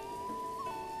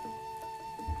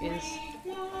 Is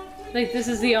like this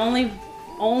is the only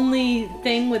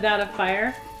thing without a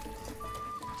fire?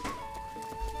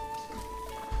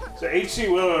 So H.C.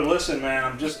 Willard, listen, man,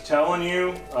 I'm just telling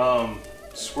you,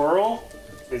 squirrel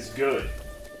is good.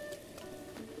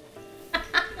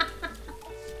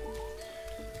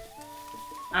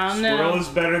 I don't Squirrel know. is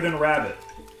better than rabbit.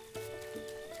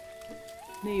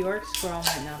 New York squirrel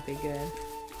might not be good.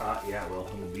 Yeah, well,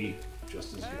 it will be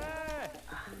just as good.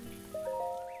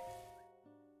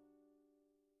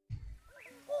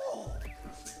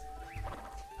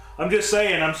 I'm just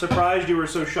saying, I'm surprised you were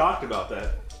so shocked about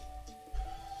that.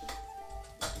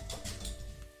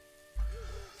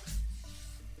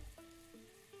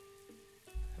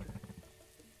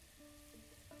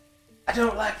 I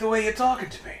don't like the way you're talking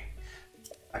to me.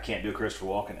 I can't do Christopher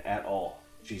Walken at all.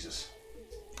 Jesus.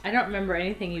 I don't remember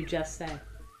anything you just said.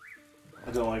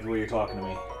 I don't like the way you're talking to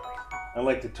me. I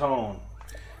like the tone.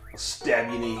 I'll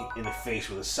stab you in the face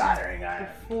with a soldering iron.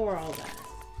 Before all that.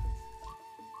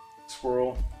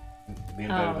 Squirrel being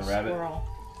better than rabbit. Squirrel.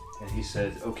 And he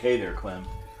said, "Okay there, Clem."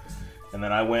 And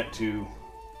then I went to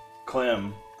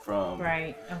Clem from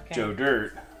Right, okay. Joe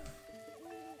Dirt.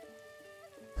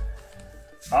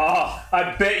 Ah,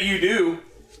 I bet you do.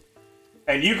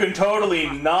 And you can totally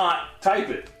not type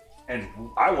it. And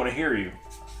I want to hear you.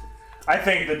 I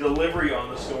think the delivery on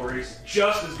the story is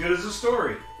just as good as the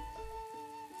story.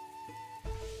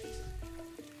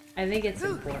 I think it's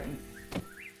important.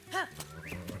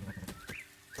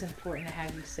 It's important to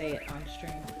have you say it on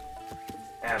stream.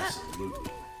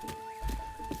 Absolutely.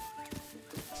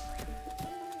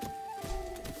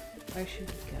 Where should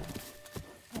we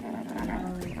go? I don't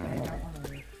want to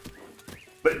leave.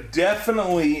 But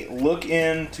definitely look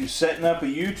into setting up a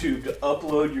YouTube to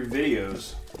upload your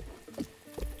videos.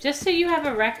 Just so you have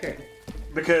a record.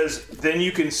 Because then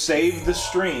you can save the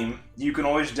stream. You can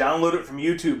always download it from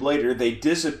YouTube later. They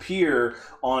disappear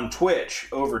on Twitch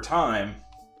over time.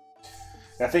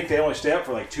 I think they only stay up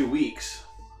for like 2 weeks.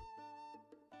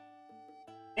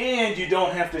 And you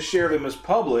don't have to share them as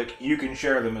public. You can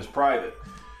share them as private.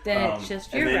 Then it's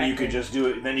just your And then record. you can just do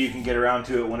it. Then you can get around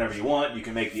to it whenever you want. You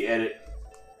can make the edit.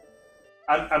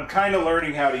 I'm kind of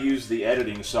learning how to use the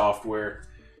editing software.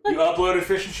 You uploaded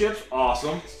fish and chips?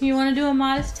 Awesome. You want to do a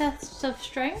modest test of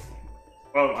strength?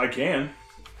 Well, I can.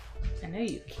 I know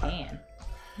you can.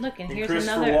 Look, and And here's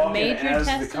Christopher another Walken major as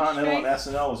test the of Continental strength.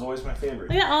 on SNL was always my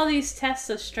favorite. Look at all these tests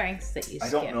of strengths that you I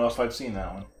skip. don't know if I've seen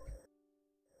that one.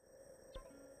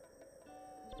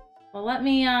 Well, let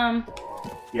me Yeah,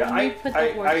 let me put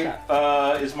the horse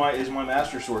up. Is my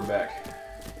Master Sword back?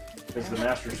 Is the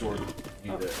Master Sword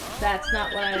need that? That's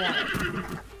not what I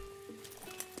want.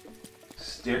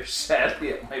 stare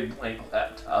sadly at my blank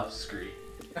laptop screen.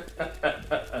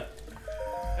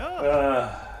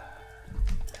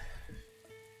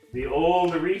 The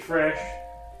old refresh.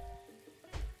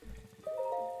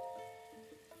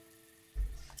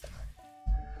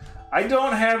 I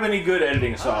don't have any good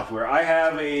editing software. I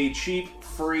have a cheap,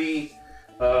 free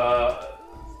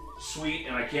suite,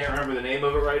 and I can't remember the name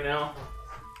of it right now.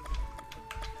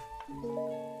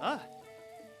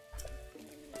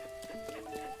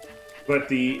 But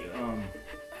the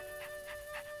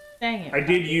dang it. I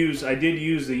did use the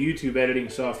YouTube editing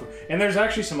software, and there's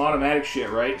actually some automatic shit,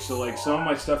 right? So like some of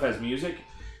my stuff has music,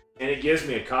 and it gives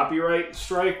me a copyright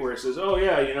strike where it says, "Oh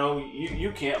yeah, you know,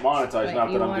 you can't monetize." But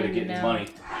not you that I'm wanted going to get to any know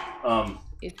money.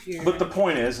 If you're... But the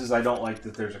point is I don't like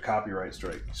that there's a copyright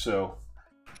strike. So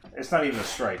it's not even a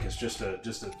strike. It's just a.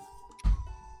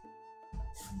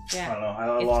 Yeah, I don't know.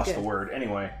 I it's lost good. the word.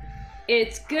 Anyway.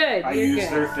 It's good. I You're use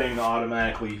good. their thing to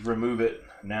automatically remove it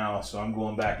now, so I'm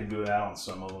going back and doing that on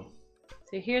some of them.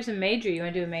 So here's a major. You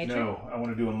want to do a major? No, I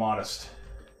want to do a modest.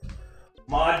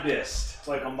 Modest.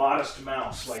 Like a modest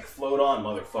mouse. Like float on,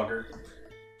 motherfucker.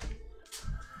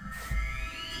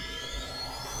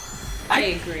 I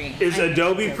agree. Is I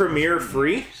Adobe think so. Premiere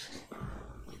free?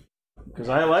 Because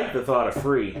I like the thought of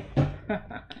free.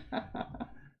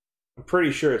 I'm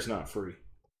pretty sure it's not free.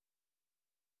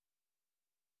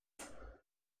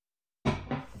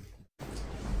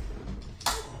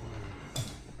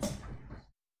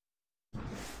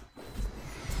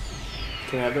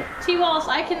 Can I have it? T-Walls,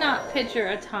 I cannot picture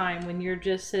a time when you're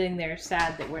just sitting there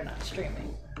sad that we're not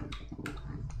streaming.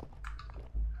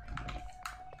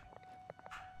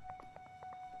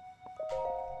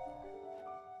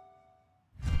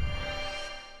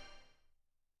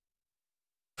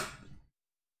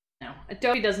 No,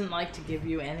 Adobe doesn't like to give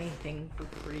you anything for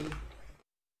free,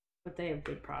 but they have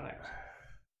good products.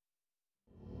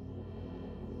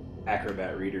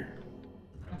 Acrobat Reader.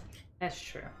 That's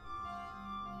true.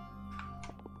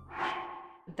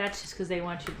 But that's just because they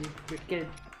want you to get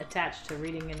attached to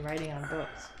reading and writing on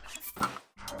books.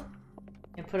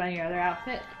 And put on your other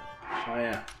outfit. Oh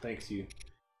yeah, thanks you.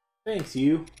 Thanks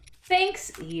you.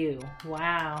 Thanks you.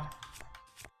 Wow.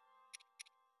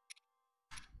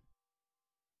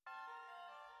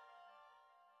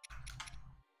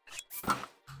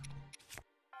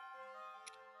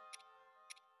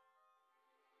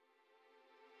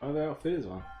 Oh, the outfit is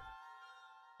on.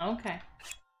 Okay.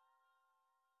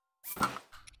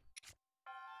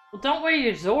 Well, don't wear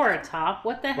your Zora top.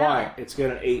 What the hell? Why? It's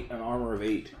got an armor of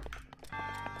 8.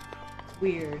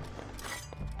 Weird.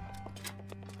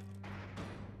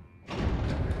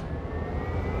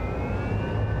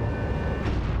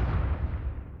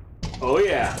 Oh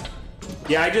yeah.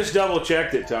 Yeah, I just double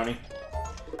checked it, Tony.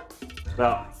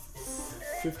 About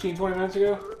 15, 20 minutes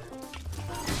ago.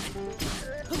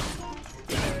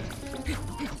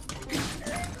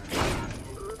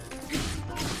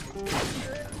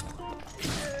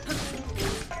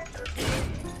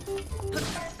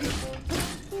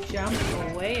 Jump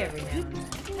away every now and then.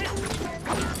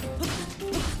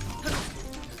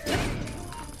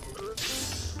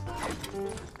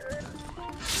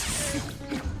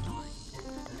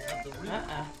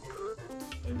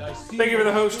 Thank you for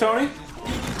the host, Tony.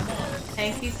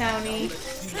 Thank you, Tony.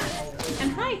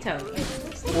 And hi, Tony.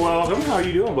 Welcome. How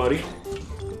you doing, buddy?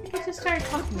 I just started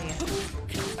talking to you.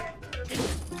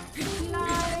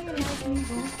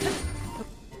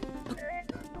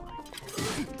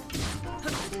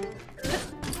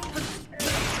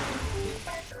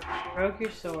 Broke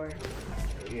your sword.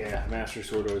 Yeah, Master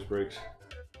Sword always breaks.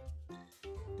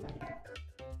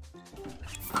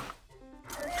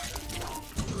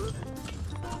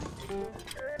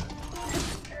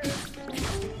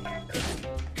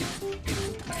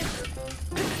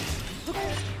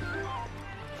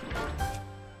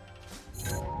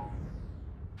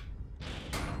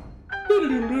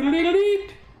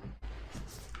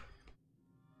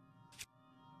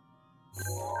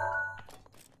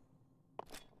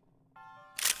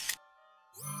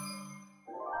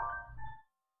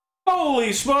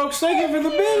 Holy smokes, thank you for the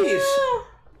biddies!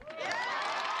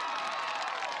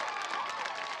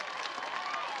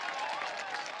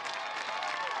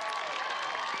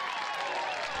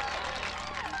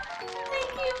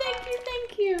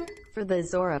 Thank you. For the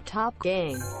Zora Top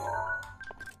game.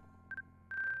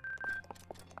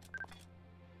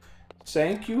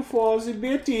 Thank you for the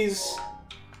biddies.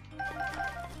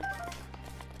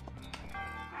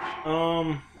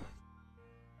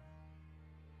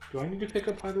 Do I need to pick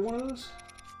up either one of those?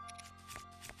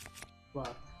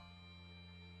 What?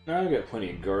 No, I got plenty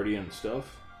of Guardian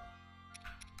stuff.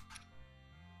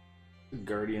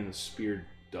 Guardian Spear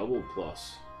Double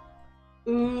Plus.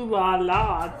 Ooh la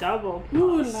la, double plus.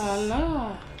 Ooh la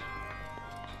la.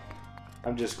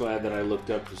 I'm just glad that I looked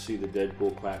up to see the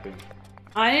Deadpool clapping.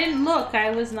 I didn't look.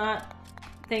 I was not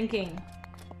thinking.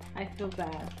 I feel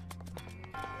bad.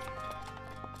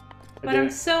 But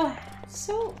I'm so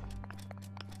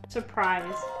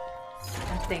surprised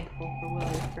and thankful for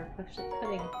Willie for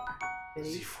putting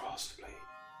The Frostblade.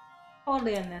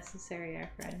 Totally unnecessary, our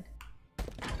friend.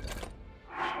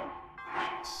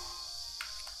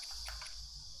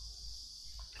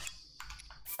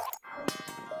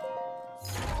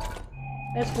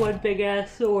 That's one big ass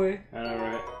sword. I know,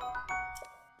 right?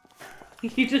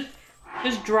 You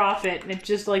just drop it and it's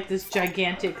just like this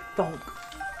gigantic thunk.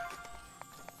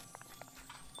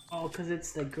 Oh, because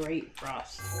it's the Great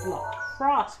Frost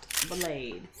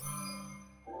Blade.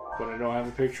 But I don't have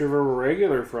a picture of a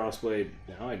regular Frostblade.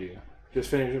 Now I do. Just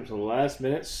finished up some last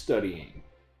minute studying.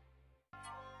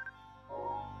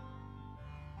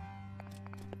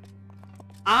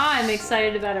 I'm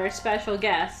excited about our special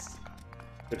guest.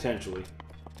 Potentially.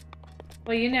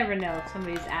 Well, you never know if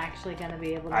somebody's actually going to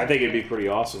be able to... I think it'd be pretty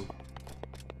awesome.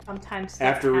 Sometimes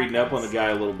after reading up on the guy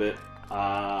a little bit.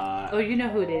 Oh, you know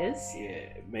who it is? Yeah,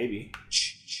 maybe.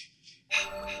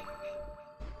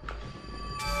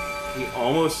 He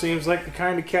almost seems like the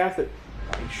kind of cat that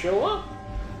might show up.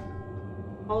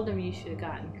 Told him you should have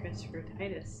gotten Christopher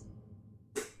Titus.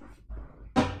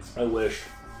 I wish.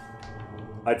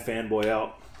 I'd fanboy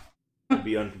out. I'd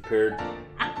be unprepared.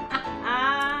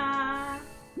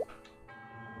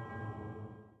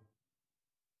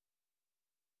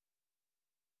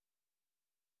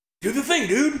 Do the thing,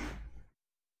 dude!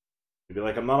 He'd be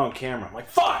like, I'm not on camera. I'm like,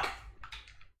 fuck!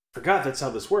 Forgot that's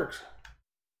how this works.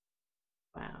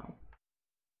 Wow.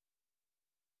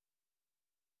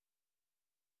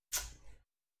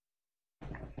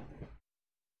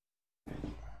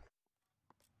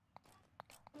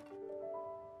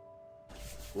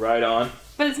 Right on.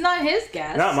 But it's not his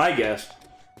guest. Not my guest.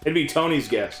 It'd be Tony's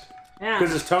guest. Yeah.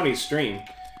 Because it's Tony's stream.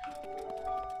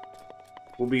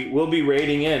 We'll be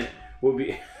raiding in. We'll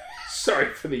be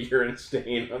sorry for the urine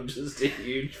stain. I'm just a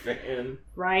huge fan.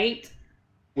 Right?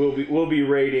 We'll be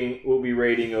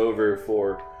raiding over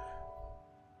for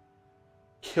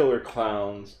killer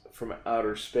clowns from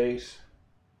outer space.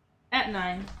 At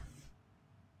 9.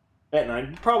 At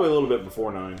 9, probably a little bit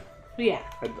before 9. Yeah.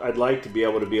 I'd like to be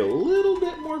able to be a little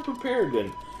bit more prepared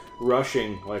than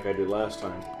rushing like I did last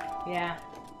time. Yeah.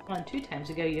 Well, and 2 times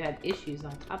ago you had issues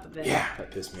on top of it. Yeah,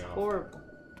 that pissed me off. Horrible.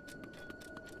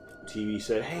 TV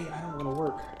said, hey, I don't want to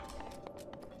work.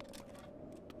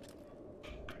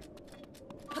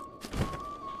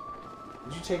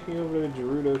 Did you take me over to the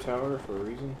Gerudo Tower for a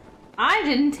reason? I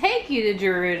didn't take you to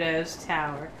Gerudo's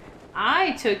Tower.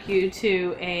 I took you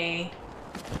to a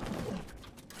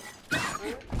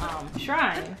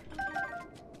shrine.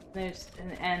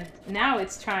 And now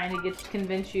it's trying to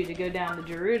convince you to go down to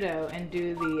Gerudo and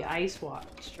do the Ice Walk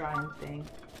shrine thing.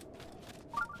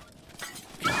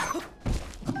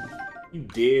 You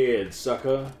did,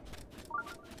 sucker.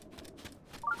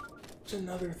 There's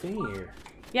another thing here.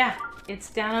 Yeah, it's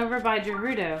down over by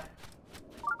Gerudo.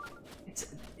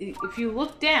 If you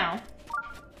look down,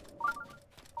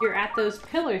 you're at those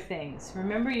pillar things.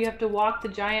 Remember, you have to walk the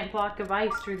giant block of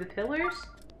ice through the pillars?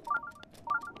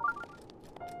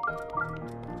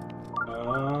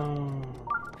 Oh.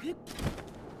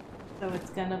 So it's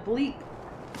gonna bleep.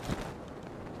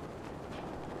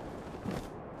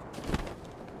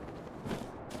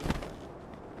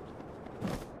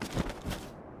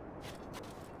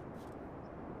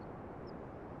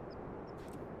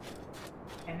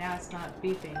 And now it's not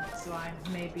beeping, so I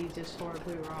may be just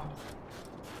horribly wrong.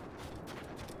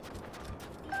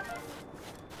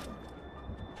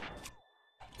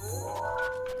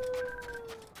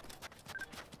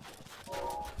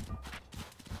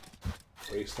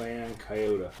 Wasteland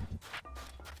Coyote.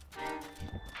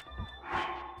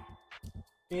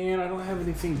 And I don't have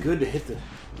anything good to hit the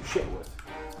shit with.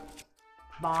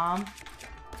 Bomb.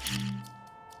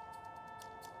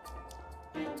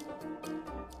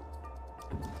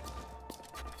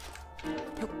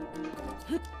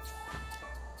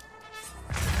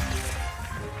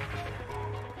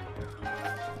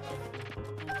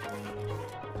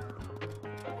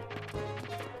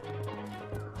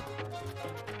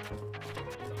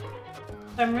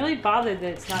 I'm really bothered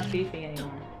that it's not beeping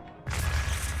anymore.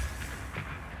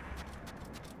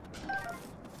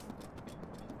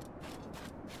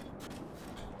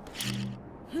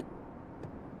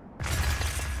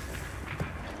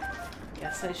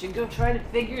 Guess I should go try to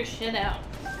figure shit out.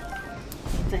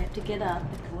 I have to get up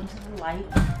and go into the light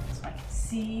so I can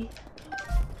see.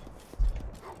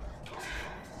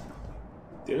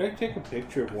 Did I take a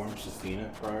picture of warm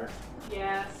Safina prior?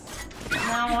 Yes. No,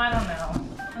 I don't know.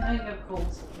 I think of cold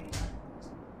Safina.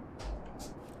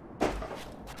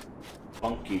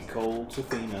 Funky cold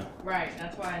Safina. Right,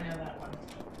 that's why I know that one.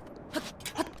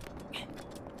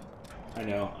 I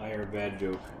know, I heard a bad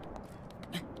joke.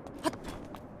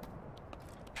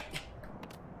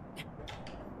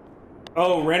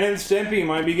 Oh, Ren and Stimpy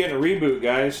might be getting a reboot,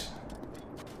 guys.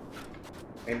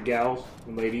 And gals,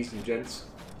 and ladies and gents.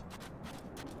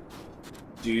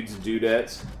 Dudes and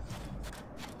dudettes.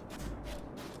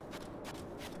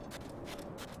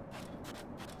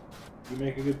 You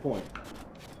make a good point.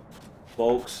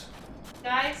 Folks.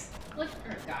 Guys, look,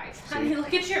 honey,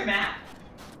 look at your map.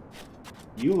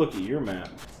 You look at your map.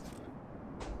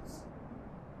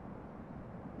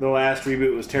 The last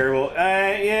reboot was terrible.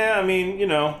 Yeah, I mean, you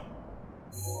know,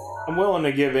 I'm willing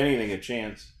to give anything a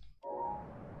chance.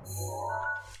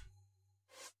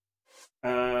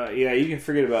 Yeah, you can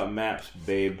forget about maps,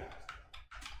 babe.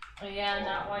 Oh, yeah,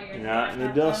 not while you're not in the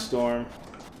dust storm.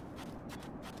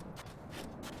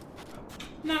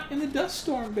 Not in the dust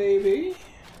storm, baby.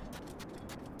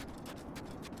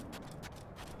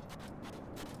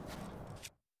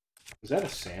 Is that a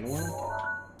sandworm?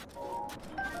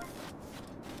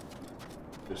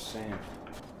 Just sand.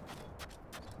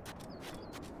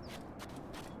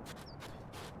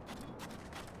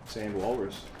 Sand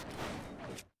walrus.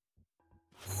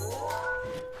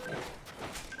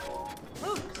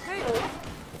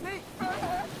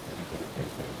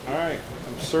 Alright,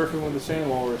 I'm surfing with the sand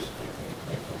walrus.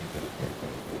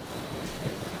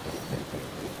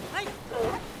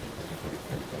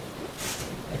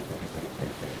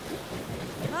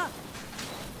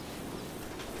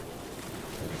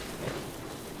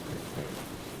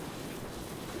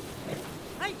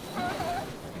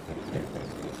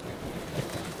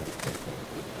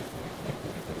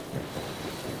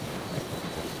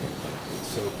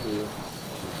 So cool.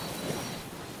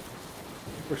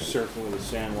 We're surfing with a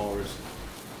sand walrus.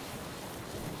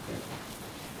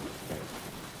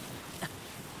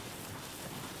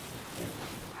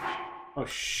 Oh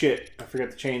shit, I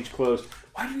forgot to change clothes.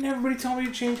 Why didn't everybody tell me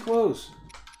to change clothes?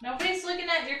 Nobody's looking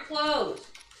at your clothes.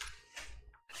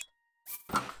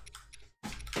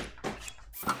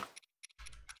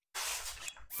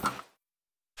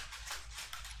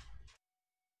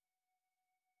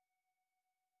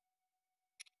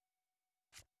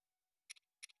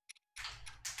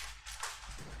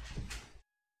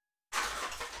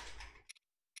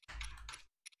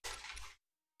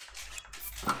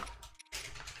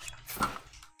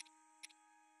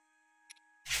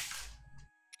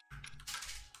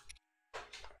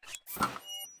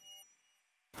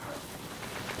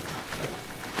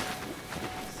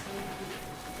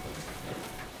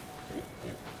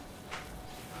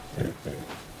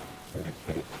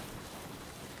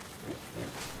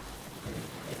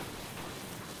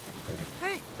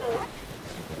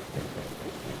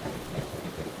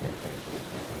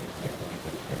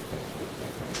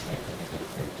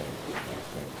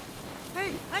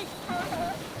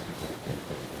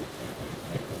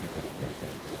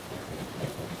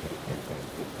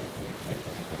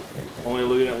 Only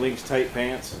looking at Link's tight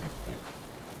pants.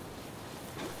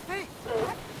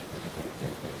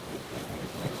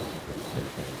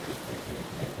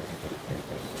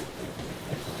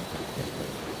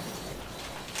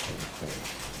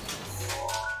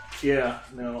 Yeah,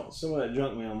 no, some of that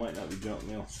junk mail might not be junk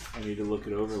mail. I need to look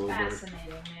it over a little better.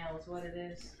 Fascinating mail is what it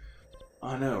is.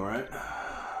 I know, right?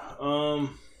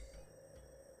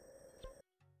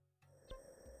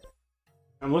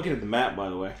 I'm looking at the map, by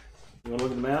the way. You want to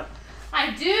look at the map?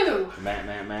 I do! The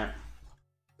map.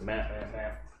 The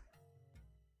map.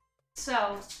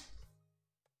 So,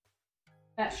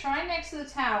 that shrine next to the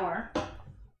tower,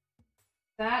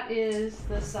 that is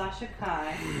the Sasha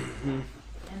Kai.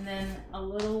 And then a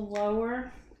little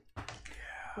lower,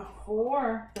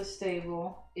 before the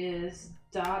stable, is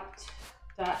Dot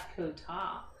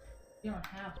Kota. You don't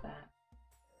have that.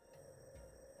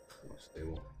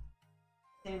 Stable.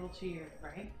 Stable to your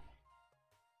right.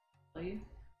 Please.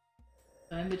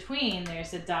 So in between,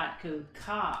 there's a Dot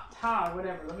Kota,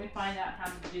 whatever. Let me find out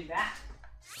how to do that.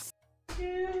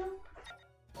 You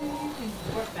can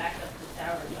work back up the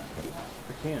tower.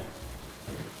 I can.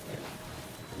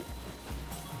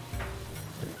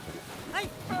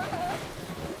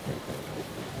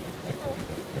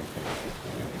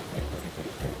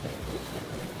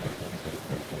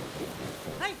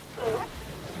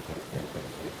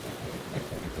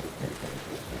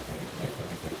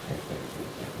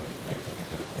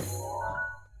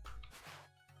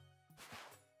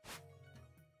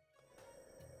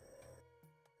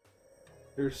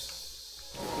 There's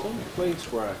some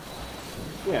place where I...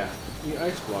 Yeah, the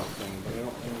ice block thing, but I don't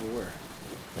know where.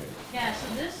 Yeah,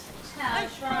 so this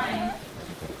shrine,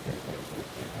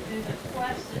 there's a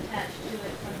quest attached to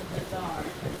it from the bazaar.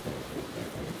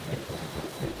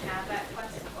 Have that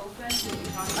quest open?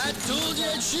 I told you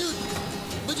I'd shoot,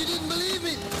 but you didn't believe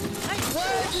me.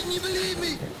 Why didn't you believe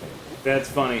me? That's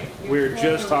funny. We were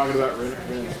just talking about Ren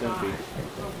and Stimpy. It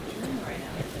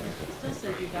still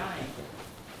says you're dying.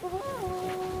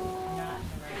 Not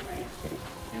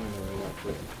in the right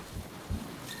way.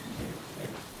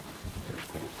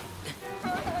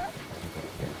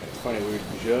 It's funny, we were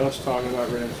just talking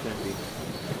about Ren and Stimpy.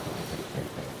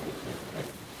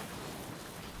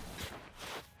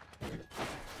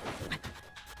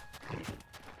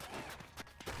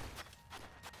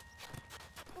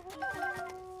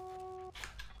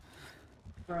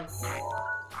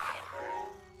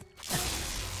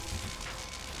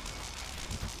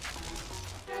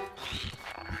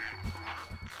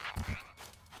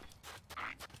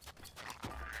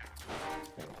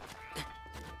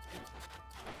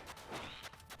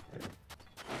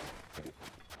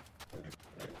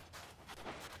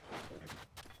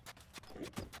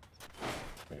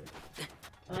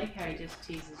 I like how he just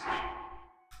teases you.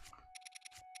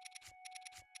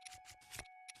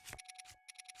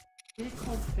 Eat a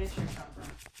cold fish or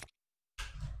something.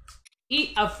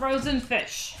 Eat a frozen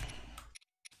fish.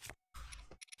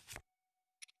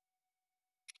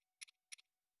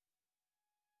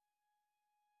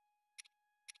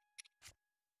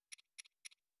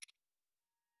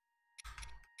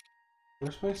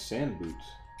 Where's my sand boots?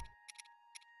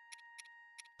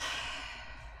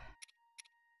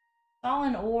 It's all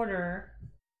in order.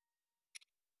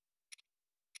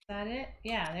 Is that it?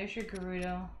 Yeah, there's your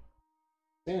Gerudo.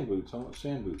 Sand boots. I want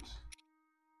sand boots.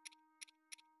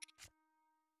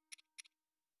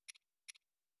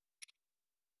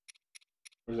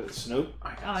 Was it snow?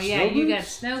 Oh yeah, you got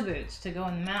snow boots to go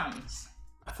in the mountains.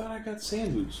 I thought I got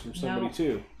sand boots from somebody Nope.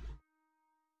 too.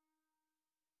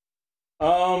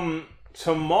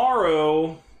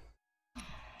 Tomorrow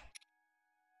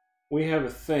we have a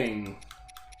thing.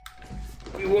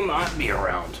 We will not be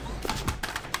around.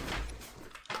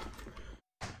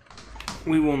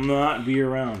 We will not be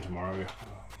around tomorrow.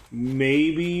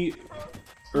 Maybe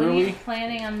When are early. you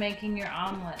planning on making your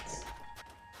omelets?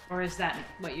 Or is that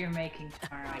what you're making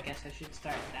tomorrow? I guess I should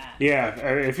start that. Yeah,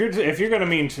 if you're gonna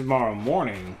mean tomorrow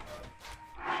morning,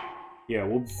 yeah,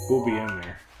 we'll be in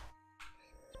there.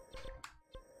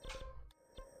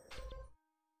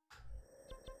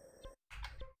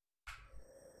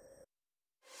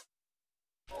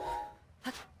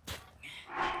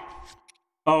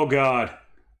 Oh God.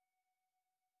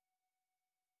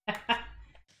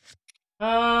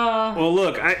 Well,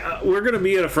 look, we're gonna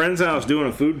be at a friend's house doing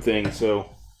a food thing, so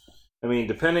I mean,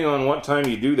 depending on what time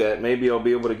you do that, maybe I'll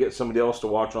be able to get somebody else to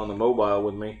watch on the mobile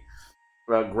with me.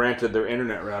 Granted, their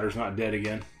internet router's not dead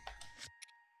again.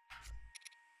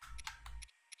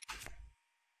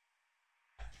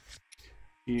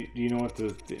 Do you know what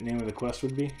the name of the quest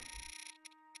would be?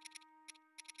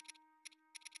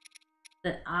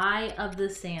 The Eye of the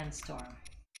Sandstorm.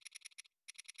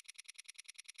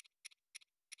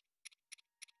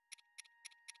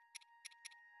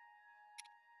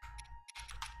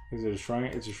 Is it a shrine?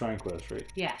 It's a shrine quest, right?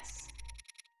 Yes.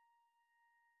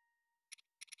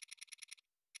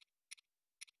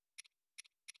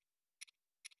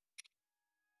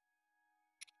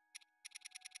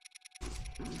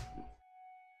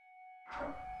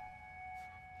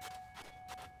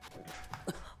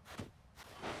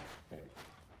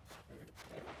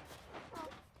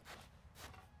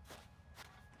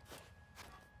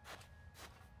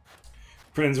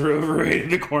 Friends are overrated.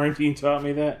 The quarantine taught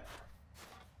me that.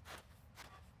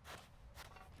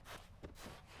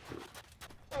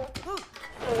 So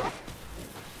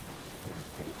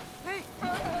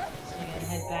you're gonna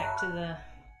head back to the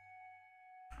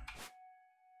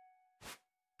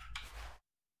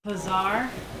bazaar?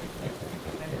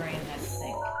 My brain had to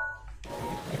think.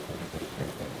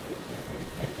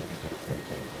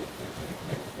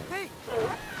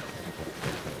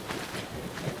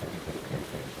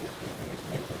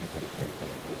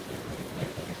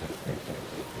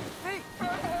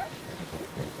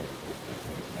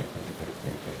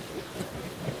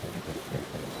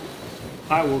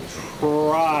 I will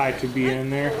try to be in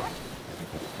there.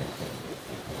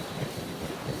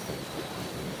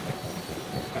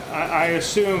 I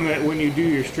assume that when you do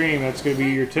your stream, that's going to be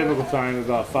your typical time,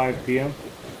 about 5 p.m.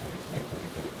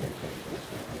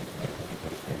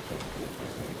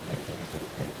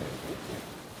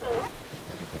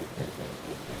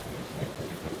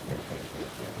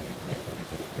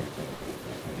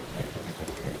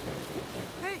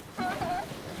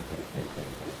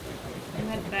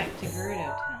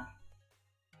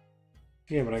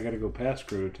 Yeah, but I gotta go past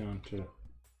Grotto Town to...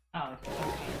 Oh, okay.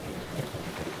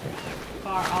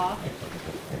 Far off?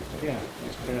 Yeah,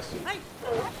 just past it.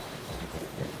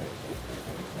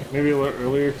 Maybe a little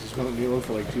earlier, because it's going to be over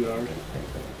for like 2 hours.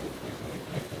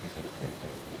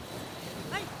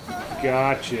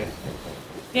 Gotcha.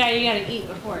 Yeah, you gotta eat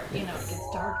before it, you know, it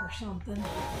gets dark or something.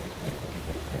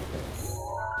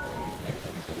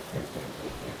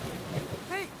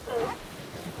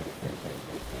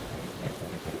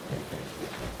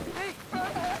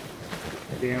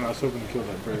 Damn, I was hoping to kill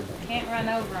that bird. Can't run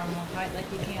over them, we'll fight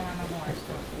like you can on a horse.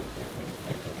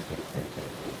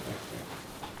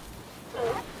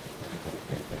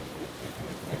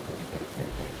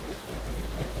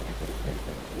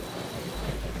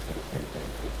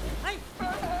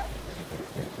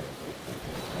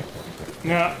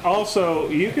 Now, also,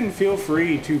 you can feel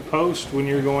free to post when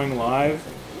you're going live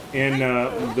in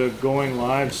the going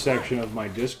live section of my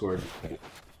Discord.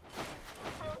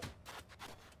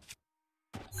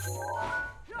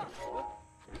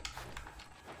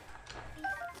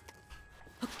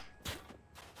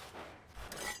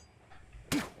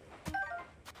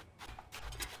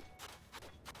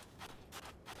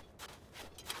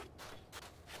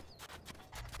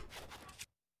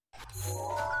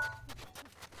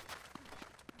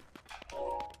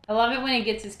 I love it when he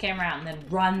gets his camera out and then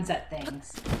runs at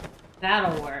things.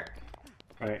 That'll work.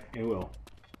 Right, it will.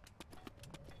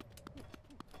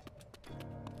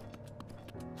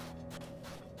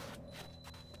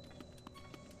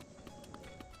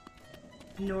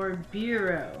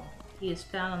 Norburo. He is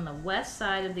found on the west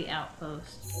side of the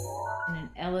outpost in an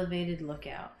elevated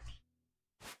lookout.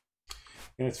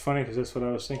 And it's funny because that's what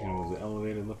I was thinking, was the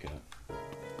elevated lookout.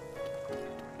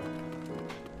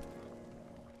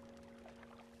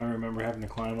 I remember having to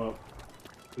climb up.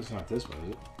 It's not this one, is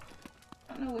it?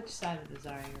 I don't know which side of the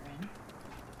Tsar you're in.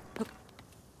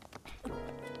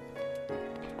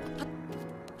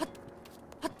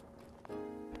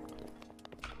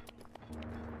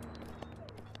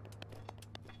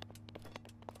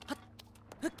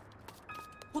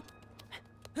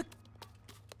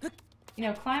 You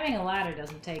know, climbing a ladder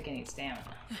doesn't take any stamina.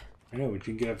 I know, but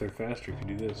you can get up there faster if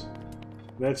you do this.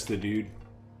 That's the dude.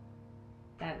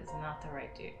 That is not the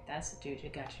right dude. That's the dude who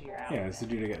got you your outfit. Yeah, it's the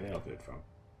dude I got the outfit from.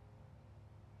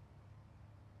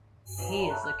 He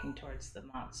is looking towards the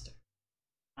monster.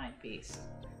 My beast.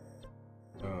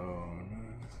 Oh, no.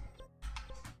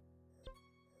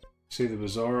 See the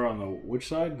bazaar on the which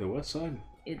side? The west side?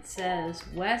 It says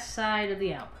west side of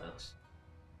the outpost.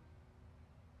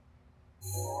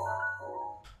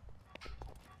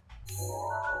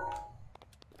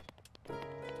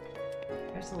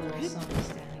 There's a little something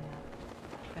standing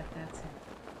up. Bet that's it.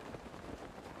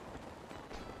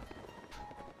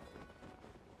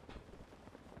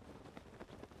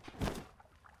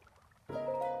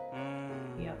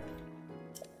 Yep.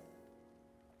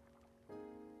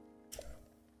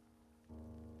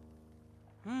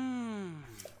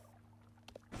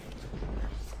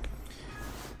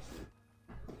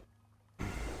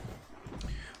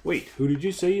 Wait, who did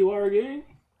you say you are again?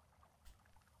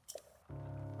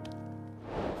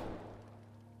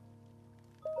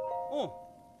 Oh.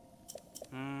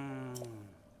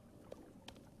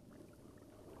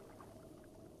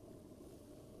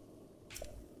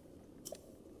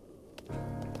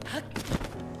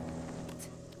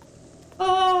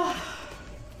 Oh.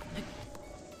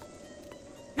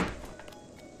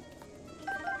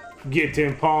 Get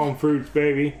them palm fruits,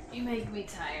 baby. You make me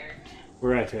tired.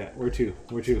 Where at that? Where to?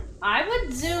 Where to? I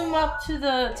would zoom up to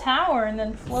the tower and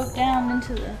then float down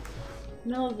into the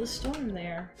middle of the storm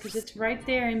there. Because it's right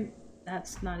there and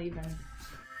that's not even...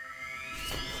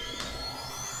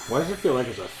 Why does it feel like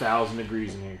it's 1,000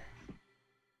 degrees in here?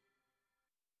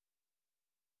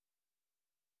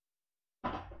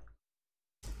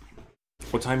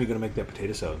 What time are you gonna make that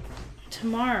potato salad?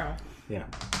 Tomorrow. Yeah,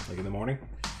 like in the morning.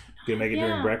 Gonna make it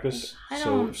during breakfast,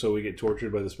 so we get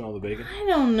tortured by the smell of the bacon. I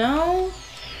don't know.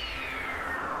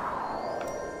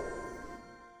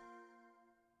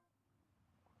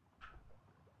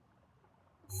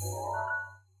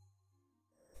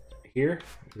 Here?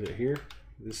 Is it here?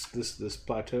 This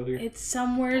plateau here? It's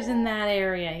somewheres in that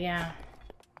area, yeah.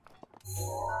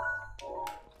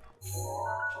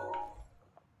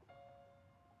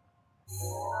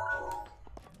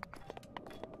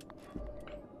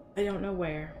 I don't know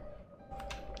where.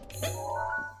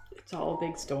 It's all a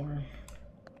big storm.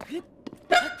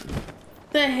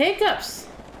 The hiccups!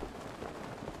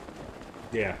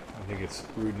 Yeah, I think it's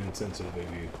rude and insensitive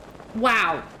of you.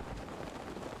 Wow.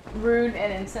 Rude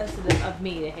and insensitive of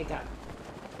me to hiccup.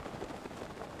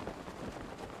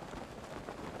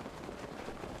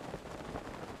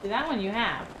 See, that one you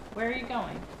have. Where are you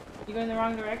going? You going the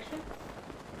wrong direction?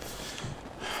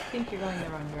 I think you're going the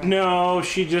wrong direction. No,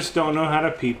 she just don't know how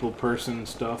to people person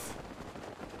stuff.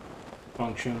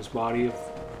 Functions, body of...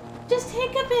 Just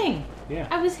hiccuping! Yeah.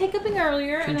 I was hiccuping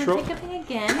earlier, and I'm hiccuping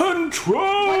again.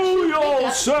 Control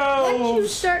yourselves! Once you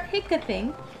start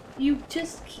hiccuping, you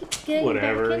just keep getting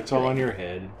Whatever, back it's all into on it. your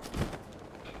head.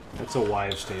 That's a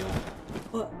wives' tale.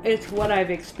 Well, it's what I've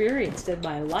experienced in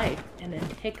my life, and then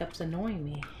hiccups annoy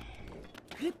me.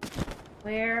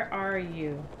 Where are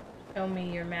you? Show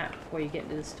me your map before you get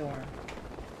into the storm.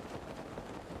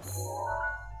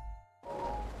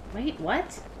 Wait,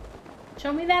 what?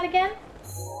 Show me that again?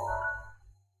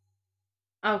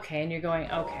 Okay, and you're going,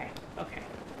 okay.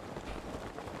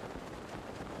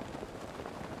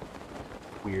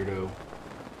 Weirdo.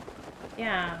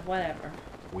 Yeah, whatever.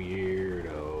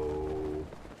 Weirdo.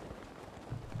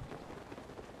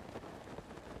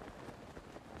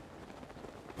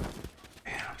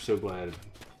 Man, I'm so glad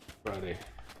Friday.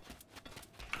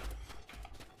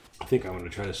 I think I'm going to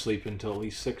try to sleep until at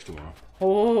least 6 tomorrow.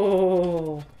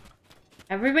 Oh.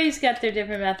 Everybody's got their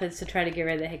different methods to try to get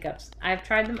rid of the hiccups. I've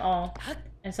tried them all,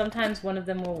 and sometimes one of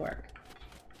them will work.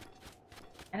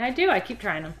 And I keep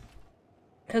trying them.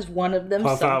 Because one of them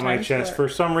Puff out my chest. work. For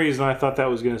some reason, I thought that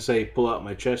was going to say pull out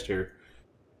my chest hair.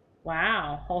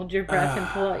 Wow. Hold your breath and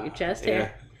pull out your chest Yeah.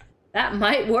 hair. That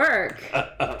might work.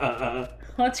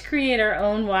 Let's create our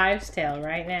own wives' tale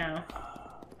right now.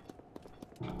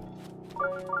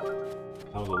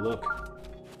 How's it look?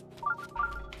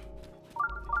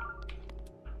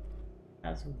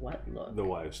 How's what look? The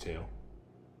wives' tale.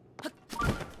 I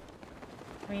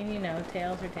mean, you know,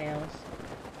 tails are tails.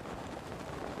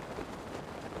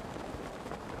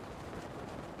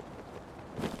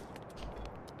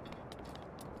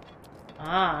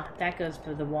 Ah, that goes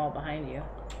for the wall behind you.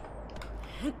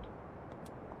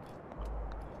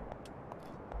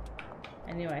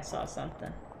 I knew I saw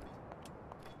something.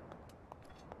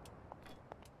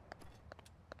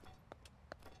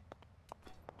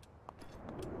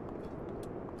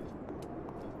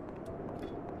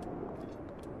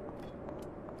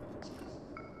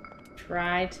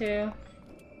 Try to.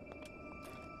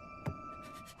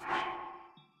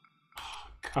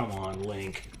 Come on,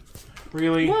 Link.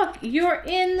 Really? Look, you're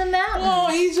in the mountains. Oh,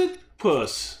 he's a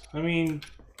puss. I mean,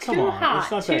 come too on. hot,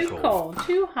 It's not too that cold. cold.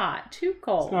 Too hot, too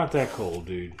cold. It's not that cold,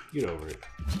 dude. Get over it.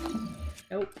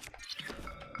 Nope.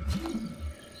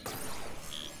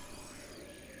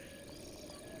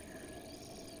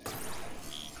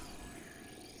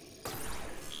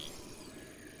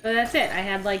 So that's it. I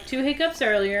had like 2 hiccups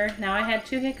earlier. Now I had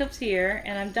 2 hiccups here,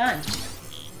 and I'm done.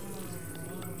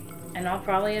 And I'll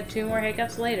probably have 2 more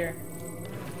hiccups later.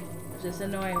 Just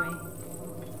annoy me.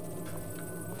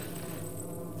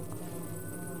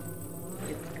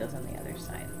 It goes on the other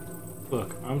side.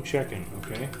 Look, I'm checking,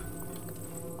 okay?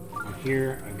 I'm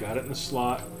here. I got it in the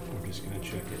slot. I'm just going to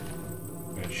check it.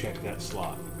 I'm going to check that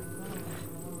slot.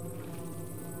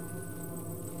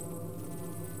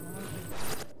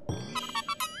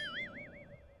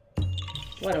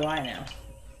 What do I know?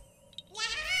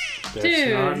 That's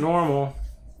Dude. not normal.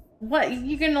 What?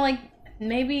 You're gonna like...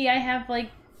 Maybe I have like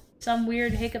some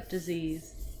weird hiccup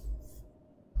disease.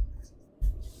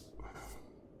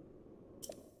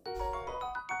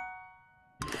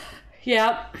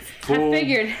 Yep. Fool. I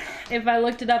figured if I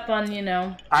looked it up on, you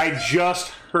know... I just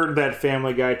heard that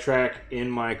Family Guy track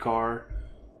in my car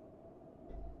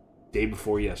day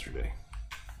before yesterday.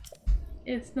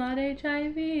 It's not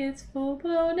HIV, it's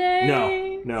full-blown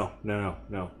AIDS. No.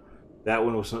 That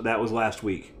was last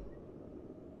week.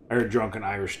 I heard Drunken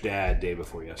Irish Dad day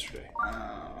before yesterday.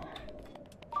 Oh.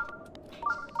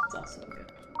 It's also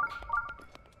good.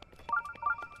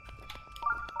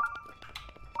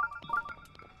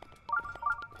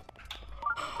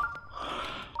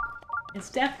 It's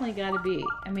definitely got to be.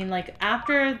 I mean, like,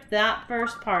 after that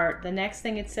first part, the next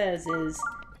thing it says is,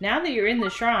 now that you're in the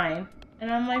shrine,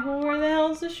 and I'm like, well, where the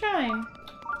hell's the shrine?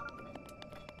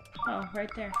 Oh, right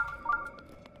there.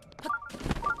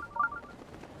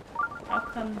 How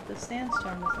come the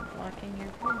sandstorm isn't blocking your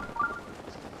view?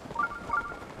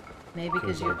 Maybe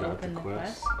because you I got opened the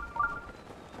quest?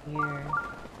 Weird.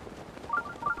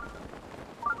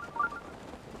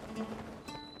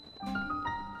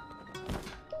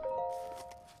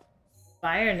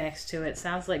 Fire next to it.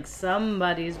 Sounds like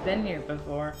somebody's been here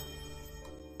before.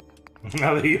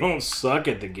 Now that you don't suck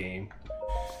at the game.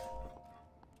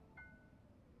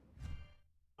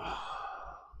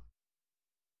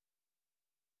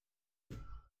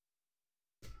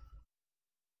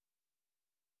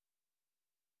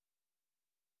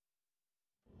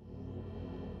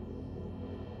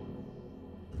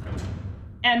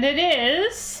 And it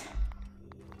is...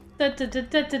 Da, da, da,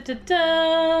 da, da, da,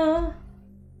 da.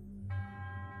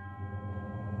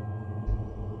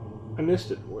 I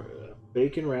missed it.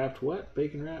 Bacon wrapped what?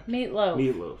 Bacon wrapped? Meatloaf.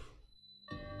 Meatloaf.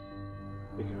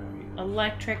 Bacon wrapped meatloaf.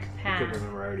 Electric I Path. couldn't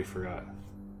remember. I already forgot.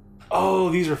 Oh,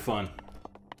 these are fun.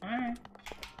 Alright.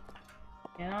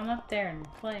 Get on up there and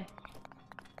play.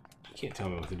 You can't tell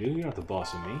me what to do. You're not the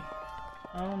boss of me.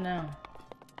 Oh no.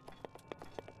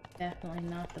 Definitely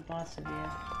not the boss of you.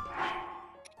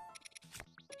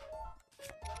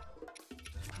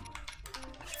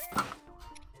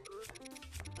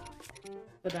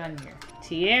 Put on your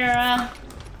tiara.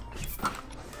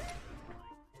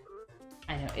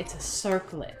 I know, it's a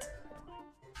circlet.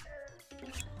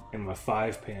 And my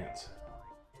 5 pants.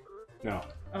 No.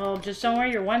 Oh, just don't wear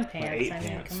your 1 pants. My 8 I mean,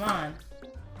 pants. come on.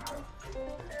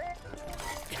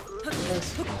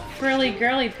 Those frilly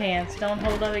girly pants don't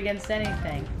hold up against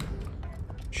anything.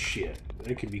 Shit.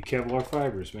 They could be Kevlar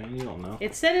fibers, man. You don't know.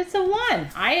 It said it's a 1.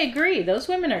 I agree. Those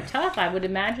women are tough. I would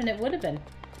imagine it would have been.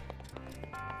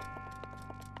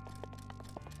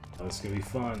 Oh, this is gonna be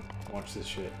fun. Watch this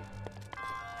shit.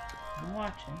 I'm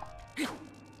watching.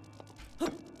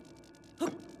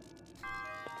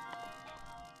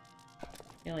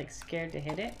 You're like scared to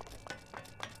hit it?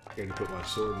 Scared to put my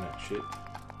sword in that shit.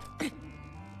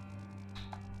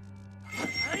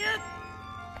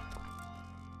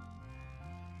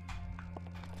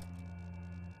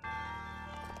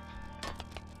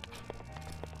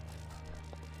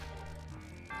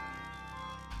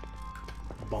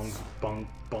 Bunk, bunk,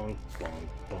 bunk, bunk,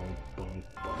 bunk, bunk,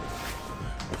 bunk.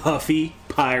 Puffy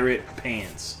pirate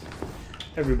pants.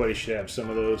 Everybody should have some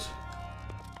of those.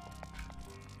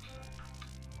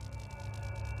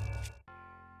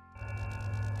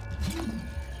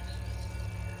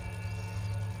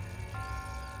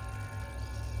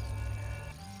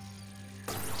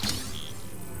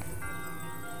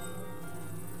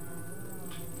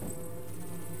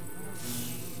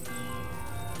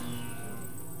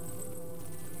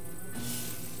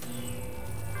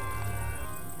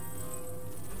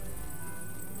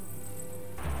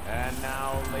 And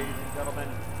now, ladies and gentlemen,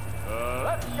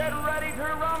 let's get ready to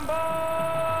rumble!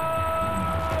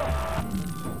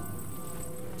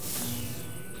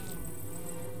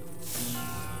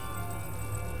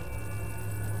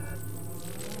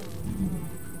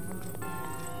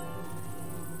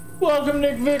 Welcome,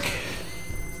 Nick Vic.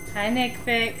 Hi, Nick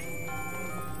Vic. I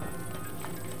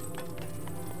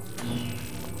think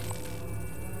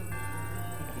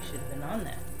you should have been on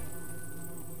that.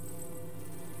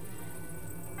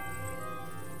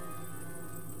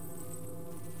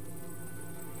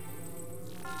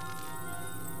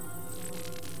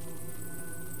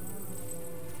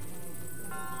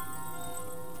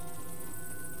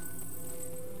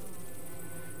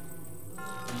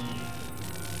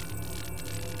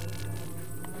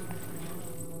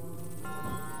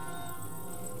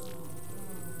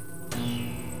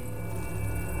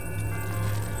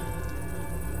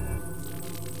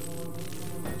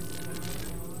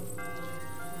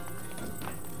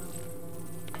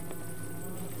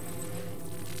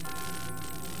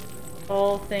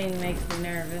 Whole thing makes me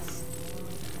nervous.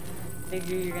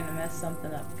 Figure you're gonna mess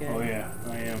something up good. Oh yeah,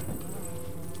 I am.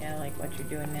 Yeah, like what you're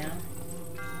doing now.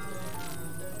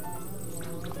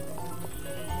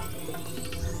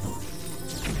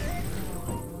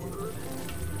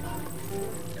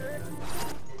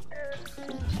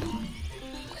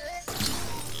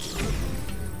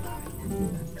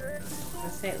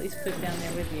 Let's say at least put it down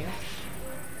there with you.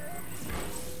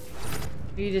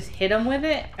 You just hit them with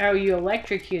it? Or you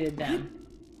electrocuted them?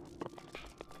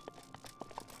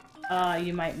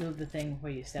 You might move the thing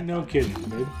where you step No on kidding,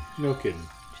 babe. No kidding.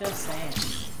 Just saying.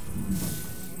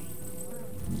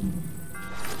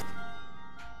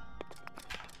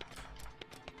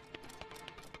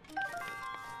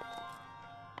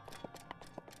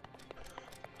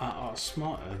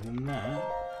 Smarter than that.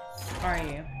 Are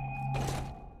you?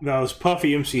 Those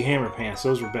puffy MC Hammer pants,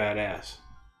 those were badass.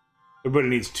 Everybody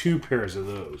needs 2 pairs of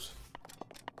those.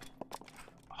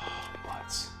 Oh,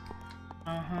 butts.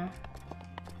 Uh-huh.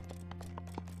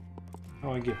 How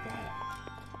do I get that?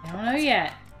 I don't know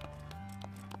yet.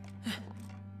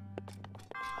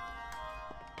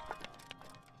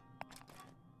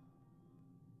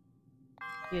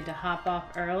 You had to hop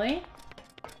off early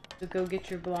to go get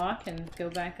your block and go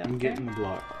back up I'm there? getting the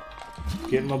block.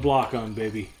 Getting my block on,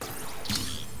 baby.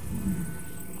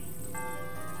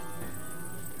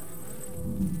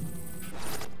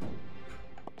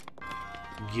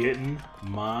 Getting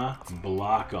my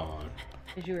block on.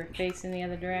 Because you were facing the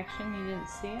other direction, you didn't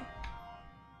see it?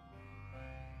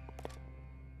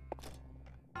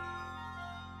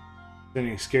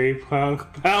 Sending scary clown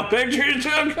pictures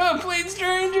to a complete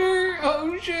stranger.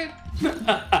 Oh shit.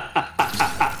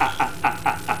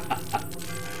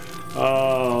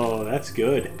 Oh, that's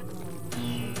good.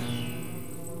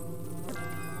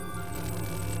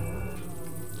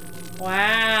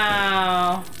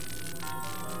 Wow.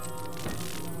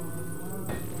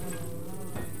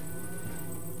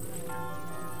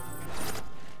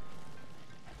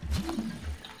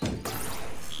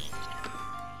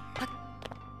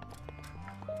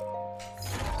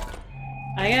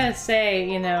 I gotta say,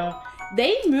 you know,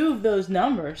 they move those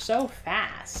numbers so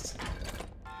fast.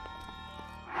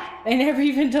 They never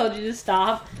even told you to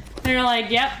stop. They're like,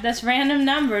 yep, this random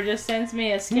number just sends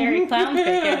me a scary clown pic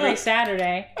every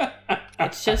Saturday.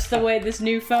 It's just the way this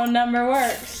new phone number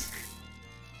works.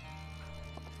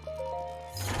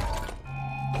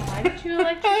 Why did you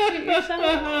electrocute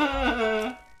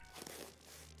yourself?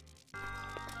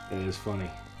 That is funny.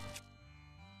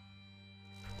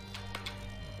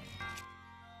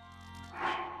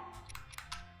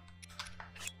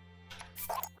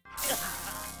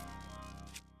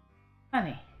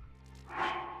 Honey.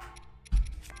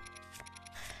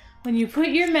 When you put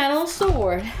your metal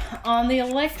sword on the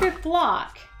electric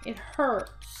block, it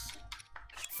hurts.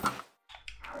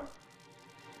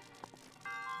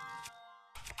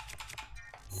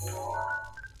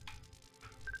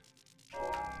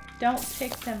 Don't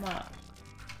pick them up.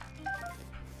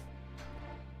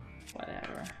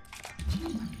 Whatever.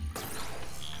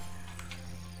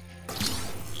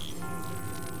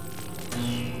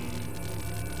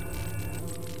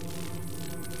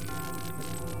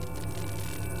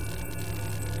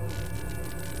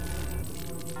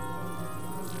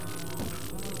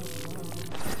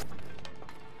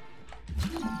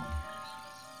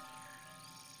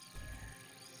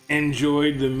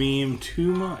 Enjoyed the meme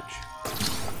too much.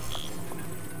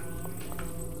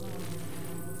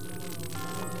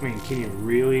 I mean, can you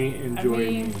really enjoy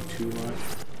a meme too much?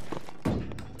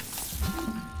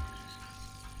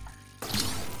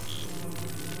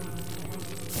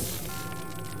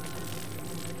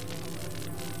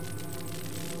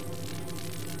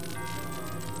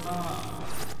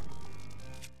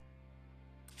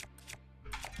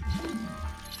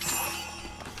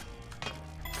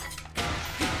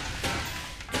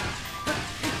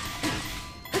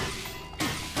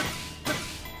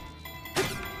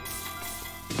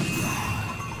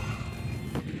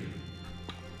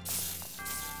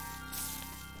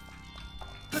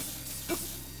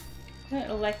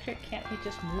 Electric, can't we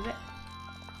just move it?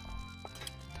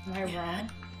 Am I wrong?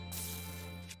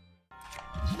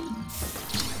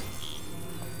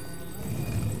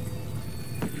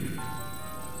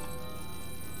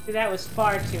 See, that was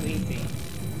far too easy.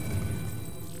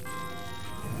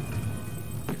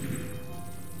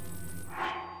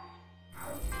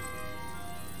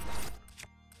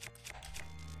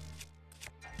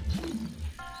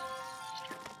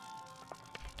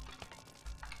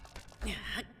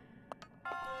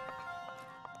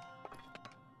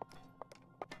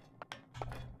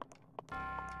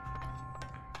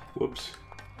 Whoops.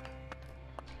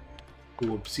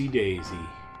 Whoopsie daisy.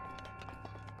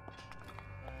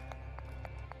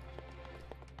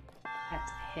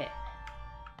 That's a hit.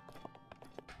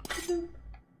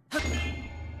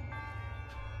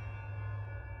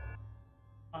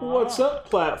 What's up,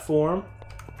 platform?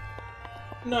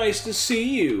 Nice to see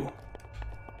you.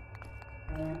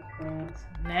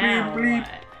 Now Bleep, bleep. what?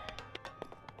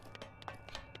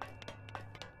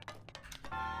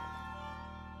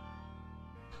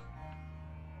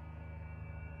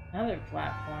 Another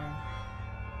platform.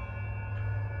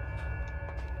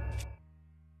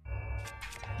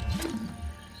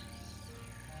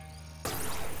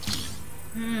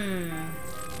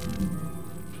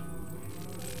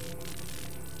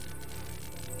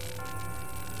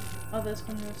 Oh, this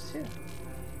one moves too.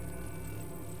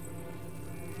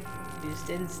 You just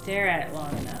didn't stare at it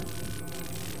long enough.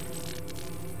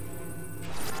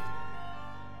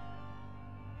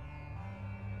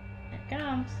 Here it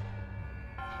comes.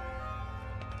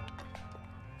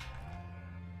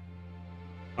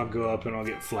 I'll go up and I'll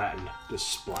get flattened. Just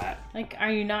splat. Like,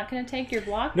 are you not going to take your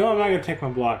block? No, I'm not going to take my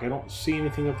block. I don't see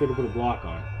anything up there to put a block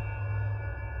on.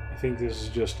 I think this is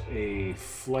just a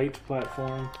flight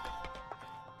platform.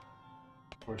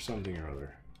 Or something or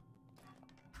other.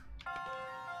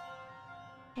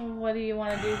 Well, what do you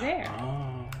want to do there?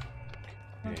 Oh, okay.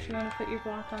 Don't you want to put your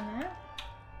block on that?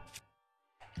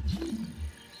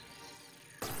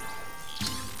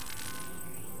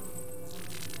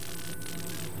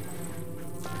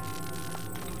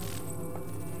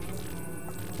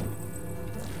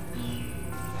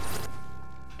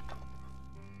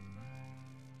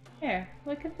 There,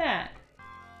 look at that.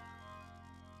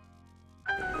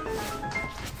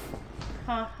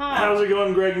 ha ha. How's it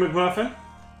going, Greg McMuffin?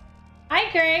 Hi,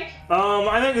 Greg.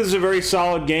 I think this is a very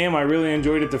solid game. I really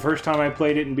enjoyed it the first time I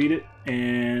played it and beat it,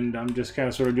 and I'm just kind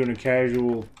of sort of doing a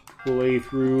casual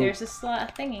playthrough. There's a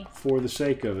slot thingy. For the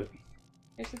sake of it.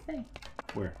 There's a thing.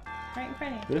 Where? Right in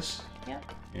front of you. This? Yep.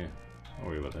 Yeah. Don't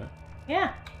worry about that.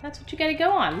 Yeah, that's what you gotta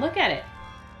go on. Look at it.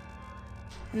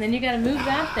 And then you gotta move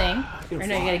that thing. Or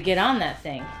no, you gotta get on that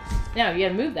thing. No, you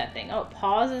gotta move that thing. Oh, it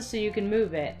pauses so you can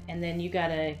move it. And then you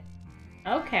gotta...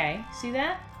 Okay, see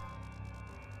that?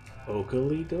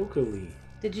 Oakley dokley.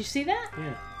 Did you see that?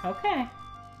 Yeah. Okay.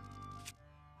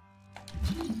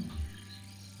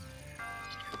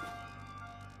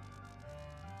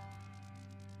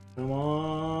 Come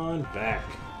on back.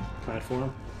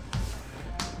 Platform.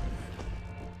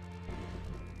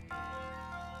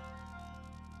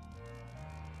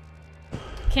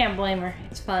 Can't blame her.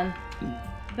 It's fun.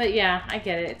 But yeah, I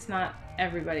get it. It's not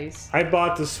everybody's. I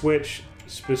bought the Switch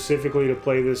specifically to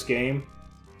play this game,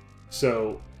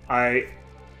 so I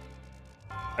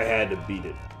had to beat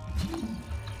it.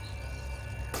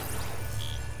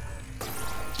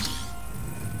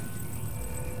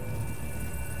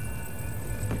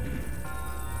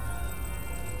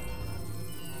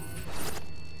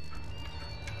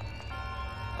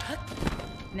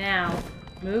 Now,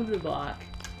 move the block.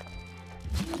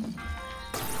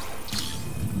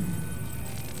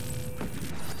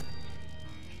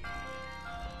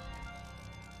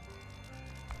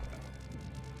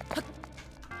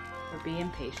 Or be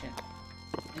impatient.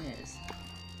 It is.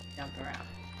 Jump around.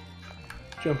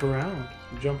 Jump around.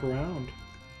 Jump around.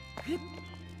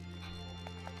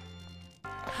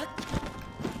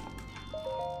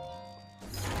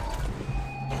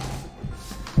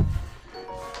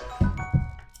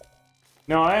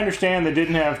 No, I understand they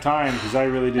didn't have time because I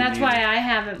really didn't. That's why I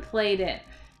haven't played it.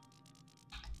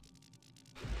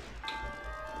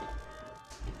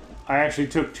 I actually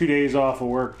took 2 days off of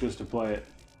work just to play it.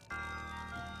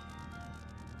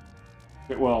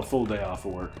 Well, a full day off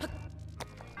of work.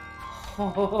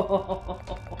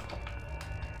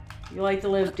 You like to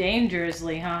live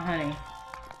dangerously, huh, honey?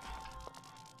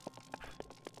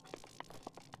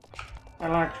 I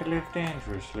like to live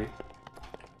dangerously.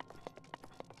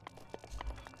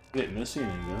 Didn't miss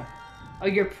anything, though. Oh,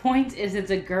 your point is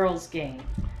it's a girl's game.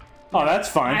 Oh, that's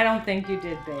fine. I don't think you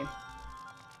did, babe.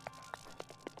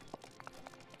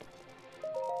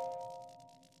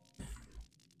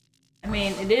 I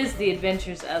mean, it is the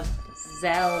adventures of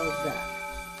Zelda.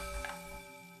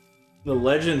 The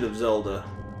Legend of Zelda.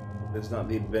 It's not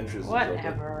the adventures of Zelda.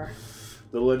 Whatever.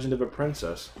 The Legend of a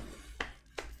Princess.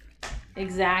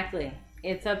 Exactly.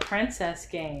 It's a princess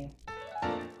game.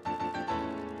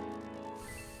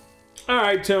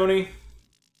 Alright, Tony.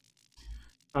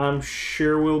 I'm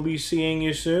sure we'll be seeing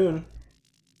you soon.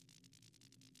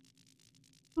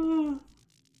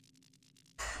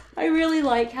 I really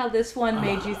like how this one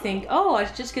made you think, oh, I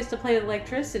just get to play with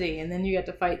electricity, and then you got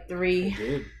to fight 3. I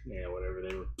did. Yeah, whatever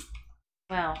they were.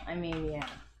 Well, I mean, yeah.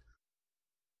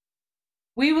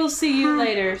 We will see you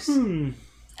later.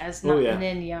 As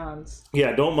Nin yawns.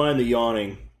 Yeah, don't mind the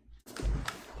yawning.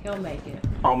 He'll make it.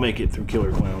 I'll make it through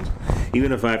Killer Clowns.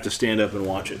 Even if I have to stand up and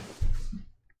watch it.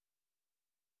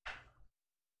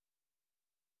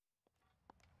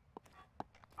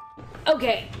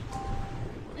 Okay.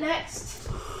 Next.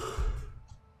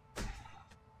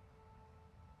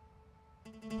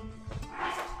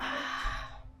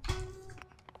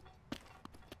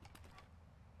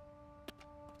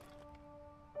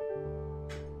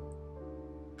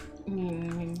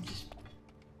 Just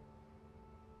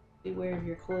beware of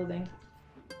your clothing.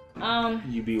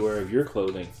 You beware of your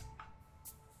clothing.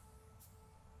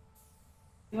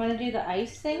 You want to do the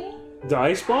ice thingy? The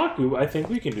ice block? I think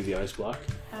we can do the ice block.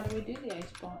 How do we do the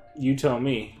ice block? You tell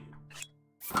me.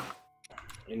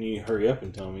 And you hurry up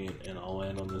and tell me, and I'll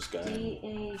land on this guy.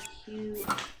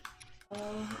 D-A-Q-O.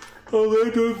 I'll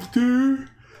land up there.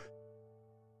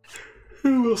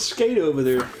 And we'll skate over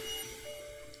there.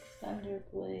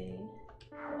 Thunderblade.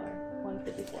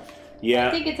 154. Yeah.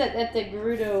 I think it's at the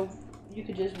Gerudo. You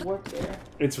could just warp there.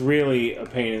 It's really a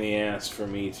pain in the ass for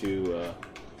me to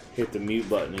hit the mute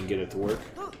button and get it to work.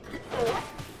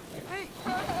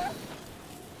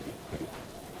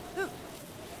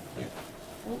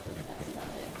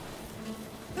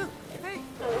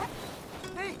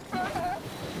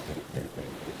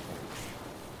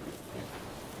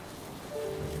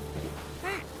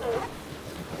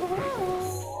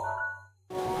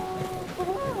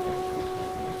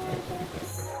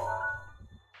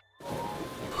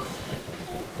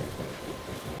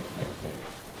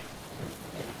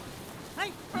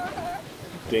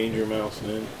 Danger Mouse,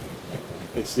 man.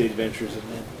 It's the adventures of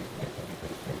men.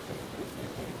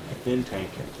 In tank.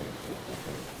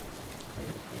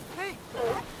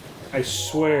 I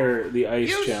swear the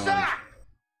ice challenge.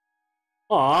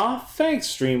 Aw, thanks,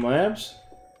 Streamlabs.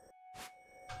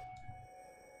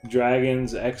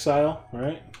 Dragon's Exile,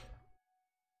 right?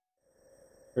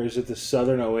 Or is it the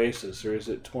Southern Oasis? Or is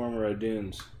it Tormara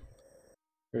Dunes?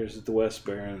 Or is it the West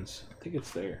Barrens? I think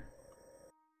it's there.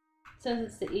 It says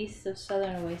it's the east of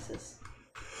Southern Oasis.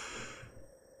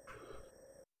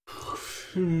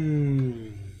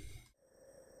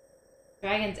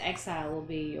 Dragon's Exile will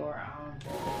be your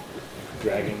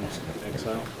Dragon's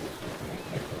Exile?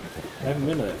 I haven't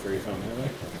been to that furry phone, have I?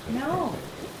 No.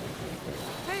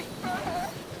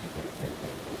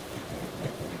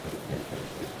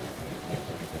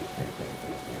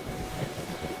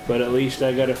 But at least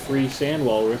I got a free sand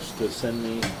walrus to send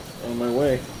me on my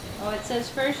way. Oh, it says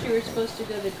first you were supposed to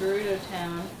go to Gerudo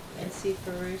Town and see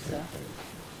Farusa.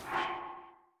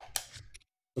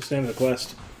 What's the name of the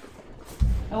quest?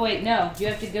 Oh wait, no. You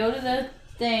have to go to the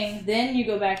thing, then you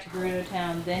go back to Gerudo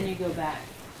Town, then you go back.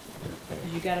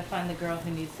 Because you gotta find the girl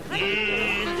who needs the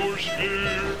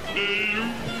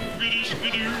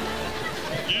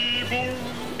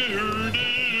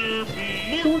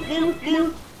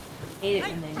hate it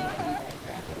when they make you do that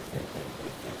crap.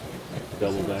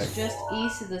 Double So back. it's just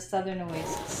east of the Southern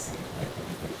Oasis.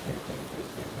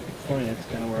 Funny, that's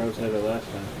kind of where I was headed last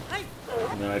time.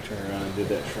 And then I turned around and did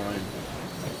that shrine.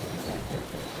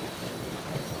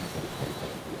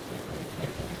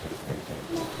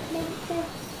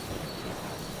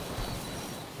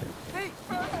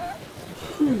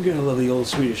 I'm gonna love the old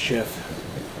Swedish chef.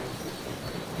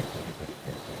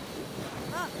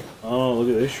 Oh, look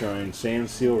at this shrine. Sand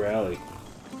Seal Rally.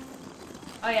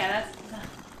 Oh yeah, is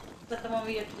that the one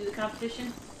where you have to do the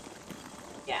competition?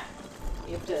 Yeah.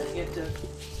 You have to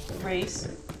race.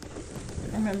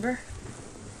 Remember?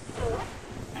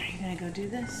 Are you gonna go do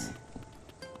this?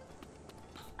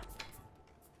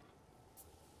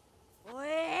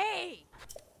 Hey!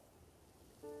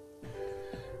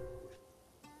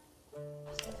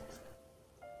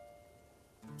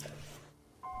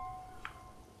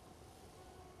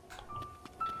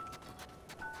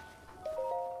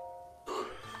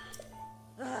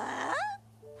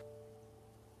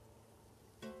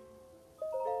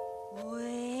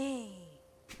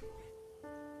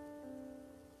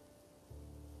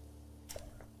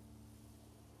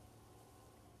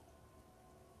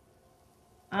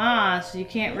 Ah, so you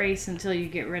can't race until you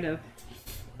get rid of.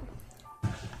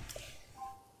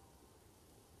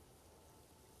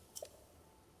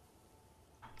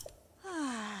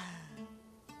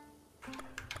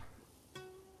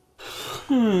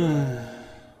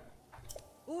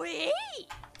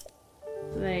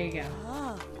 So there you go.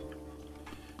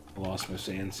 Lost my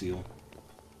sand seal.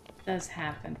 Does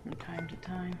happen from time to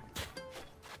time.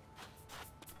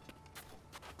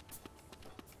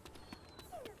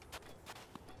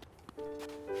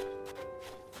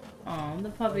 Oh, the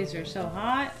puppies are so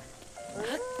hot.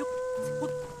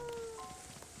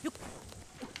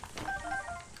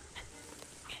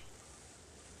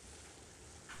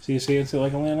 See a sand seal I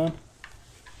can land on?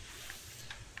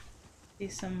 See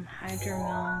some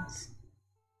hydromelons.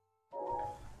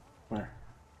 Where?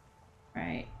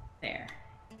 Right there.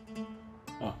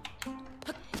 Oh.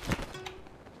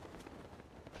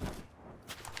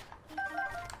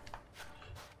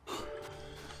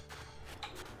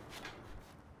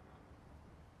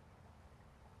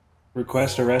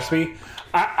 Request a recipe?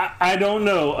 I don't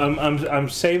know. I'm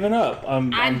saving up.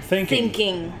 I'm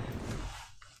thinking.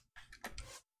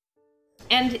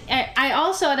 And I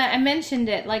also, and I mentioned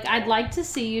it, like, I'd like to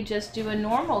see you just do a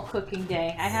normal cooking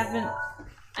day.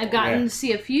 I've gotten to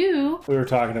see a few. We were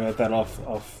talking about that off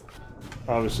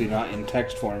obviously not in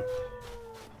text form.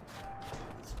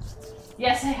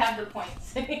 Yes, I have the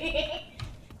points.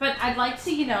 But I'd like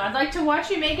to, I'd like to watch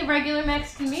you make a regular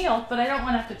Mexican meal, but I don't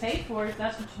want to have to pay for it.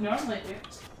 That's what you normally do.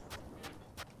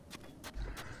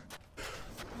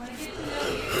 I want to get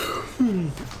to know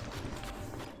you.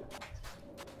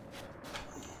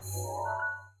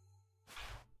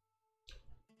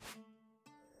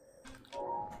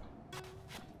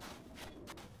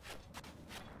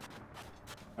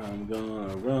 I'm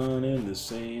gonna run in the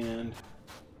sand.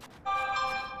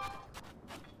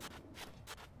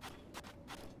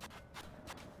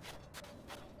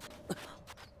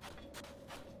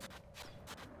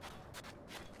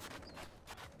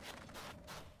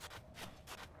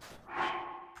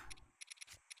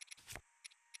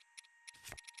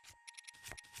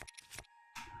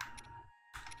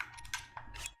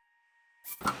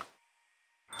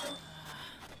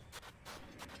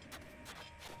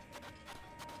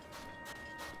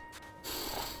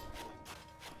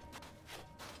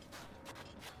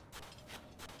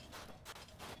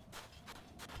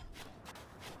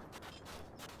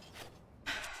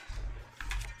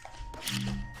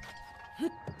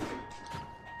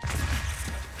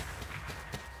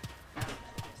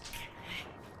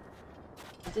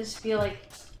 I just feel like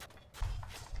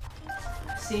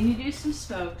I've seen you do some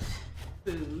smoked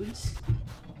foods.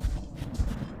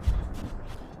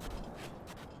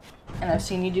 And I've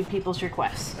seen you do people's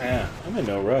requests. Yeah, I'm in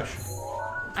no rush.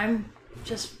 I'm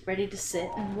just ready to sit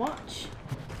and watch.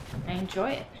 I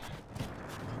enjoy it.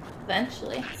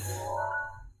 Eventually.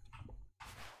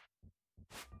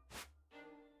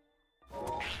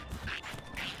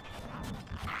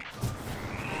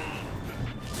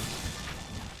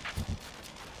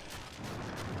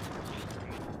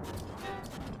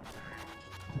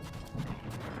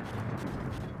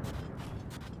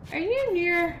 Are you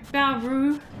near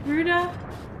Balruda?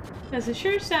 Because it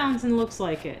sure sounds and looks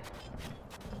like it.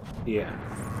 Yeah.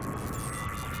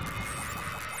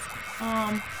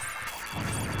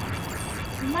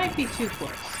 It might be too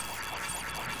close.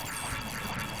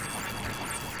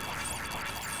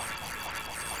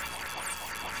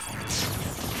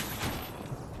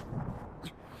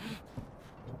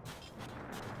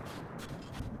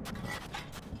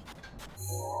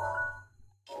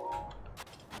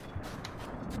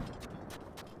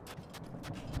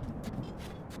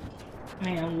 I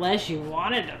mean, unless you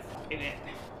wanted to fight it.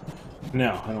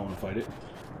 No, I don't want to fight it.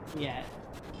 Yet.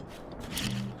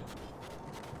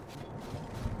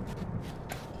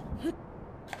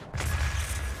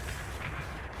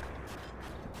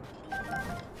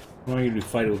 What are you gonna do?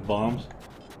 Fight it with bombs?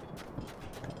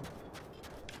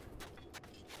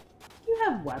 You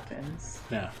have weapons.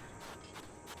 No.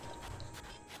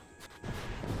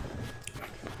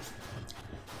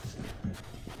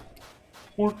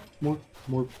 More.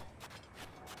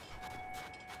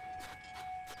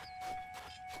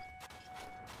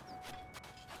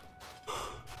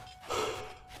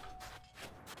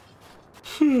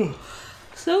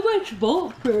 So much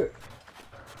bulk for.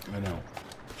 I know.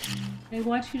 They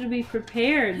want you to be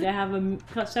prepared to have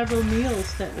several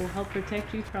meals that will help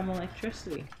protect you from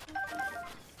electricity.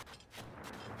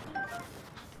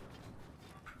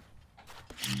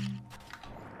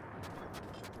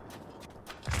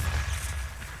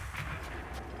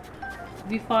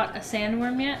 Have you fought a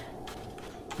sandworm yet?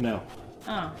 No.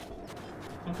 Oh.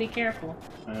 Well, be careful.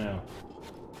 I know.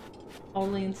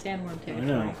 Only in sandworm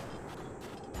territory. I know.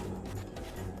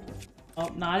 Oh,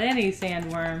 not any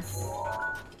sandworm.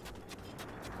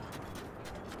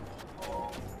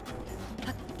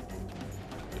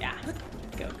 Yeah.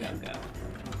 Go.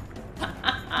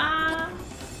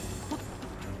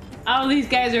 Oh, these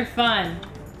guys are fun.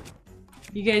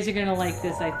 You guys are gonna like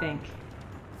this, I think.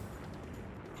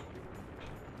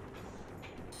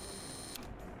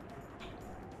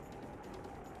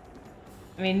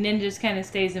 I mean, Nin just kind of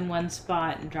stays in one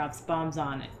spot and drops bombs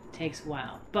on it. Takes a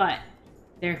while, but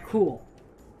they're cool.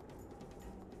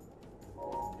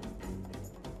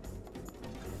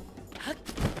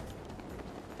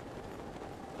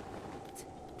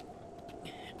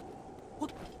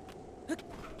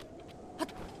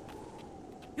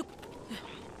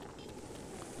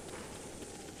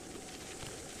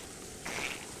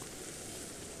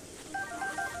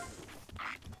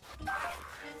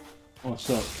 What's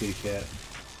up, kitty cat?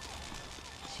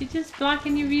 She's just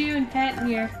blocking your view and patting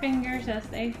your fingers as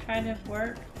they try to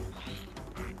work.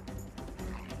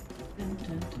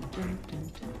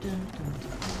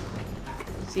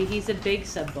 See, he's a big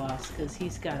sub-boss because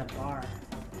he's got a bar.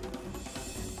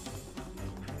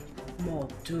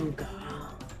 Molduga.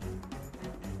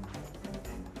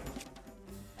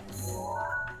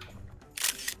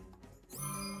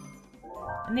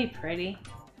 Isn't he pretty?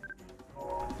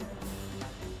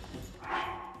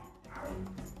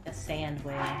 A sand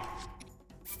whale.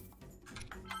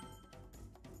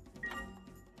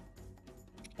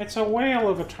 It's a whale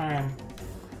of a time.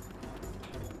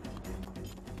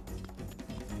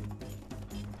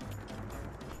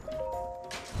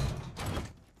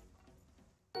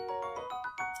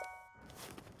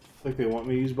 Like they want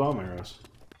me to use bomb arrows.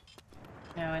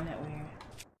 No, isn't that weird?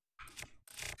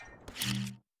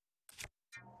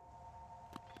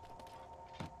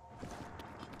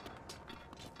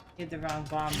 Hit the wrong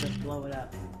bomb to blow it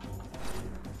up.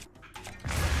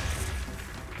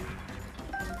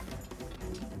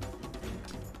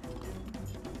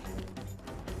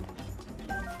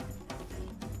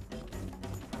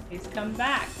 He's come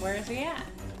back. Where is he at?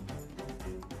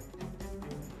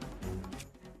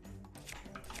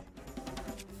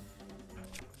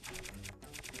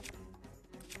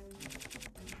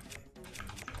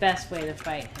 Best way to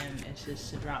fight him is just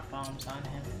to drop bombs on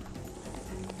him.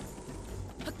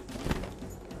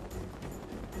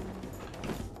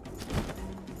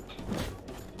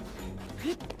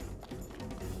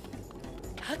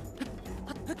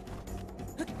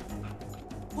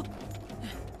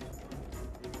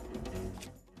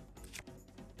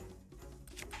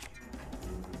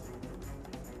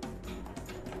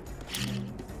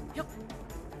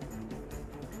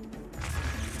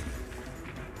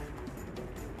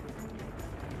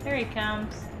 There he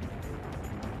comes.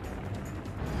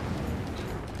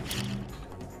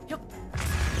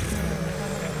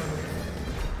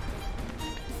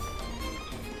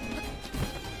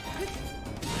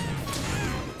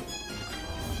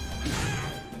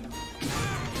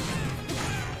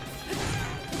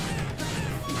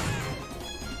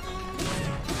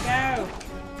 Go!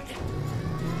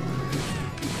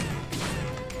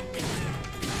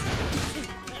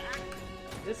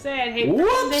 Just say I'd hate for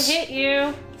him to hit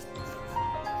you.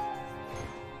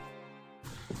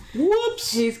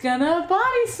 Whoops! He's gonna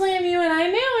body slam you, and I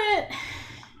knew it.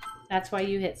 That's why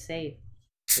you hit save.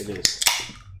 It is.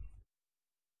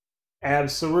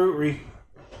 Absolutely.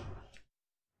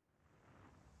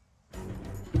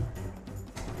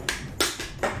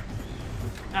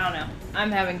 I don't know.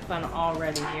 I'm having fun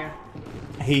already here.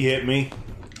 He hit me.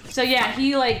 So yeah,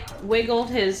 he like wiggled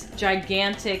his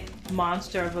gigantic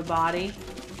monster of a body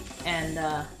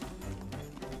and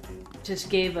just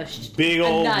gave a big a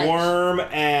old nudge. worm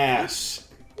ass.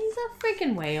 He's a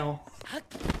freaking whale.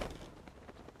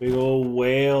 Big old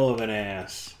whale of an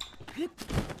ass.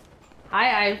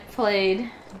 I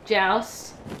played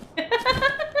Joust.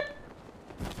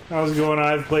 How's it going?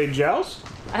 I've played Joust.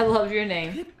 I love your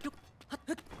name.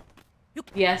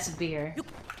 Yes, beer.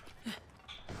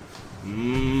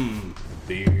 Mmm,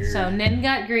 beer. So Nin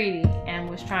got greedy and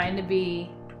was trying to be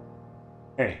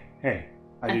Hey,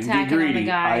 I didn't get attacking on the greedy.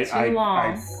 guy too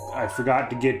long. I forgot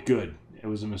to get good. It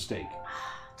was a mistake.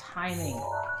 Timing.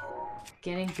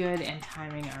 Getting good and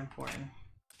timing are important.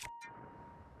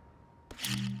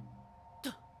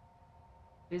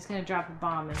 He's gonna drop a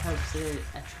bomb in hopes that it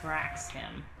attracts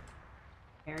him.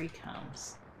 Here he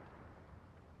comes.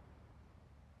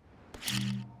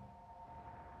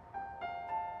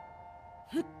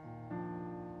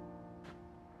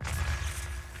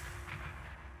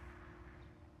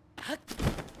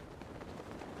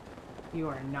 You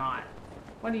are not.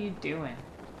 What are you doing?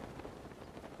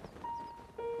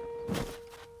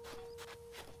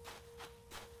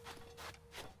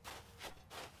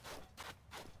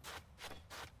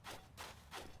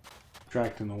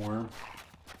 Attracting the worm.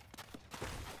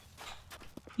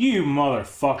 You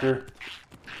motherfucker.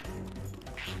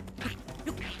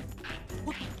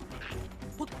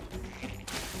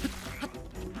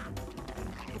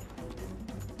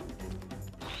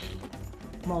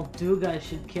 Molduga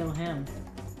should kill him.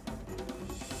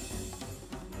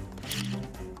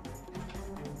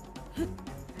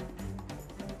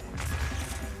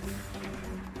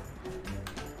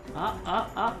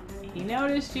 Up. He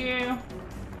noticed you.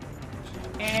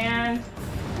 And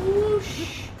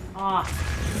whoosh. Off.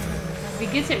 If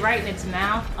he gets it right in its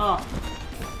mouth, oh.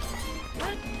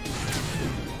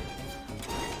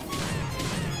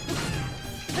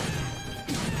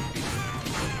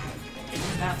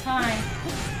 About time.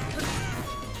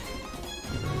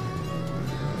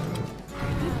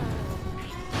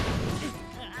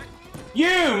 You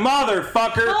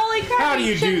motherfucker! Holy crap! How do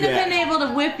you do shouldn't have that? been able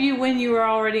to whip you when you were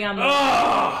already on the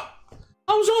rock.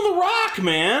 I was on the rock,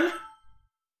 man.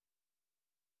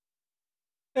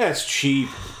 That's cheap.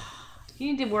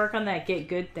 You need to work on that get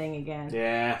good thing again.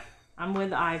 Yeah. I'm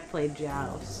with I've played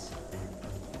Joust.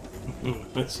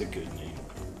 That's a good name.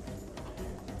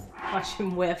 Watch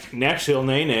him whip. Nashville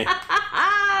Nene.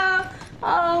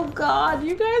 Oh god,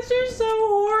 you guys are so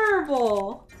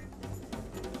horrible.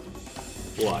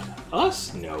 What?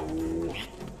 Us? No.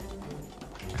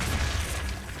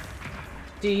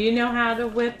 Do you know how to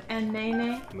whip and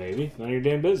nay-nay? Maybe. None of your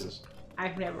damn business.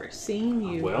 I've never seen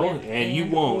you Well, whip and you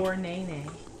won't. or nay-nay.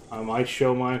 I might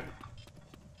show my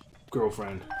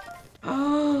girlfriend.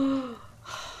 Oh,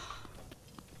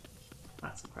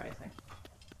 not surprising.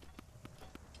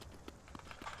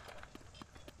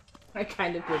 I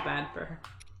kind of feel bad for her.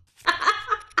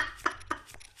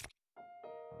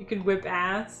 You could whip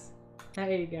ass. There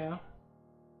you go.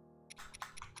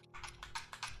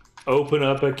 Open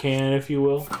up a can, if you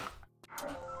will.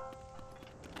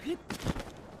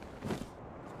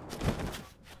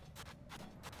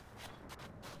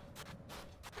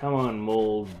 Come on,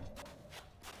 mold.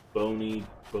 Bony.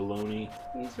 Baloney.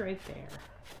 He's right there.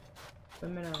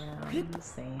 Swimming around in the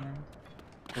sand.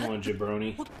 Come on,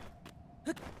 jabroni.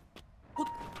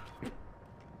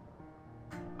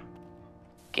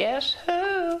 Guess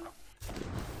who?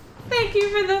 Thank you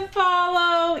for the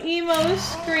follow, Emo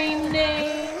Scream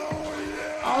Name.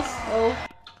 Also,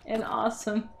 an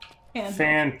awesome handle.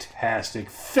 Fantastic.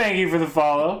 Thank you for the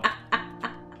follow.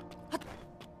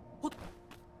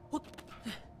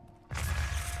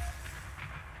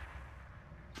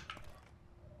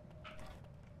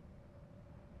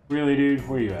 Really, dude?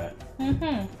 Where you at?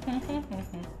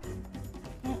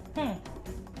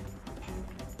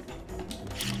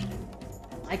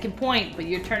 I can point, but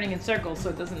you're turning in circles, so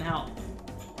it doesn't help.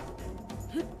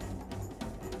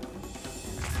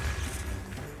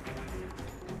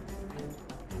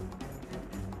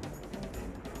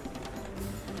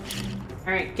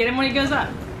 Alright, get him when he goes up.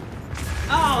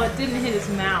 Oh, it didn't hit his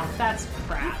mouth. That's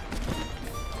crap.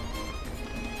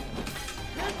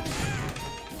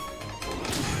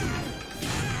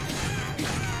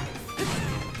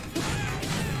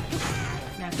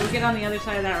 Now go get on the other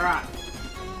side of that rock.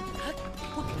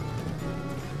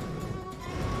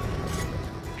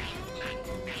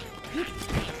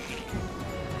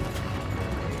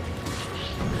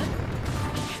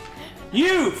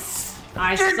 You!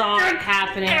 I saw it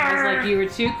happening. I was like, you were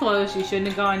too close. You shouldn't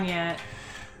have gone yet.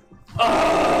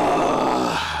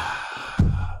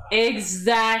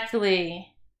 Exactly.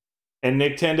 And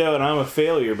Nintendo, and I'm a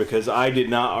failure because I did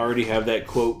not already have that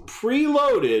quote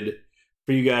preloaded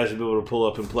for you guys to be able to pull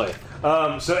up and play.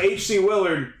 So H.C.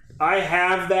 Willard, I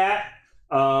have that.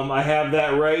 I have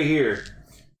that right here.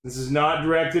 This is not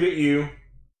directed at you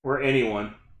or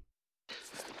anyone.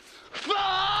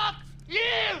 Fuck you!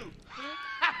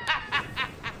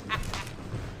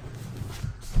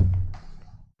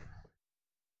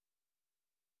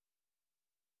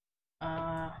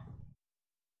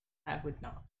 I would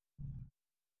not.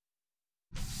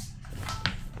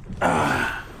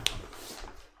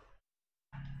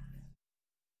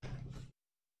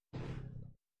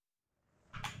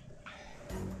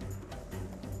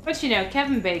 But you know,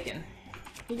 Kevin Bacon.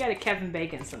 You gotta Kevin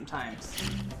Bacon sometimes.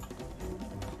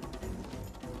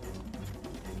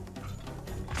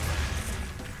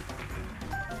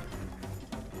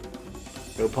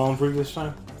 No palm fruit this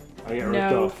time? I get ripped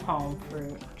No off. palm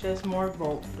fruit. Just more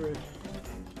Volt fruit.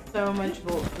 So much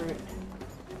Volt fruit.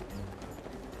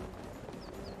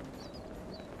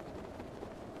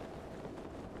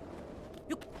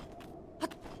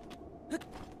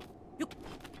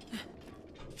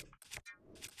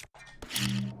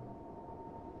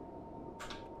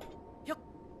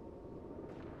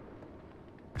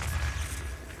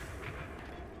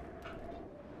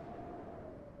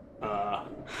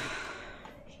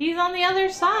 He's on the other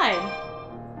side.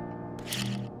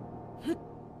 There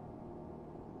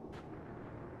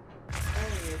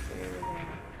he is, way over there.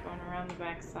 Going around the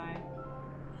back side.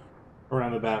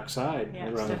 Around the back side. Yeah,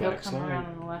 around so the he'll back come side. around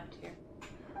on the left here.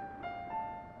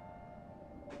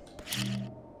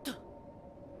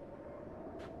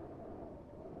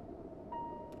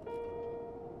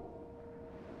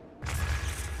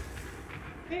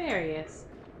 There he is.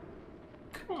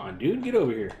 Come on, dude, get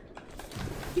over here.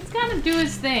 He's gotta do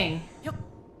his thing. Yep.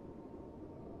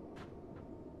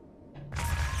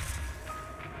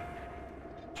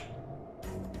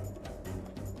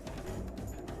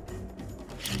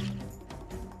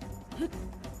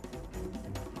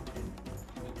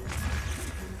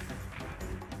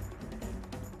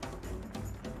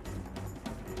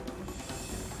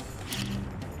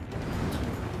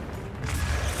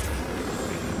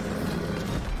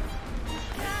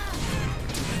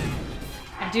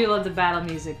 I do love the battle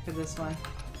music for this one.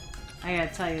 I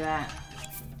gotta tell you that.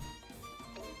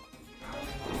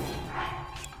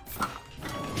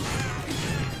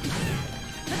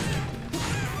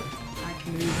 I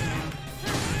can move now.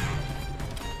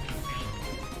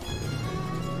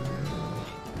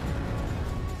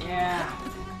 Yeah,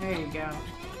 there you go.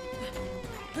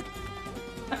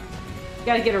 You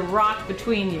gotta get a rock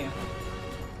between you.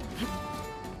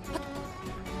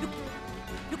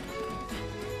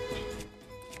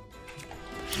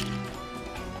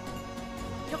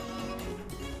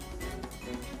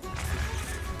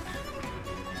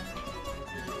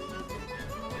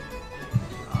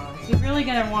 Is he really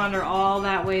gonna wander all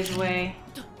that ways away?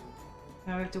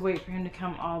 Now we have to wait for him to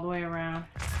come all the way around.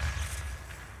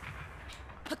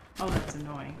 Oh, that's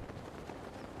annoying.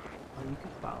 Oh, you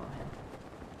could follow him.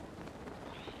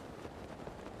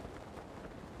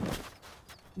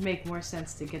 It'd make more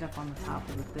sense to get up on the top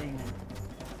of the thing.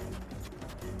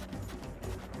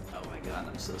 Oh my god,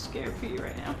 I'm so scared for you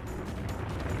right now.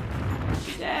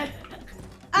 You dead?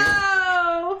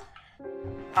 Oh!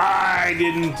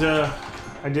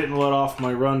 I didn't let off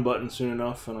my run button soon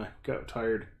enough, and I got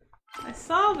tired. I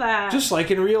saw that. Just like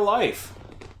in real life.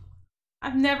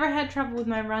 I've never had trouble with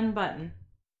my run button.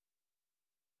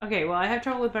 Okay, well I have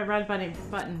trouble with my run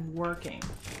button working.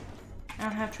 I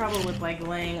don't have trouble with like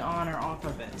laying on or off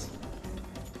of it.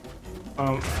 I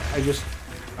don't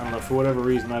know, for whatever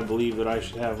reason I believe that I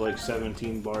should have like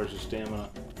 17 bars of stamina.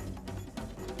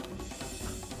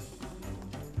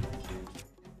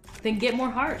 Then get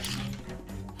more hearts.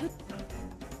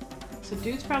 So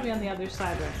dude's probably on the other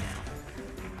side right now.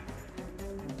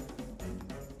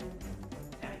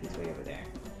 Yeah, he's way over there.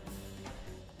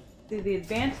 See, the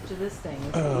advantage of this thing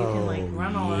is that you can like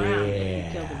run all around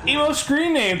and kill the dude. Emo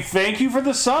screen name, thank you for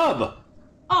the sub.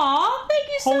 Aw, thank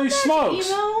you so Holy much, smokes.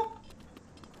 Emo.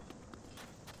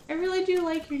 I really do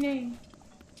like your name.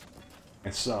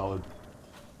 It's solid.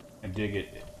 I dig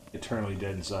it. Eternally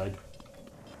dead inside.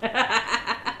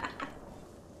 I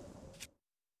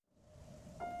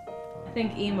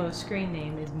think Emo's screen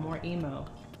name is more emo.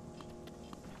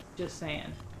 Just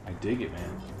saying. I dig it,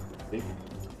 man. Dig it.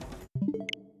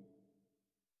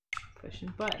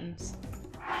 Pushing buttons.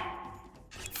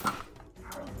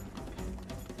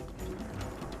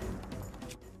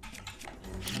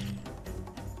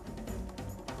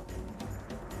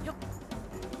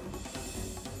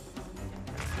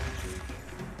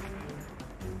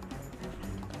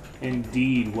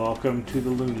 Indeed, welcome to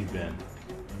the loony bin.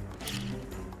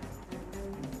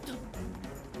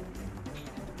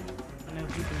 I know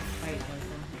he can fight like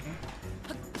him here.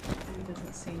 He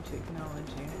doesn't seem to acknowledge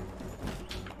you.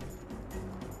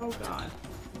 Oh god.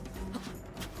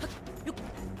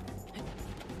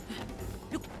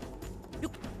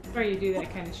 Or you do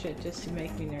that kind of shit just to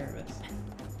make me nervous.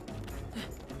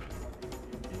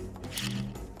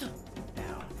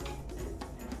 No.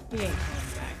 He ain't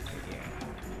coming back for you.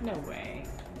 No way.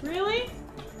 Really?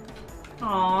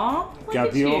 Aww. Look Got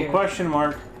at the old you. question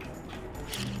mark.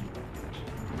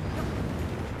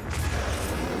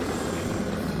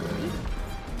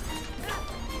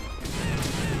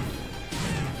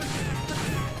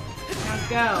 Now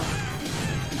go.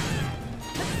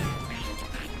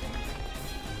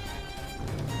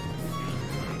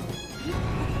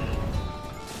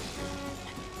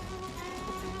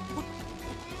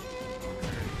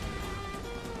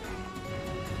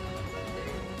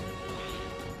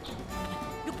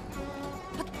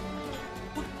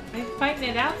 Are they fighting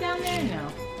it out down there? No.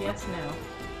 Yes, no.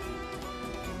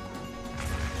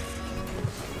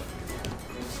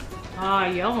 Ah,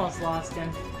 you almost lost him.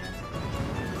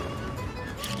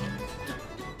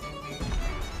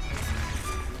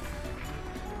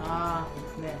 Ah,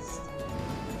 missed.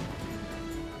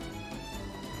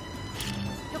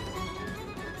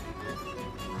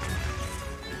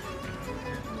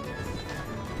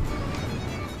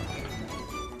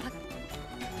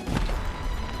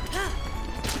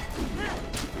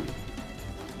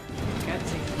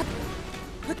 Gutsy.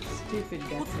 Stupid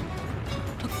Gutsy.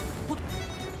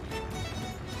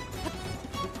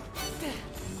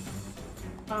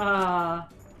 Ah.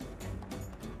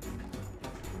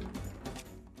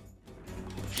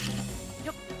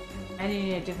 I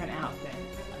need a different outfit.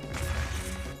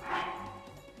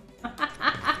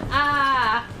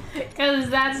 Because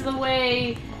that's the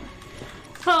way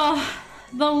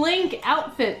the Link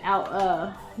outfit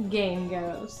game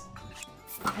goes.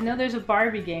 I know there's a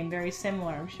Barbie game very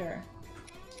similar, I'm sure.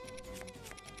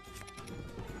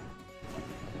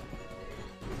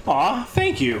 Aw,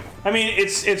 thank you. I mean,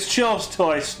 it's chill till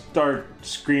I start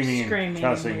screaming and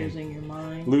cussing and losing your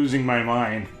mind. Losing my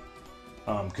mind.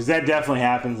 Because that definitely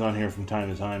happens on here from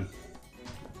time to time.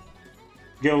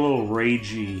 Get a little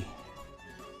ragey.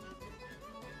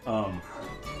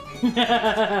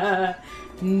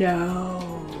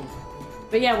 No.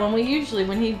 But yeah, when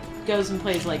he goes and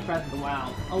plays like Breath of the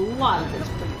Wild, a lot of it's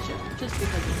pretty chill, just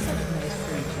because it's such a nice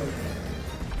free children.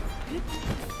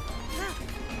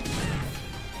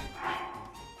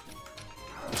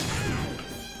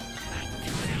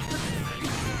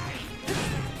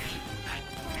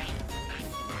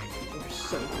 We're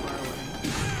so far away.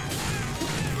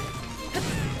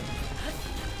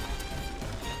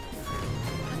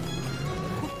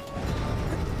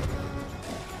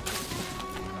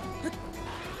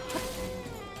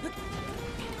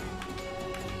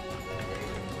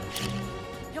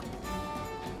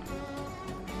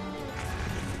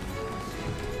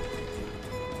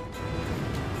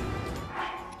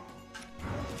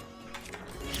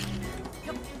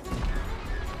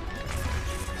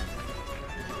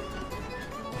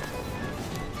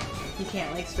 You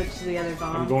can't like switch to the other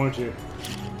bomb. I'm going to.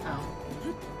 Oh.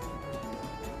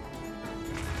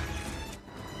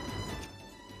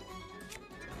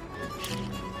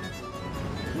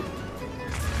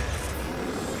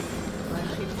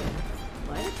 Bless you.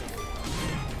 What?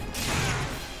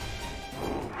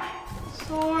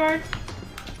 Sword.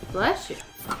 Bless you.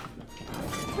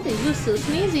 What are you so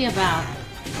sneezy about?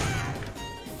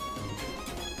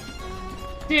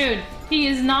 Dude, he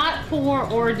is not poor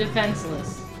or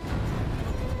defenseless.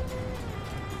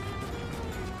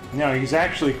 No, he's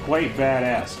actually quite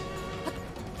badass.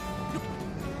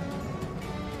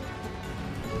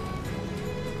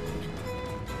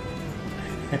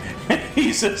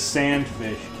 He's a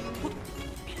sandfish.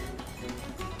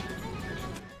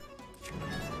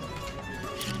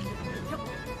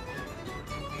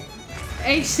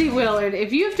 H.C. Willard,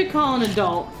 if you have to call an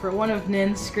adult for one of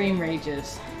Nin's scream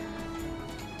rages.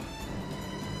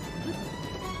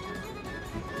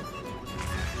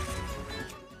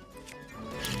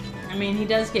 I mean, he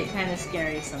does get kind of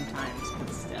scary sometimes, but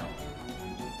still.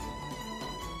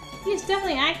 He's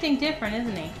definitely acting different,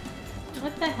 isn't he?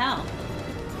 What the hell?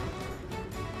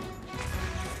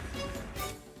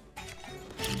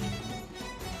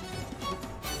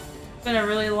 It's been a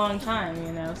really long time,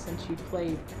 you know, since you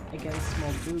played against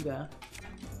Molduga.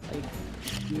 Like,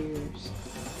 years.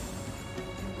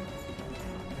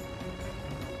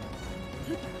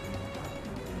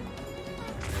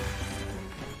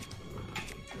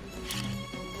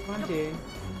 Come on, dude.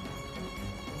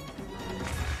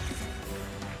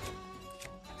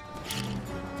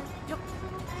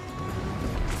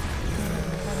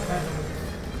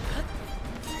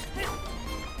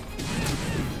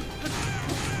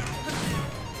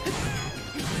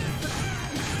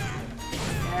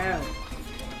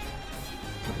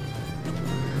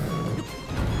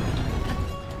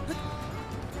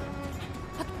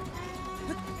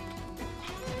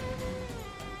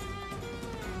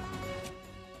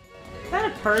 Is that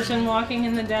a person walking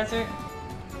in the desert?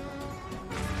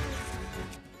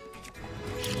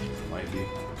 Might be.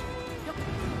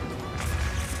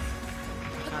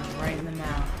 I'm right in the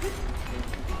mouth.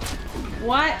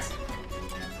 What?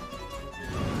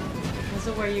 Is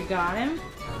it where you got him?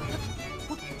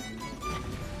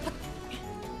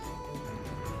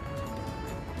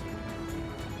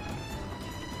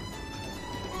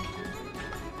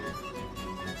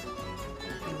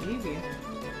 I believe you.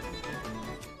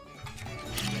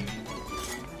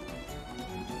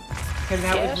 Okay,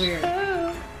 that was weird.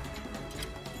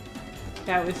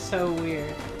 That was so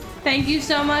weird. Thank you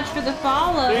so much for the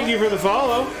follow. Thank you for the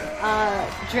follow.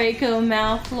 Draco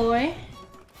Malfoy.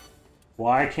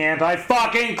 Why can't I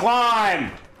fucking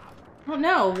climb? Oh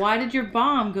no, why did your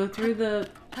bomb go through the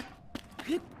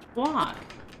block?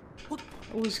 It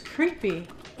was creepy.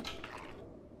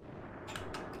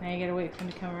 Now you gotta wait for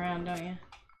him to come around, don't you?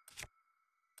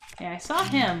 Yeah, I saw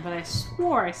him, but I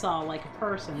swore I saw like a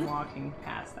person walking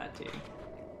past that dude.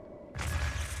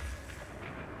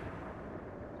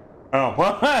 Oh,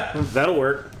 well, that'll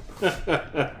work. So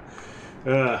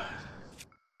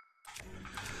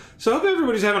I hope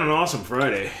everybody's having an awesome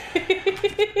Friday.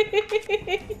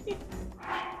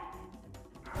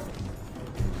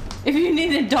 If you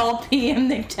need a doll, PM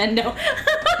Nintendo.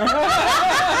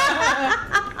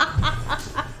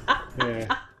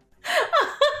 Yeah.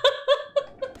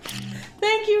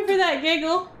 Thank you for that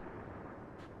giggle.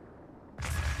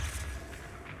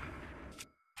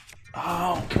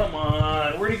 Oh, come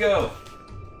on. Where'd he go?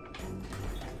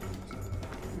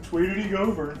 Which way did he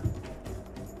go, Vern?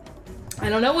 I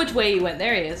don't know which way he went.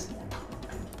 There he is.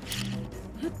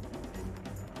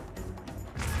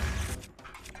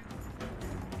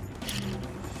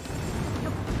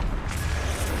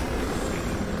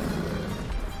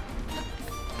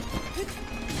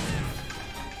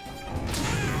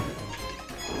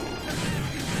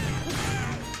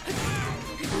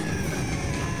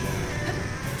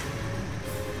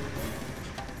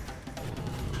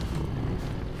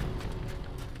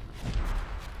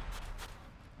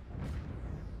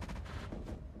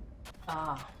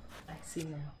 Ah, I see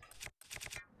now.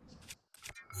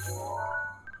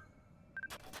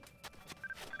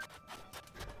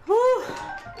 Whew.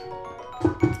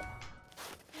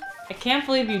 I can't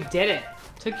believe you did it.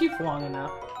 Took you long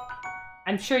enough.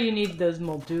 I'm sure you need those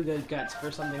Molduga guts for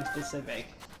something specific.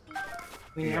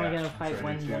 We're only gonna fight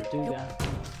one Molduga.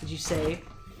 Did you save?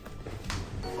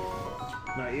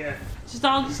 Not yet. Just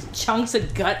all just chunks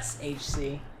of guts,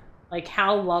 HC. Like,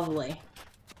 how lovely.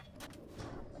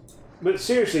 But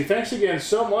seriously, thanks again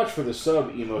so much for the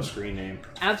sub emo screen name.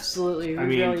 Absolutely,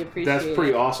 we really appreciate it. That's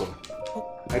pretty awesome.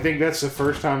 I think that's the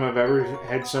first time I've ever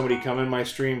had somebody come in my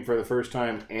stream for the first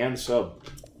time and sub.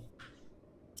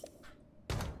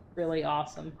 Really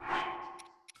awesome.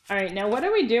 Alright, now what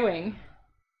are we doing?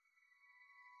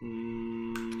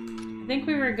 I think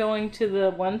we were going to the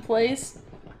one place.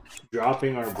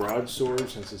 Dropping our broadsword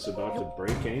since it's about to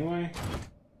break anyway.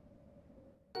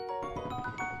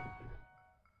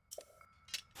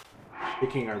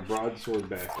 Picking our broadsword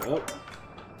back up.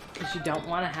 Because you don't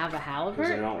want to have a halberd?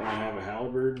 Because I don't want to have a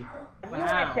halberd.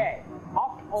 Wow. Okay,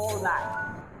 off all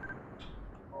night.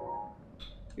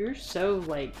 You're so,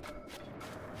 like,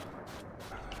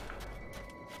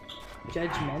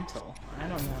 judgmental. I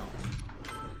don't know.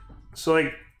 So,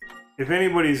 like, if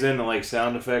anybody's into, like,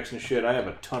 sound effects and shit, I have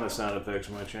a ton of sound effects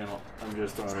on my channel. I'm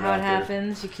just throwing it out there. How it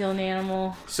happens, you kill an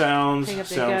animal. Sounds, pick up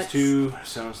their sounds guts, 2,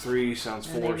 sounds 3, sounds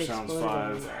and 4, they've sounds exploded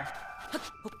 5. everywhere.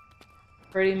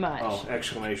 Pretty much. Oh,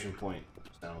 exclamation point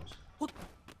sounds.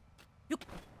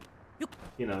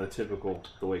 You know, the typical,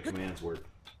 the way commands work.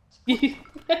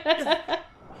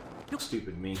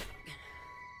 Stupid me.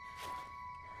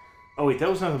 Oh wait, that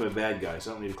was nothing but bad guys.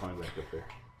 I don't need to climb back up there.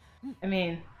 I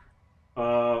mean...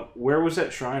 where was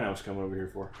that shrine I was coming over here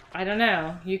for? I don't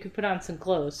know. You could put on some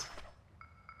clothes.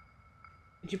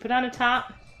 Did you put on a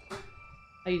top?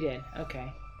 Oh, you did.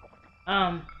 Okay.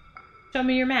 Show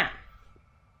me your map.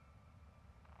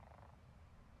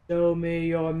 Show me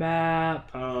your map.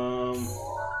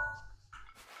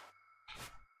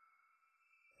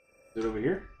 Is it over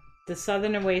here? The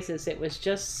Southern Oasis. It was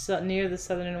just near the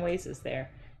Southern Oasis there.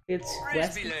 It's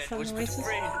west of the Southern Oasis,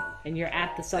 and you're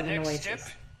at the Southern Oasis.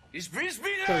 So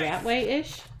that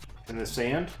way-ish? In the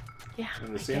sand? Yeah.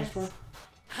 In the sandstorm?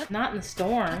 Not in the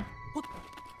storm.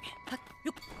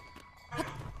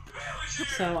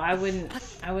 So I wouldn't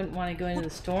want to go into the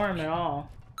storm at all.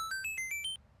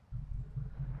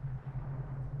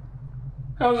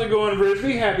 How's it going,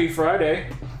 Brisby? Happy Friday.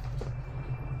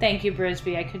 Thank you,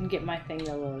 Brisby. I couldn't get my thing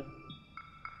to load.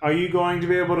 Are you going to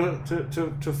be able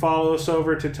to follow us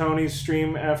over to Tony's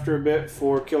stream after a bit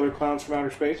for Killer Clowns from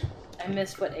Outer Space? I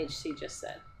missed what HC just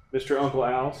said. Mr. Uncle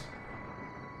Al's.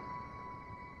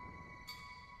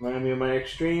 Remind me of my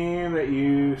next stream that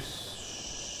you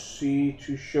see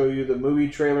to show you the movie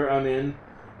trailer I'm in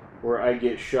where I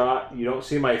get shot. You don't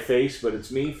see my face, but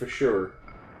it's me for sure.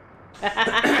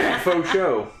 Faux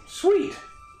show. Sweet.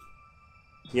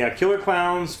 Yeah, Killer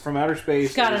Clowns from Outer Space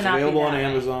is available on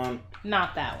Amazon.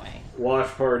 Not that way. Watch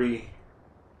party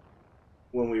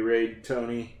when we raid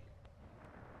Tony.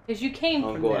 Because you came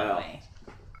from that way.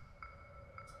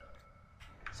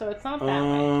 So it's not that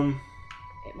way.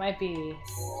 It might be...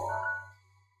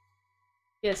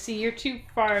 Yeah, see, you're too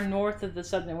far north of the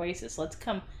Southern Oasis. Let's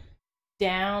come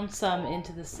down some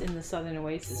into the Southern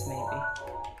Oasis, maybe.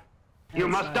 You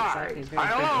must die.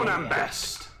 I alone am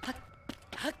best.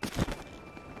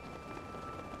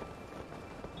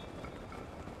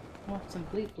 Want some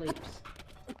bleep bleeps.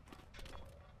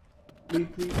 Bleep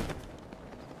bleep.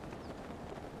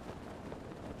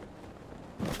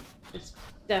 It's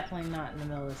definitely not in the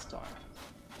middle of the storm.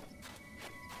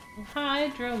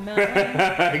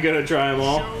 Hydromelon. I'm gonna try them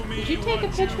all. Did you take a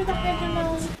picture of the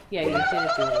hydromelon? Yeah, you did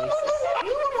at the Oasis.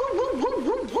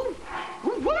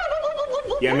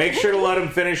 Yeah, make sure to let them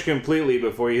finish completely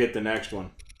before you hit the next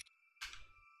one.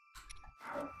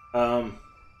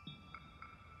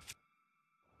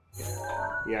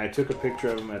 Yeah, I took a picture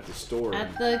of them at the store.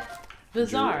 At the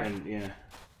bazaar. And, yeah.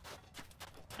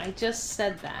 I just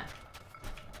said that.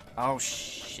 Oh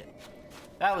shit.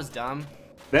 That was dumb.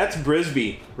 That's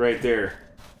Brisby right there.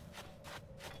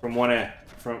 From one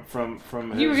from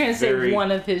his You were gonna say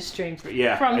one of his streams.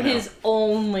 Yeah. From his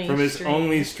only From his stream.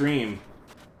 only stream.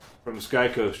 From Sky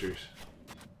Coasters.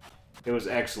 It was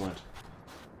excellent.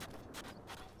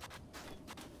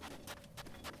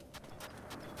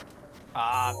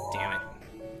 Ah, damn it.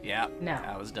 Yeah. No.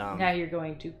 That was dumb. Now you're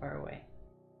going too far away.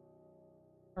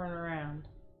 Turn around.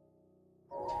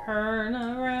 Turn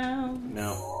around.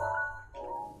 No.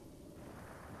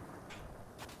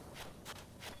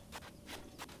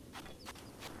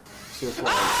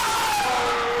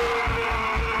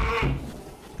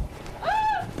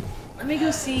 Let me go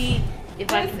see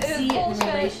if I can see it in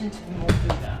relation to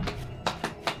Molduga.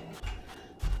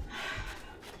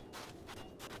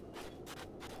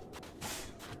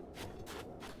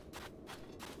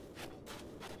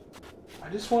 I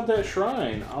just want that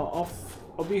shrine. I'll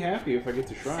be happy if I get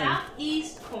the shrine.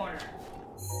 Southeast corner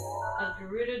of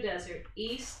Gerudo Desert,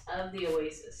 east of the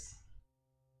Oasis.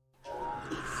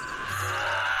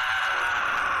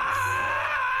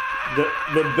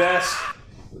 The best,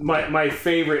 my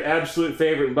favorite, absolute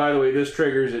favorite, and by the way, this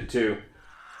triggers it too.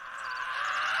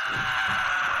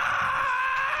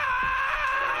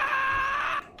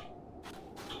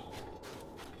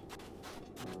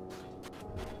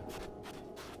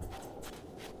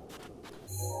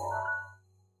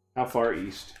 How far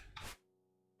east?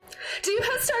 Do you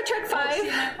have Star Trek 5? See,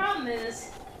 my problem is,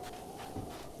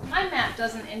 my map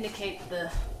doesn't indicate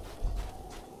the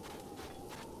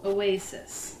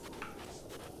Oasis.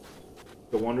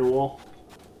 The Wonder Wall?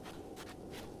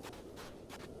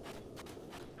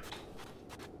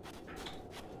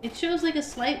 It shows like a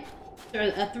slight, or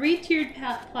a 3-tiered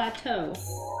plateau,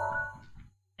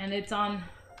 and it's on...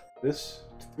 This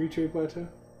 3-tiered plateau?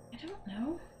 I don't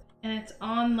know. And it's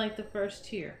on like the first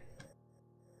tier.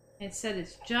 It said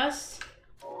it's just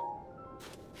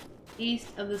east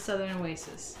of the Southern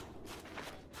Oasis.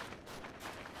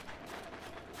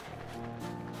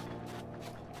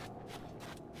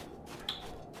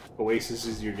 Oasis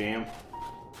is your dam?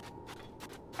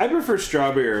 I prefer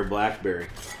strawberry or blackberry.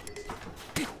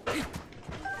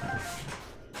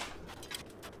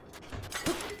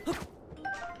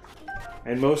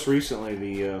 And most recently,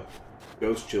 the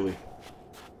ghost chili.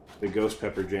 The ghost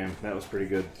pepper jam. That was pretty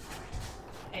good.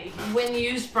 Hey, when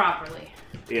used properly.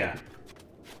 Yeah.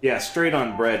 Yeah, straight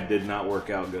on bread did not work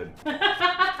out good. I'm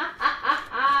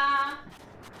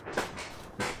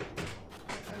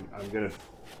gonna...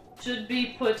 Should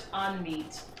be put on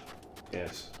meat.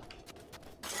 Yes.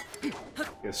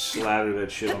 Just slather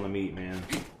that shit on the meat, man.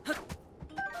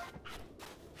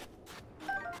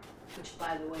 Which,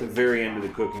 by the way... The very end of the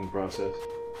cooking process.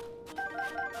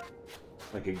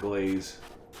 Like a glaze.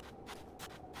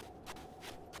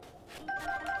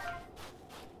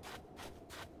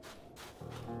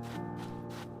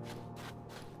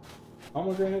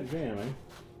 Pomegranate jam, eh?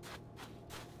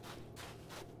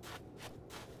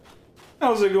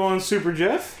 How's it going, Super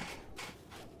Jeff?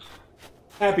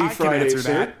 Happy Friday, answer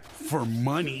sir. that for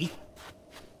money.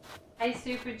 Hi,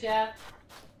 Super Jeff.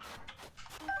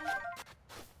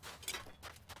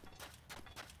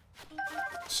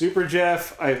 Super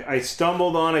Jeff, I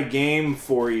stumbled on a game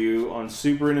for you on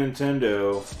Super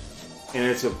Nintendo, and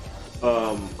it's a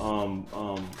I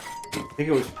think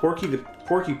it was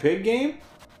Porky Pig game.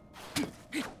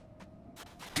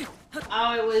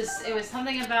 Oh, it was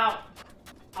something about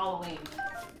Halloween.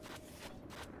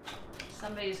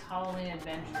 Somebody's Halloween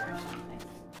adventure or something.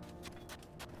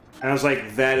 And I was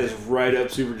like, that is right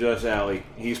up Super Jeff's alley.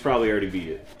 He's probably already beat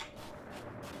it.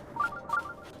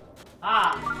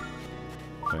 Ah.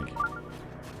 Thank you.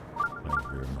 Thank you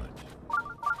very much.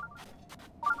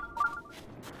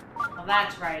 Well,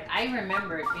 that's right. I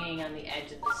remember it being on the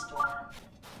edge of the storm.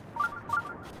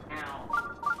 Ow.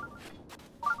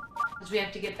 Because we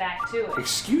have to get back to it.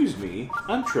 Excuse me,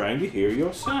 I'm trying to hear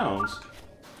your sounds.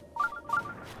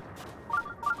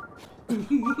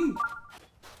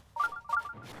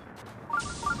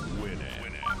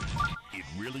 It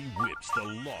really whips the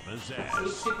lava's So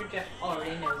ass. Super Jeff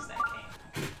already knows that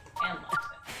game. And loves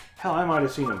it. Hell, I might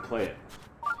have seen him play it.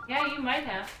 Yeah, you might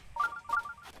have.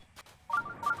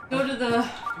 Go to the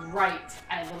right,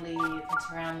 I believe.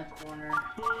 It's around the corner.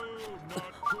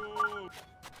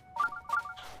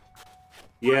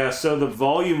 Yeah, so the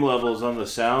volume levels on the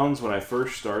sounds when I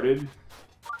first started,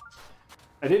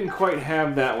 I didn't quite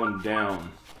have that one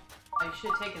down. Oh, you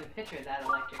should have taken a picture of that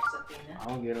electric Safina.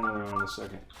 I'll get another one in a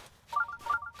second.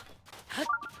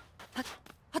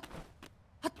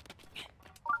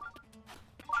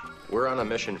 We're on a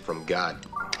mission from God.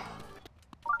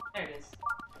 There it is.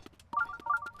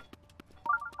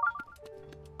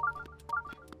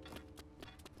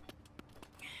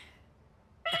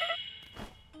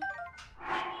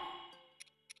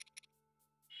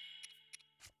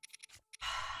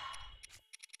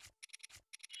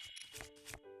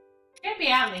 Can't be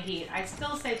out in the heat. I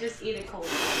still say just eat it cold.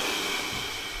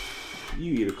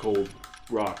 You eat a cold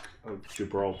rock of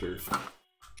Gibraltar.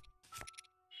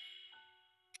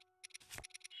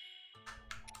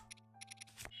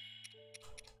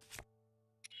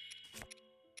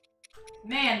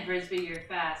 Man, Brisby, you're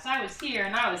fast. I was here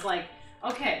and I was like,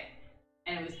 okay.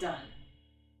 And it was done.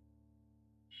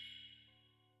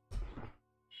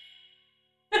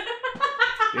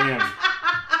 Damn.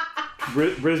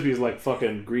 Brisbee's like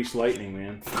fucking grease lightning,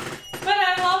 man. But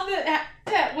I love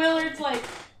that Willard's like,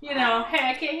 you know, hey,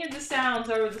 I can't hear the sounds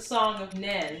over the song of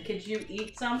Nin. Could you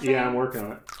eat something? Yeah, I'm working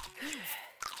on it.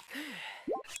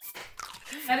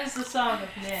 That is the song of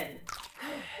Nin.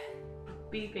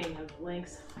 Beeping of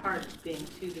Link's heart being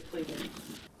too depleted.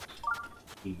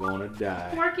 He gonna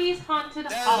die. Porky's Haunted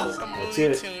Hollow. That's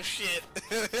it.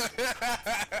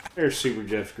 There's Super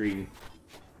Jeff's greeting.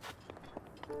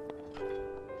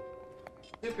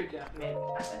 Super Jeff made it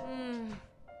happen.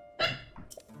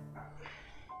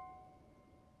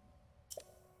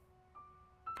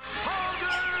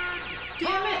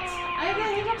 Damn it! I got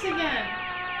hiccups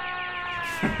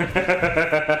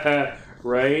again!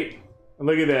 Right?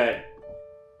 Look at that.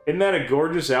 Isn't that a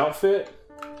gorgeous outfit?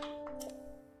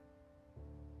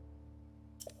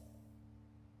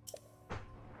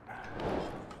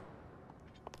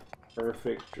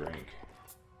 Perfect drink.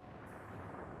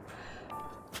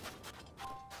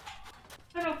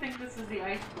 I don't think this is the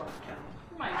ice block challenge.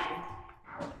 It might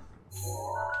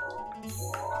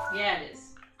be. Yeah, it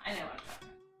is. I know what I'm talking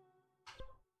about.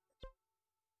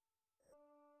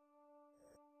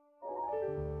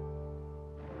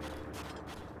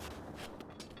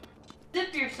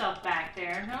 Zip yourself back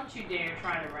there. Don't you dare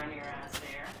try to run your ass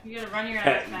there. You gotta run your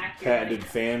ass back here. Patented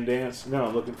fan dance? No,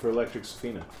 I'm looking for Electric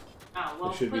Safina. Oh,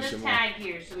 well, should put be a some tag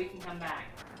here so we can come back.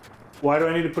 Why do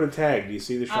I need to put a tag? Do you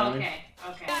see the Oh, shiny? okay,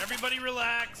 okay. Everybody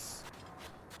relax.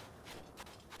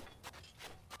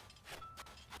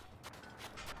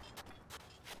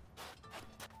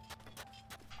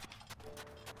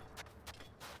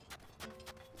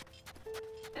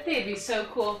 I think it'd be so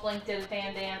cool if Link did a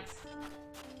fan dance.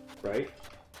 Right?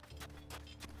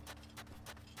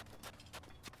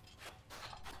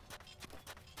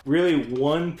 Really,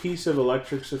 one piece of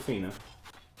electric Safina.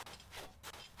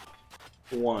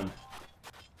 One.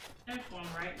 There's one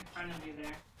right in front of you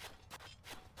there.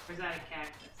 Or is that a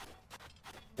cactus?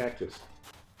 Cactus.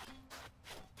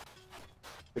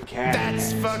 The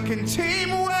cactus. That's fucking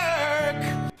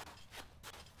teamwork!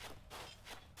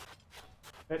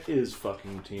 That is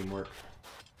fucking teamwork.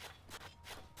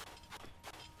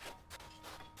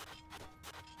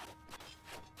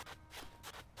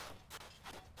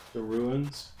 The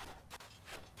ruins.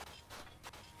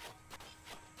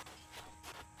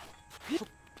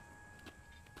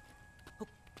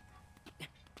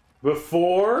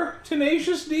 Before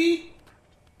Tenacious D?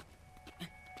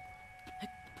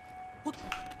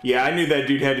 Yeah, I knew that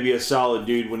dude had to be a solid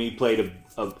dude when he played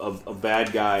a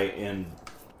bad guy in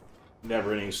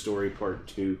Neverending Story Part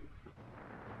 2.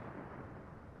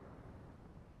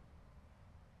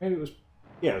 Maybe it was...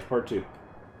 Yeah, it was Part 2.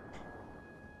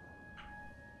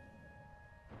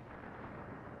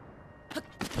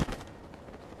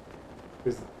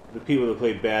 Because the people that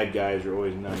play bad guys are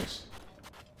always nice.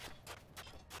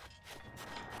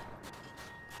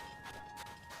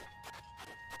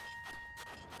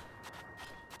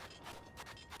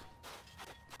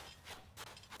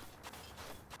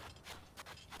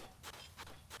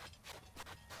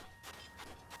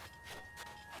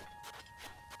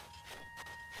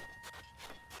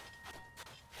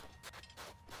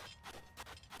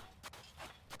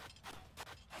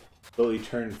 Slowly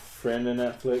turned friend in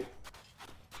that flick.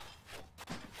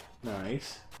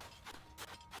 Nice.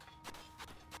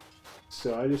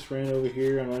 So I just ran over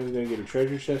here. I'm not even going to get a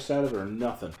treasure chest out of it or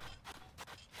nothing.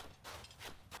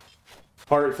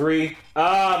 Part 3.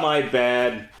 Ah, my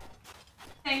bad.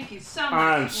 Thank you so much.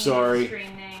 I'm sorry.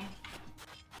 Stream name.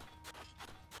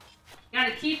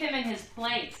 Gotta keep him in his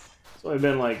place. It's only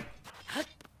been like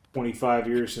 25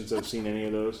 years since I've seen any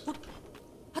of those.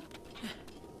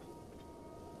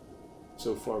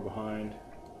 So far behind.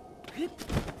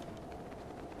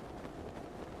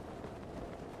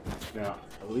 Now,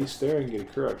 at least there I can get a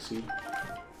Kurok seed.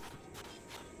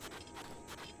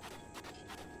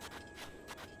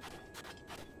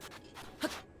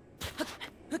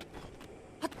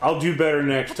 I'll do better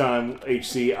next time,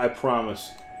 HC, I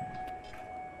promise.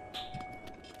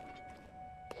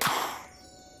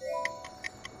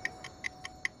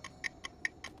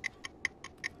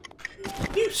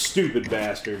 You stupid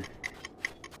bastard.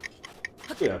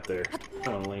 Get up there.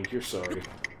 Come on, Link, you're sorry.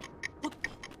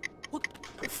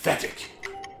 Pathetic.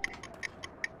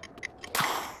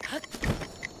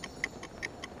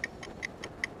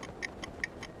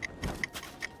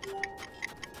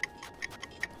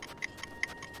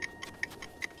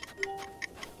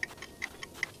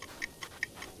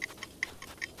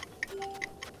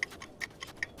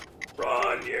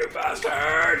 Run, you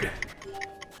bastard!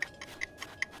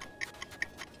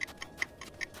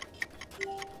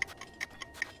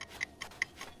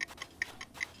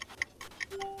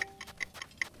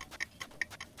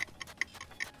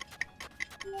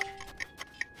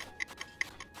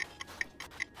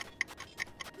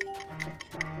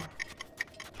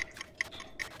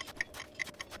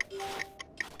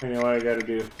 I know what I gotta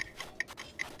do.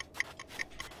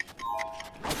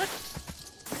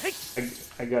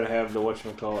 I gotta have the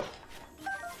whatchamacallit.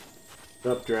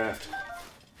 The updraft.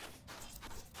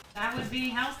 That would be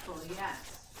helpful,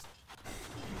 yes.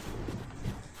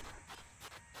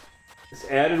 It's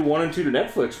added 1 and 2 to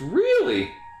Netflix.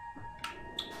 Really?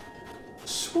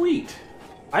 Sweet.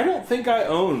 I don't think I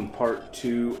own part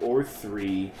 2 or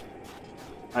 3.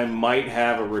 I might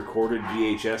have a recorded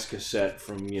VHS cassette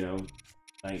from, you know,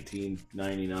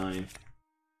 1999.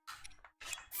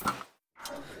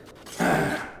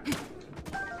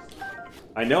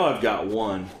 I know I've got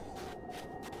 1.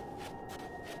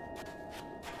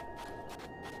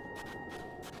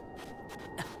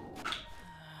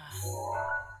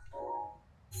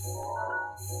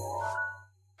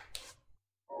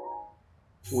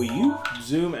 Will you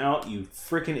zoom out, you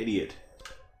frickin' idiot?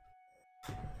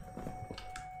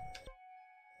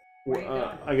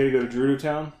 I gotta go to Gerudo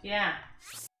Town? Yeah.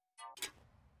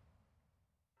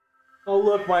 Oh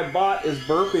look, my bot is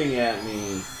burping at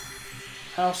me.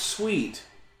 How sweet.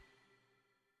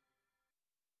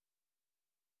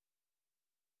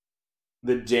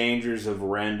 The dangers of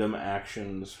random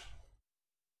actions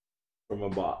from a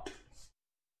bot.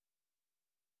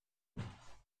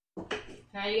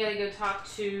 Now you gotta go talk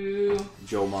to...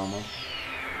 Joe Mama.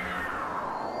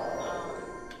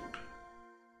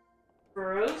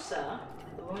 Barossa,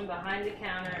 the Going behind the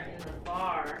counter in the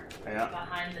bar. Yeah.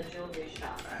 Behind the jewelry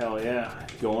shop. Hell yeah.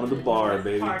 Going to the bar,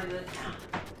 baby. Part of the town.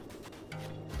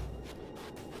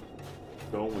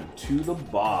 Going to the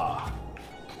bar.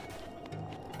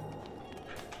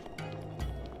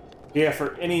 Yeah,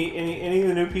 for any of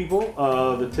the new people,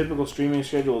 the typical streaming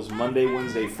schedule is Monday,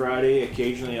 Wednesday, Friday.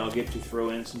 Occasionally I'll get to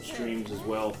throw in some streams as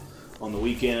well on the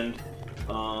weekend.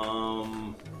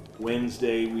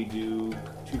 Wednesday we do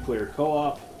 2-player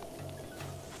co-op.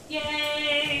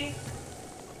 Yay!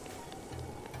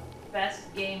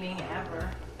 Best gaming ever.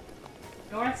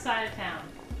 North side of town.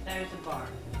 There's a bar.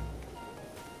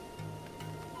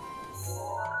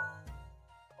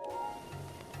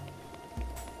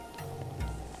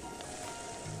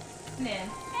 Nin.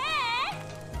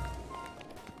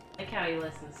 Like how he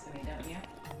listens to me, don't you?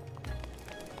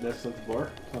 That's not the bar?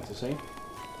 It's not the same?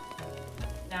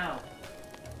 No.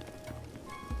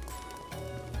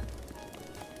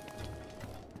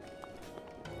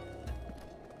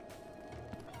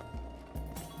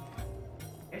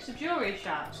 There's a jewelry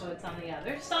shop, so it's on the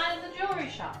other side of the jewelry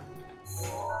shop.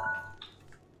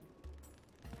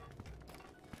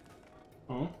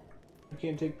 Oh, I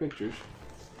can't take pictures.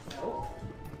 Nope.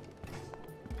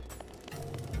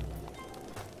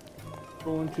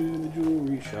 Going to the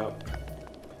jewelry shop.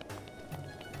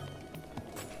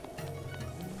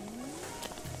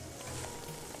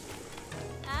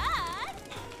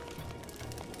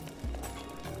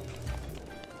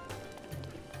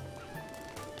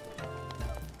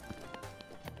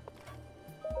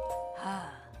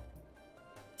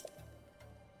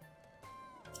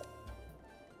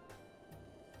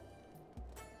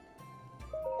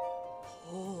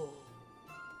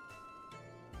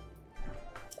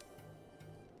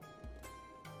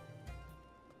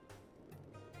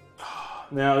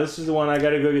 Now, this is the one I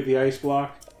gotta go get the ice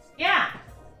block. Yeah,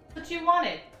 that's what you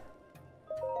wanted.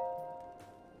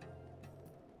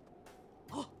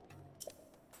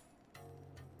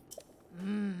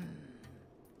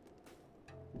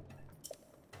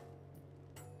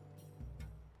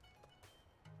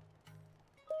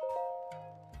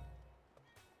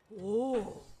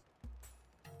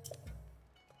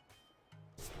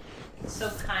 It's so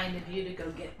kind of you to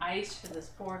go get ice for this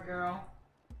poor girl.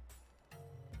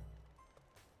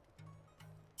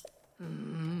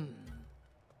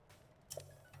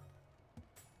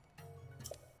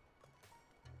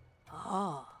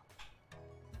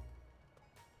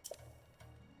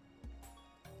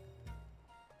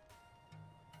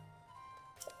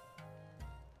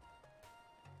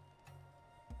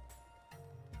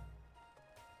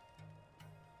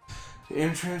 The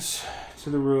entrance to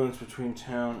the ruins between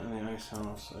town and the ice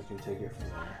house. I can take it from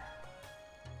there.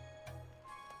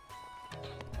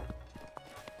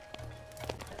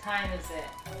 What time is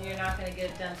it? You're not gonna get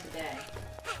it done today.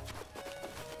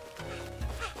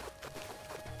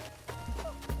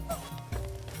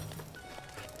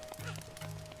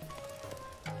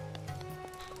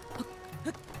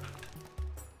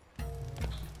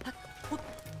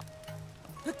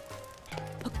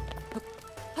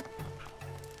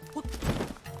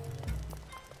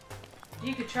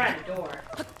 You could try the door.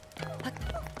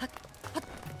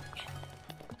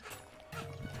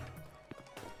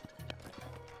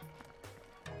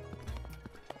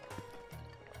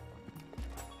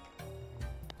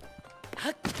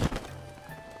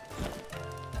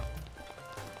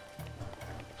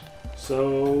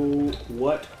 So,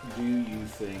 what do you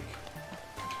think?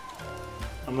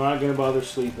 I'm not gonna bother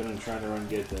sleeping and trying to run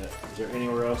get that. Is there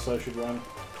anywhere else I should run?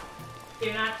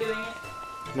 You're not doing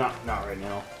it? Not right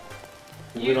now.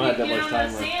 We don't have that much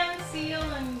time left. Sand seal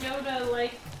and go to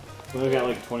like. We only got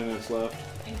like 20 minutes left.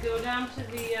 And go down to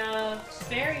the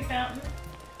fairy fountain.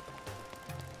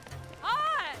 I'm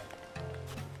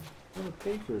gonna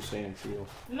pay for a sand seal.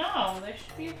 No, there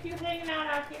should be a few hanging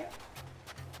out here.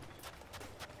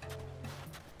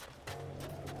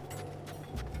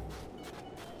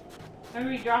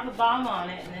 Remember, you drop a bomb on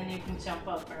it, and then you can jump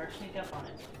up or sneak up on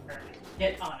it. Or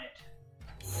get on it.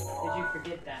 Did you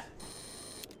forget that?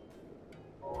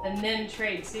 And then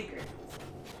trade secret.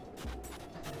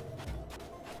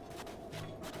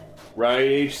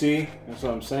 Right, HC? That's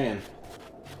what I'm saying.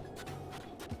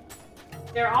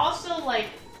 They're also, like,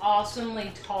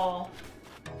 awesomely tall.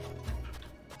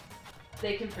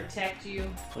 They can protect you.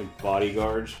 Like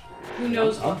bodyguards. Who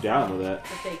knows I'm down with that.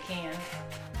 But they can.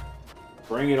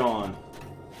 Bring it on.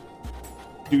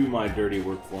 Do my dirty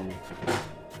work for me.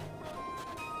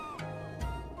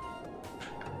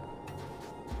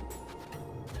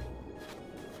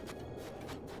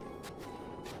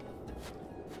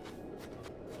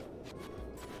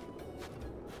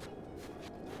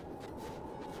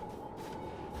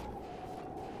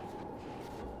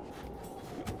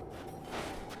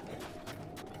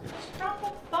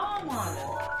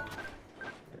 sounded.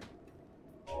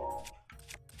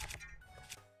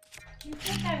 You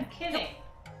think I'm kidding?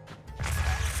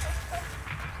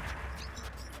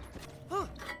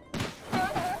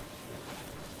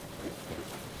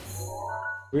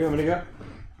 Where you want me to go?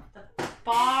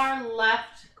 Far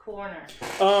left corner.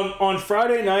 On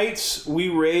Friday nights, we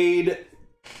raid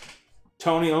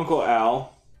Tony Uncle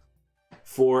Al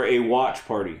for a watch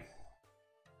party.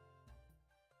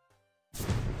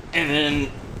 And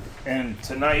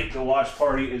tonight, the watch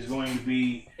party is going to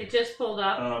be... It just pulled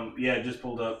up? Yeah, it just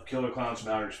pulled up. Killer Clowns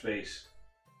from Outer Space.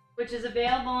 Which is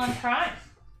available on Prime.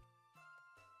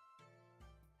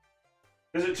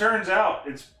 As it turns out,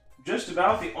 it's just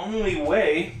about the only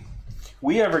way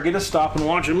we ever get to stop and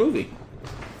watch a movie.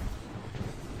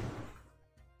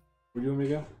 Where do you want me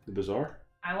to go? The bazaar?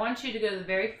 I want you to go to the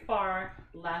very far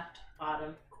left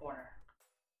bottom corner.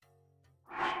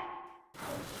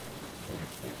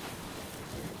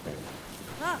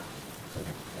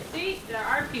 See, there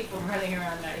are people running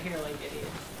around out here like idiots.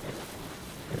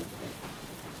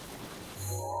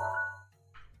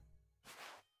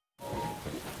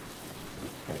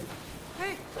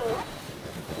 Hey.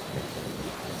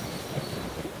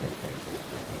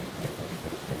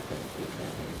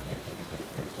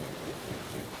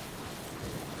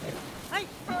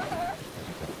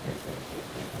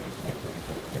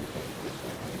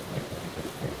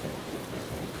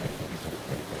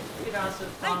 You could also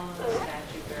follow the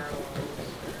statue barrels.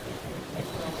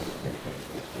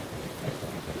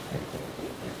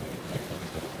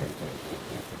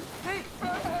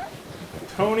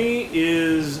 Tony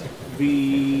is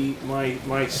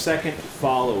my second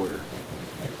follower.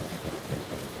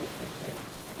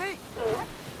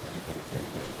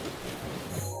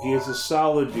 He is a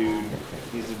solid dude.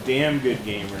 He's a damn good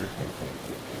gamer.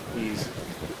 He's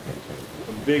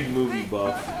a big movie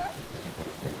buff.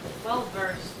 Well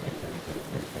versed.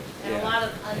 And a lot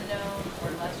of unknown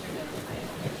or lesser known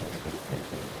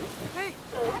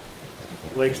titles.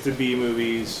 Likes the B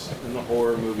movies and the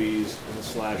horror movies and the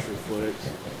slasher flicks.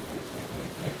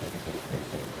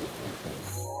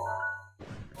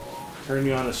 Turned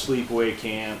me on to Sleepaway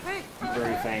Camp. I'm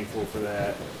very thankful for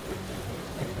that.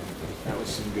 That was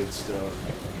some good stuff.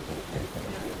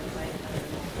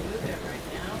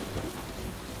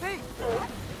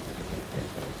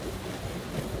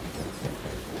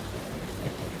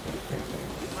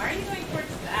 Why are you going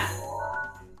towards that?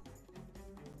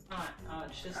 Oh,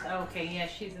 it's just okay. Yeah,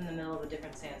 she's in the middle of a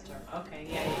different sandstorm. Okay,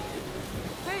 yeah.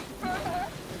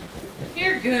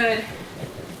 You're good.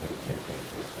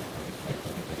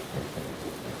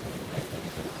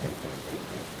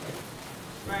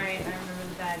 Right, I remember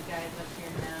the bad guys up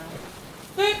here now.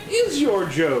 That is your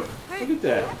joke. Look at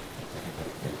that.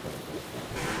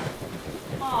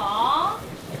 Aww.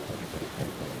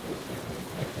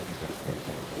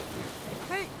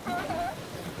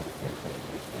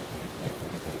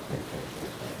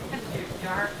 That's your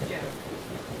dark joke.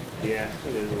 Yeah,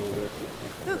 it is a little bit.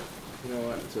 You know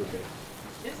what? It's okay.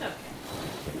 It's okay.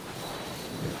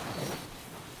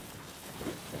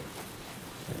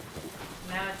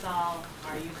 Now it's all,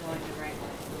 are you going the right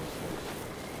way?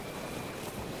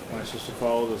 Am I supposed to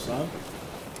follow the sun?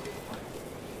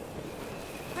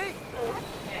 Okay.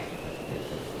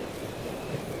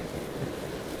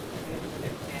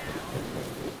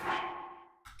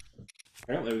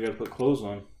 Apparently we gotta put clothes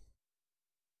on.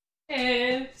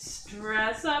 It's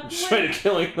dress up. I'm just trying to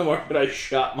kill him the market. I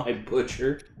shot my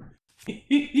butcher.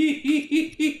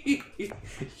 You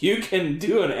can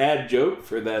do an ad joke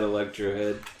for that,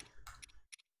 Electrohead.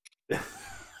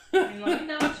 Let me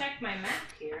double check my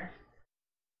map here.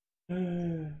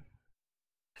 Yeah.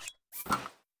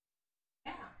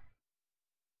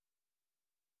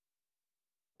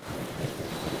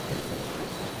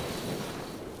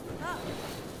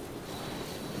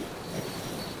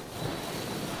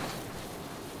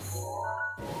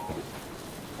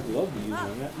 I'd love to use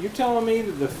one of that. You're telling me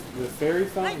that the fairy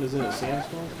fountain is in a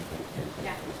sandstorm?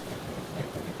 Yeah.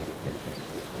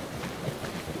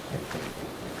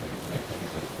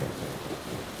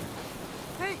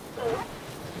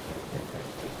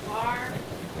 Far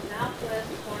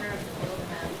southwest corner of the little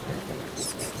mountain.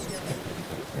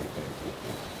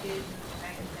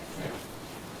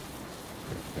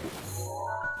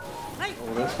 Oh,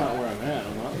 well, that's not where I'm at.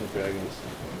 I'm not in the dragons.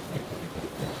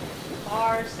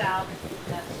 Far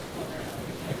southwest corner.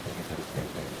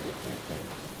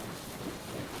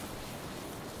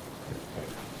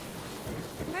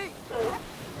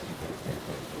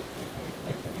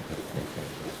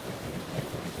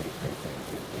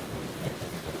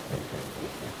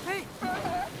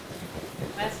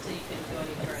 West till you couldn't go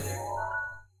any further.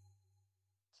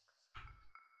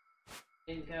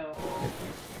 Didn't go.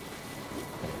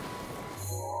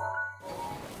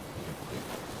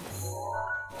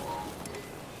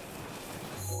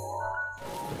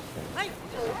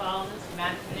 Just follow this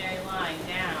imaginary line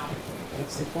down.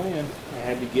 That's the plan. I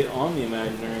had to get on the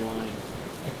imaginary line.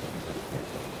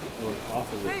 Or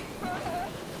off of it.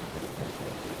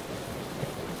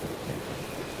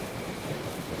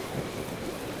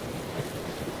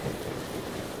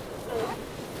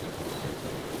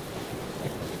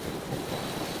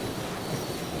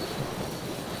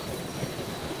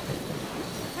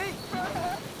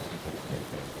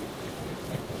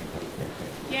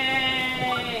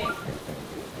 Yay!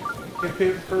 Hip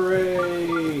hip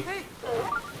hooray!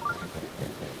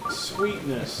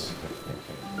 Sweetness.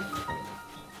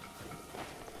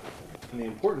 And the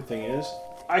important thing is,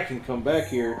 I can come back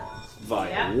here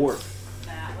via warp.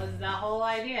 That was the whole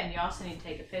idea, and you also need to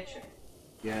take a picture.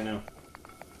 Yeah, I know.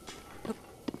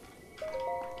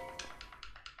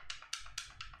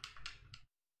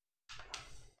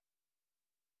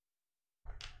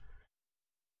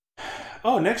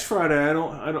 Oh, next Friday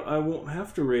I won't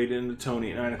have to raid into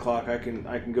Tony at 9 o'clock. I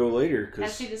can go later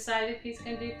Has he decided if he's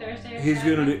gonna do Thursday or he's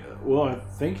Saturday? gonna do. Well, I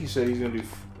think he said he's gonna do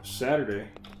Saturday.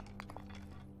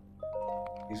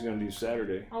 He's gonna do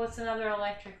Saturday. Oh, it's another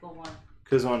electrical one.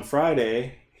 Because on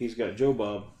Friday he's got Joe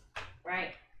Bob.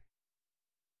 Right.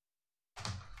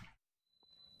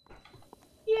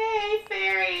 Yay,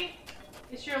 Fairy!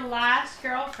 It's your last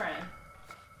girlfriend.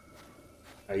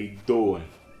 How you doing?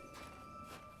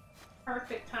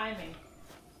 Perfect timing.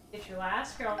 It's your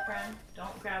last girlfriend.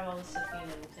 Don't grab all the stuff in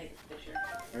and we'll take a picture.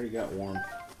 I already got warm.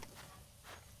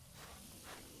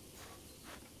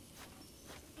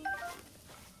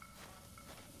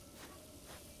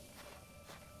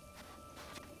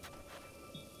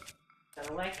 Got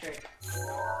electric.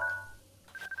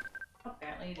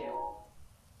 Apparently you do.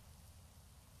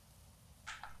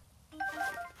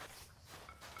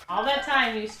 All that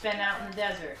time you spent out in the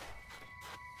desert.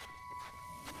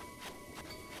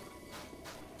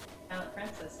 Silent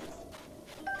princesses.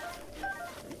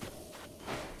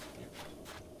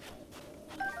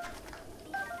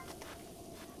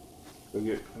 I'm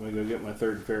gonna go get my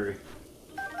third fairy.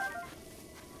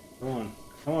 Come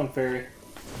on, fairy.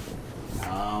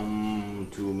 Come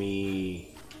to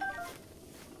me.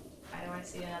 Why do I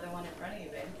see another one in front of you,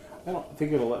 babe? I don't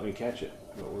think it'll let me catch it,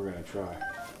 but we're gonna try.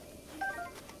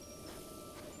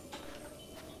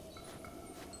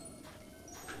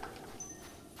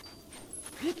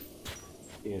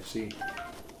 Yeah, see,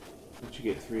 once you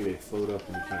get 3, they float up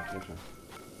and you can't catch them.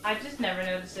 I just never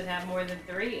noticed it had more than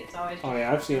 3. It's always just Oh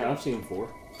yeah, I've seen 4.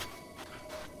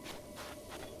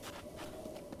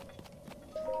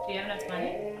 Do you have enough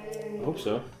money? I hope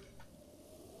so.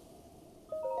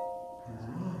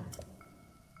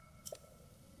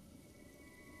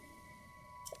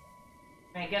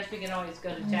 I guess we can always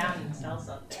go to town and sell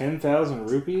something. 10,000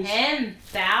 rupees?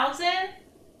 10,000?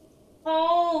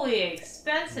 Holy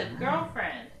expensive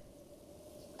girlfriend.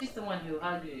 She's the one who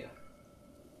hugged you.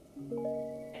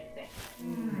 I think.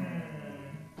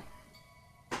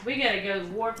 We gotta go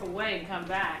warp away and come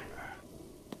back.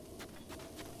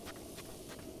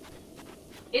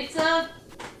 It's a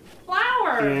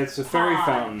flower. Yeah, it's a fairy pot.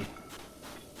 fountain.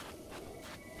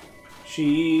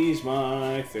 She's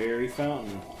my fairy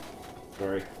fountain.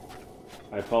 Sorry.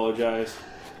 I apologize.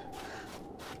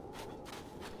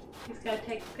 He's gotta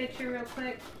take a picture real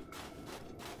quick.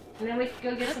 And then we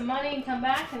can go get some money and come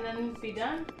back and then be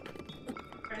done.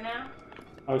 For now.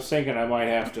 I was thinking I might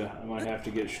have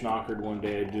to get schnockered one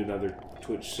day and do another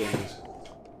Twitch sings.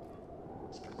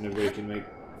 And everybody can make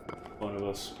fun of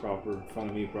us proper, fun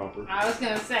of me proper. I was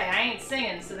gonna say, I ain't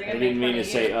singing, so they're gonna I make didn't fun mean to of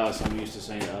say you. us, I'm used to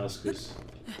saying us because,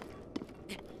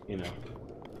 you know.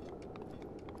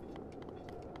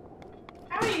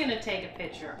 How are you gonna take a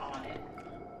picture on it?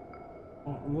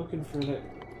 Oh, I'm looking for that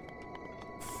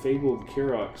fabled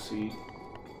Kirok seed.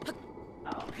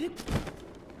 Oh.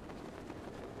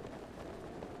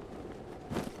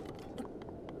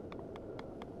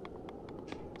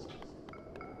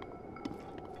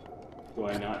 Do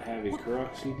I not have a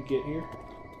Kirok seed to get here?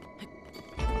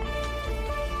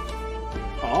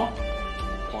 Aw,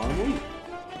 farm wheat.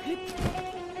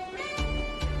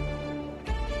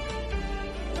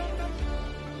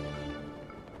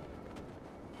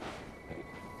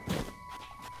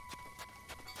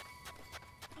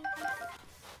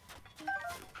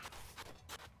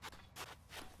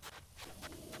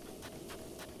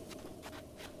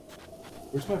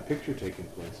 Where's my picture taking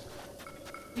place?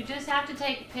 You just have to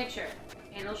take a picture.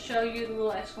 It'll show you the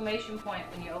little exclamation point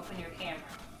when you open your camera.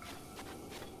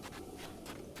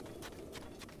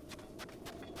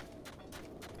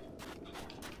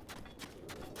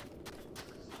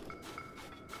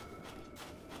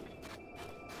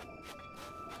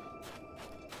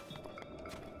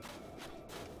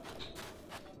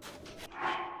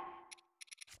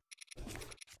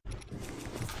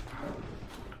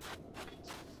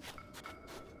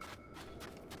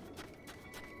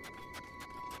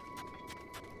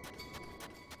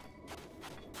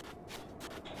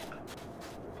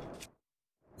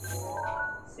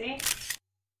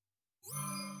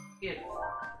 Beautiful.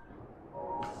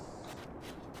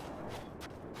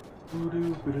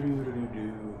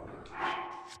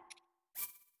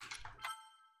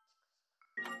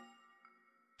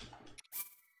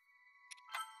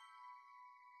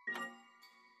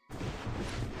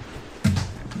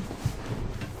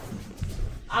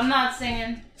 I'm not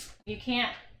singing. You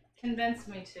can't convince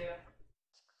me to.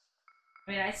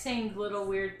 I mean, I sing little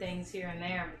weird things here and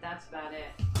there, but that's about it.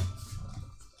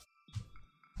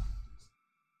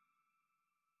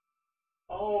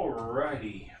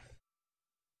 Alrighty.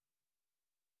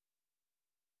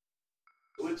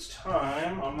 So it's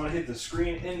time. I'm gonna hit the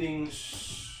stream ending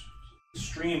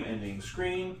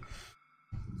screen.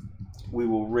 We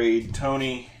will raid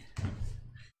Tony.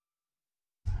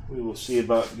 We will see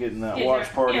about getting that watch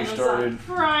party started.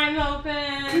 Prime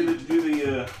open. Do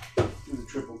the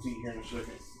triple T here in a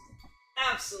second.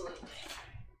 Absolutely.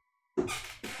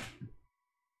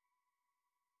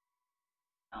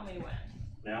 Tell me when.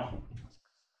 Now?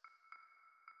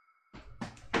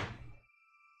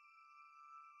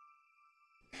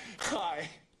 Hi.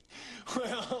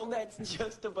 Well, that's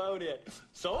just about it.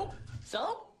 So,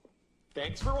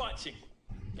 thanks for watching.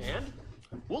 And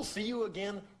we'll see you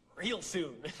again real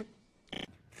soon.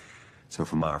 So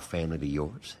from our family to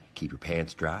yours, keep your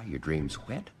pants dry, your dreams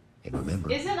wet, and remember,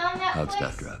 is it on Netflix? hugs,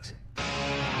 not drugs.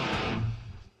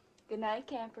 Good night,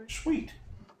 camper. Sweet.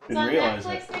 It's on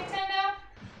Netflix, Nintendo?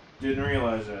 Didn't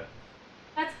realize that.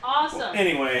 That's awesome. Well,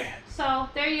 anyway. So,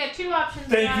 there you go. 2 options,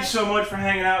 Thank you so much for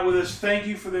hanging out with us. Thank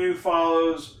you for the new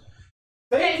follows.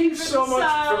 Thank you so much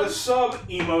for the sub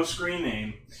emo screen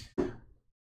name.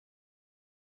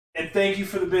 And thank you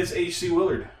for the bits, H.C.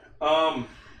 Willard. Hope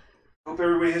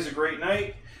everybody has a great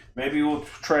night. Maybe we'll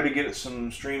try to get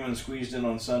some streaming squeezed in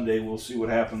on Sunday. We'll see what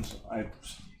happens. I've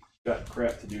got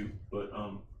crap to do. But,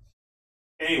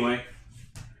 anyway.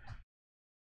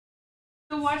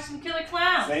 Go watch some Killer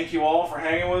Clowns. Thank you all for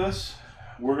hanging with us.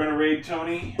 We're going to raid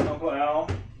Tony and Uncle Al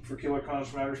for Killer Clowns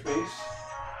from Outer Space,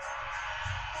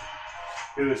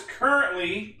 who is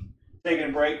currently taking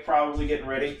a break, probably getting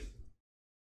ready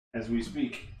as we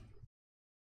speak.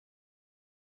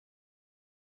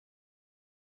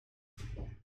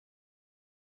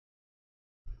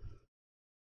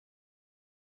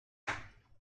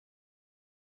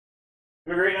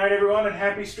 Have a great night, everyone, and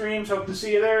happy streams. Hope to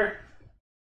see you there.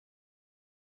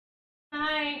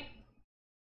 Night.